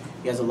coming,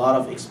 he has a lot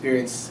of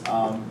experience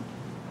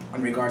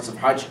in regards of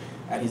Hajj,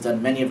 and he's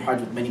done many of Hajj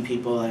with many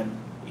people, and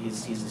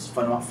he's this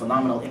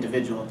phenomenal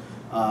individual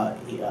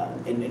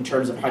in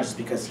terms of Hajj,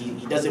 because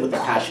he does it with a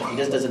passion. He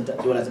just doesn't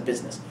do it as a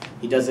business.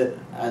 He does it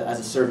as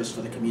a service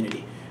for the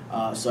community.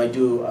 So I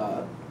do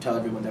tell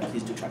everyone that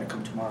please do try to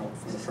come tomorrow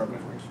for the program.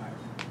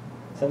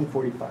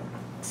 7:45.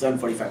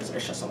 7:45 is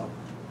Isha Salah.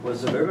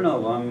 Was Zubair bin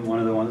al-Awwam one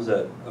of the ones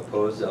that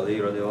opposed Ali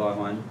radiallahu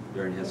anhu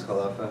during his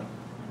Khilafah?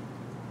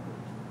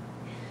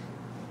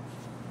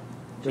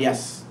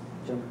 Yes.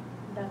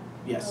 That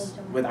Yes. was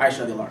Jannah. With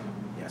Aisha radiallahu anha.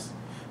 Yes.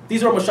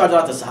 These were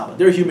mushajarat al-Sahaba.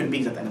 They're human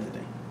beings at the end of the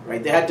day.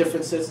 Right? They had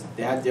differences.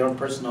 They had their own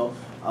personal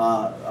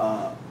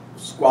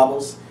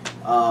squabbles.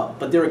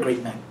 But they were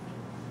great men.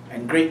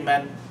 And great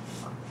men,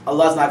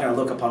 Allah's not going to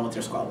look upon what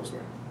their squabbles were.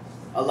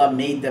 Allah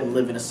made them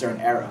live in a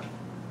certain era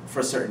for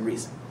a certain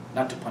reason.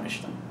 Not to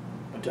punish them,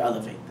 but to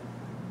elevate them.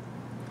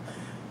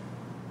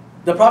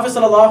 The Prophet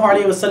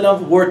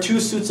ﷺ wore 2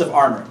 suits of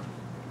armor.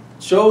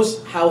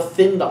 Shows how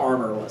thin the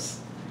armor was.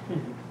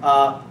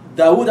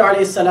 Dawood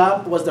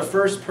ﷺ was the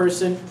first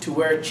person to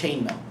wear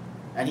chainmail.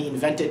 And he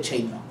invented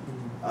chainmail.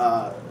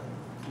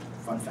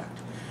 Fun fact.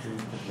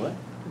 What?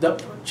 The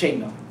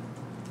chainmail.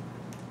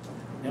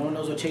 No one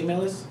knows what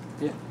chainmail is?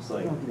 Yeah. It's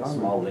like Oh, the armor.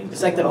 small links.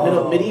 It's like the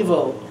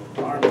medieval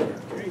armor.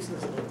 Very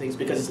sensitive things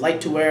because it's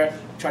light to wear.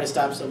 Try to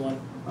stab someone,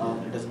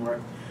 it doesn't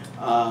work.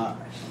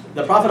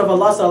 The Prophet of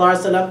Allah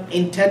ﷺ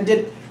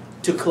intended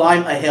to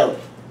climb a hill,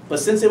 but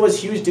since it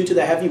was huge due to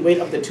the heavy weight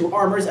of the two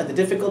armors and the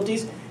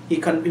difficulties, he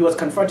was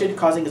confronted,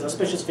 causing his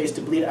auspicious face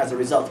to bleed as a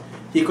result.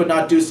 He could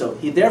not do so.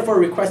 He therefore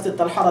requested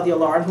Talha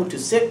radiallahu anhu to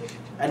sit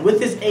and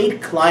with his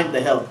aid climb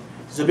the hill.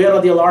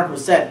 Zubair radiallahu anhu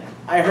said,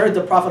 I heard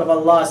the Prophet of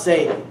Allah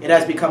say, it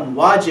has become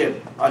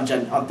wajib on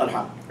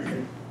Talha.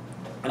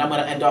 And I'm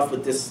going to end off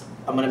with this.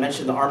 I'm going to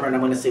mention the armor and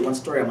I'm going to say one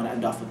story. I'm going to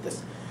end off with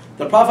this.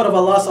 The Prophet of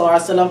Allah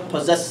ﷺ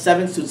possessed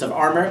 7 suits of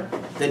armor.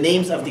 The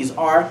names of these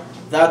are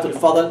Dhatul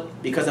Fadl,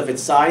 because of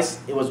its size.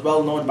 It was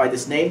well known by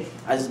this name,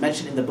 as is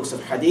mentioned in the books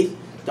of hadith.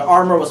 The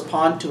armor was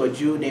pawned to a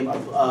Jew named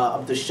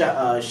Abdul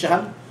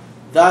Shaham.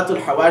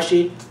 Dhatul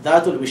Hawashi,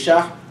 Dhatul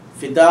Wishah,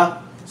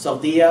 Fidah,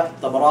 Sawdiya,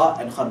 Tabara,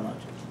 and Kharmaj.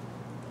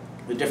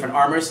 The different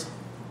armors.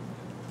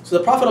 So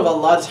the Prophet of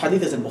Allah, this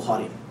hadith is in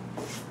Bukhari.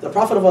 The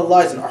Prophet of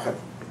Allah is in Uhud.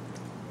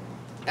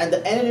 And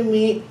the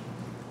enemy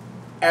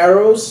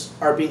arrows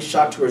are being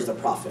shot towards the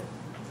Prophet.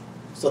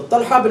 So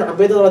Talha bin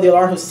Ubaidullah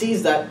radiallahu anhu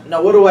sees that,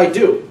 now what do I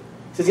do?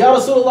 He says, Ya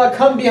Rasulullah,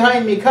 come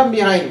behind me, come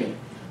behind me.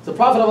 The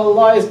Prophet of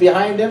Allah is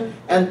behind him,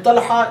 and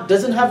Talha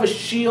doesn't have a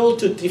shield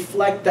to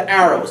deflect the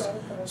arrows.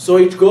 So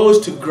he goes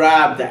to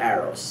grab the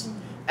arrows.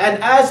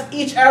 And as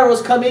each arrow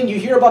is coming, you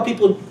hear about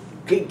people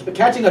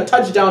catching a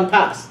touchdown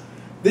pass.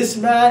 This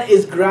man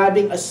is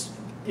grabbing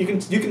you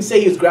can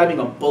say he was grabbing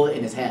a bullet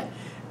in his hand.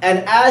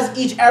 And as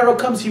each arrow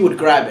comes, he would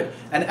grab it.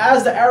 And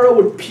as the arrow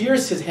would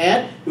pierce his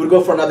hand, he would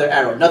go for another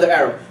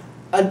arrow.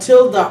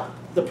 Until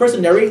the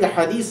person narrating the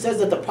hadith says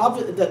that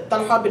that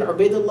Talha bin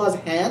Ubaidullah's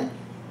hand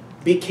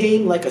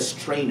became like a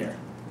strainer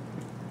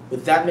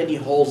with that many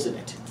holes in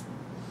it.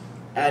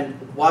 And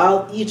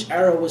while each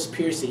arrow was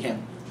piercing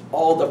him,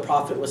 all the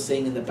Prophet was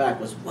saying in the back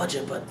was,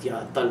 Wajabat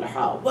ya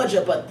Talha,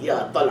 Wajabat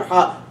ya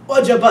Talha,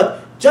 Wajabat.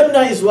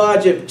 Jannah is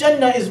wajib,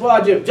 Jannah is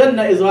wajib,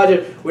 Jannah is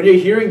wajib. When you're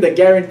hearing the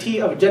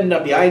guarantee of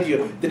Jannah behind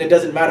you, then it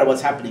doesn't matter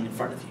what's happening in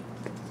front of you.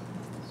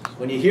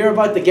 When you hear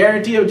about the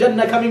guarantee of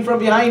Jannah coming from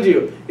behind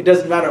you, it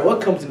doesn't matter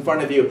what comes in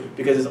front of you,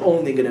 because it's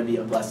only going to be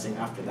a blessing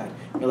after that.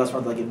 May Allah subhanahu wa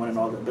ta'ala give one and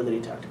all the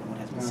ability to act on what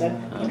has been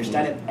said.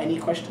 Understand it? Any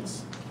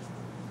questions?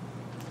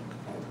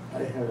 I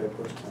have a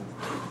question.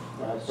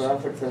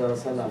 Prophet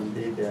ﷺ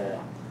did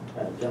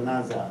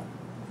janaza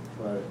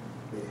for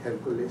the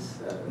Hercules.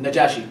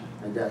 Najashi.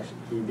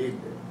 He did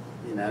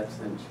in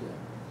absentia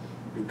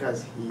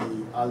because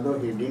although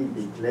he didn't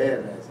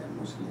declare as a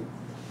Muslim,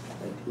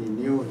 but he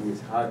knew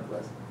his heart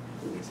was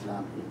in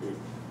Islam, he did.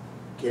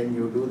 Can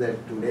you do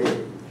that today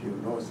if you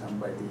know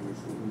somebody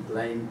is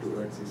inclined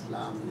towards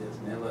Islam, he has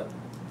never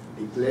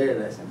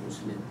declared as a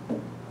Muslim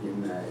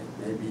in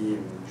maybe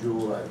in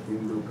Jew or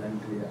Hindu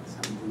country or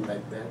something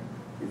like that?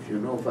 If you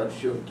know for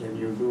sure, can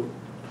you do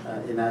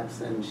in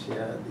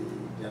absentia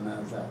the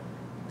janaza?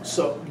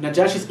 So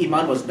Najashi's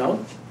iman was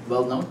known,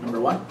 well known,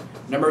 number one.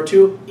 Number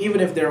two, even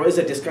if there was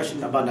a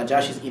discussion about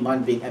Najashi's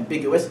iman being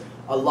ambiguous,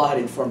 Allah had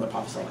informed the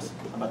Prophet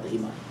ﷺ about the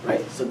iman,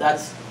 right? So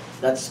that's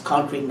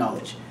concrete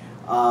knowledge.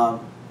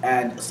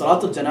 And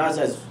Salatul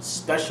Janazah is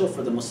special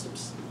for the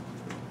Muslims,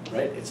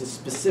 right? It's a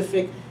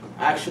specific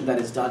action that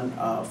is done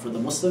for the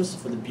Muslims,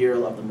 for the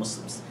burial of the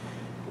Muslims.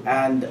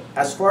 And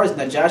as far as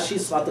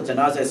Najashi's Salatul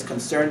Janazah is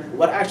concerned,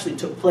 what actually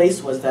took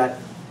place was that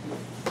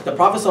the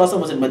Prophet ﷺ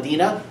was in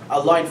Medina.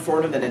 Allah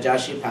informed him that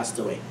Najashi passed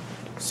away.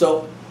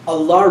 So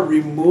Allah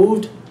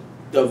removed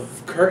the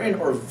curtain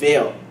or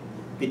veil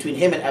between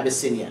him and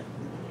Abyssinia.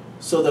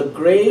 So the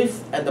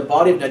grave and the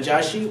body of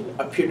Najashi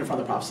appeared in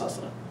front of the Prophet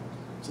ﷺ.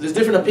 So there's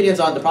different opinions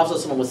on the Prophet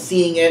ﷺ was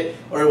seeing it,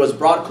 or it was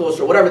brought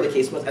closer, or whatever the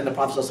case was, and the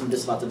Prophet ﷺ did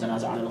Salatul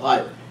Janazah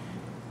al-Ghaib.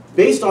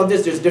 Based on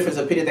this, there's a difference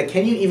of opinion that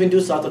can you even do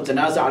Salatul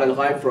Janazah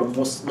al-Ghaib for a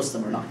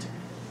Muslim or not?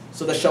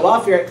 So the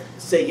Shawafi'i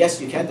say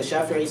yes you can, the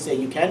Shafi'i say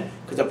you can,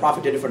 because the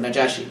Prophet did it for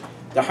Najashi.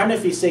 The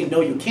Hanafi say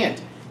no you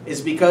can't, is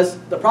because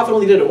the Prophet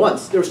only did it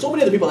once. There were so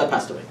many other people that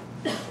passed away.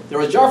 There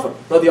was Ja'far,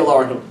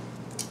 radiallahu anhu.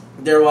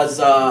 There was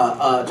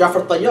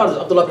Ja'far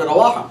Tayyar, Abdullah ibn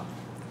Rawaha.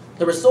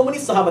 There were so many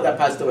Sahaba that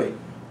passed away.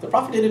 The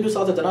Prophet didn't do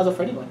Salatul Janazah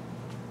for anyone.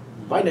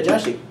 Why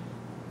Najashi?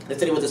 They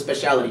said it was a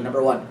speciality,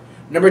 number one.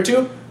 Number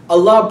two,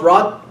 Allah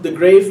brought the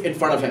grave in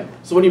front of him.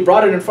 So when he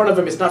brought it in front of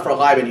him, it's not for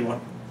ghaib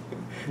anymore.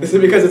 This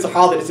is because it's a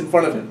hadir, it's in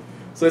front of him.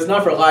 So it's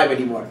not for ghaib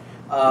anymore.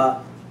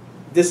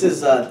 This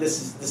is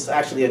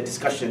actually a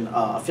discussion,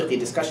 a fiqhi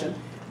discussion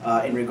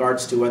in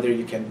regards to whether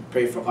you can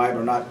pray for ghaib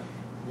or not.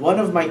 One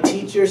of my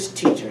teacher's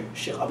teacher,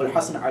 Sheikh Abul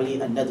Hasan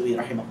Ali al-Nadwi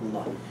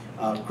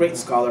rahimahullah, great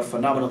scholar,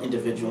 phenomenal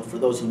individual. For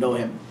those who know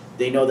him,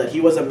 they know that he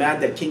was a man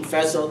that King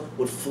Faisal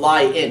would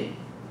fly in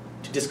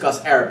to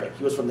discuss Arabic.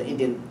 He was from the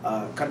Indian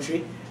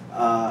country.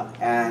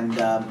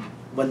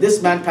 When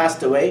this man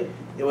passed away,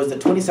 it was the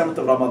 27th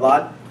of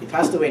Ramadan. He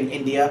passed away in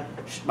India.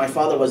 My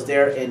father was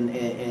there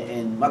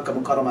in Makkah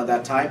Mukarramah at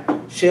that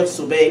time. Sheikh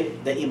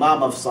Subayl, the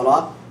Imam of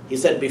Salah, he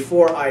said,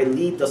 before I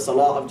lead the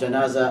Salah of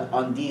Janazah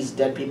on these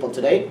dead people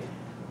today,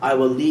 I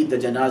will lead the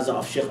Janazah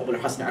of Sheikh Abul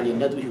Hasan Ali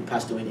al-Nadwi who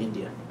passed away in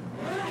India.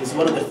 This is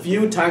one of the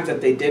few times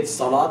that they did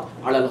Salat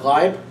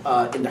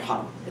al-Ghaib in the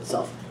Haram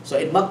itself. So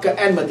in Mecca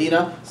and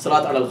Medina,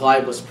 Salat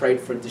al-Ghaib was prayed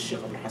for the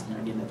Shaykh Abdul Hasan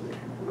Ali Nadwi.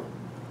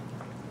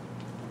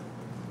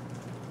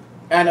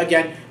 And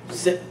again,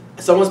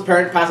 someone's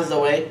parent passes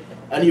away,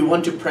 and you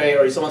want to pray,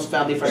 or someone's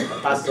family friend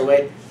passes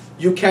away,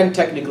 you can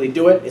technically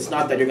do it. It's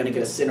not that you're going to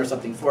get a sin or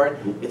something for it.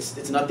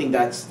 It's nothing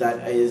that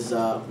is.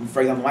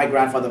 For example, my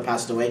grandfather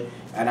passed away,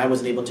 and I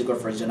wasn't able to go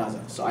for his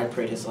janazah, so I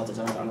prayed his salat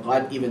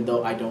al-ghaib, even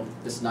though I don't.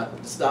 This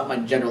is not my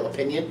general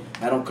opinion.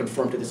 I don't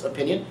conform to this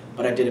opinion,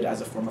 but I did it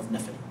as a form of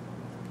nafil.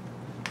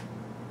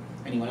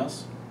 Anyone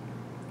else?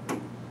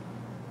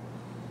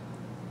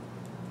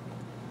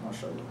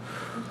 MashaAllah.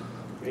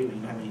 Great, we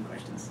don't have any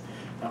questions.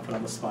 I'll put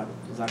on the spot.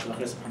 Jazakallah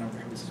khair, subhanahu wa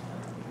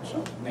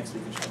ta'ala. Next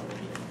week, inshallah.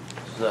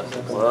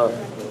 Jazakallah.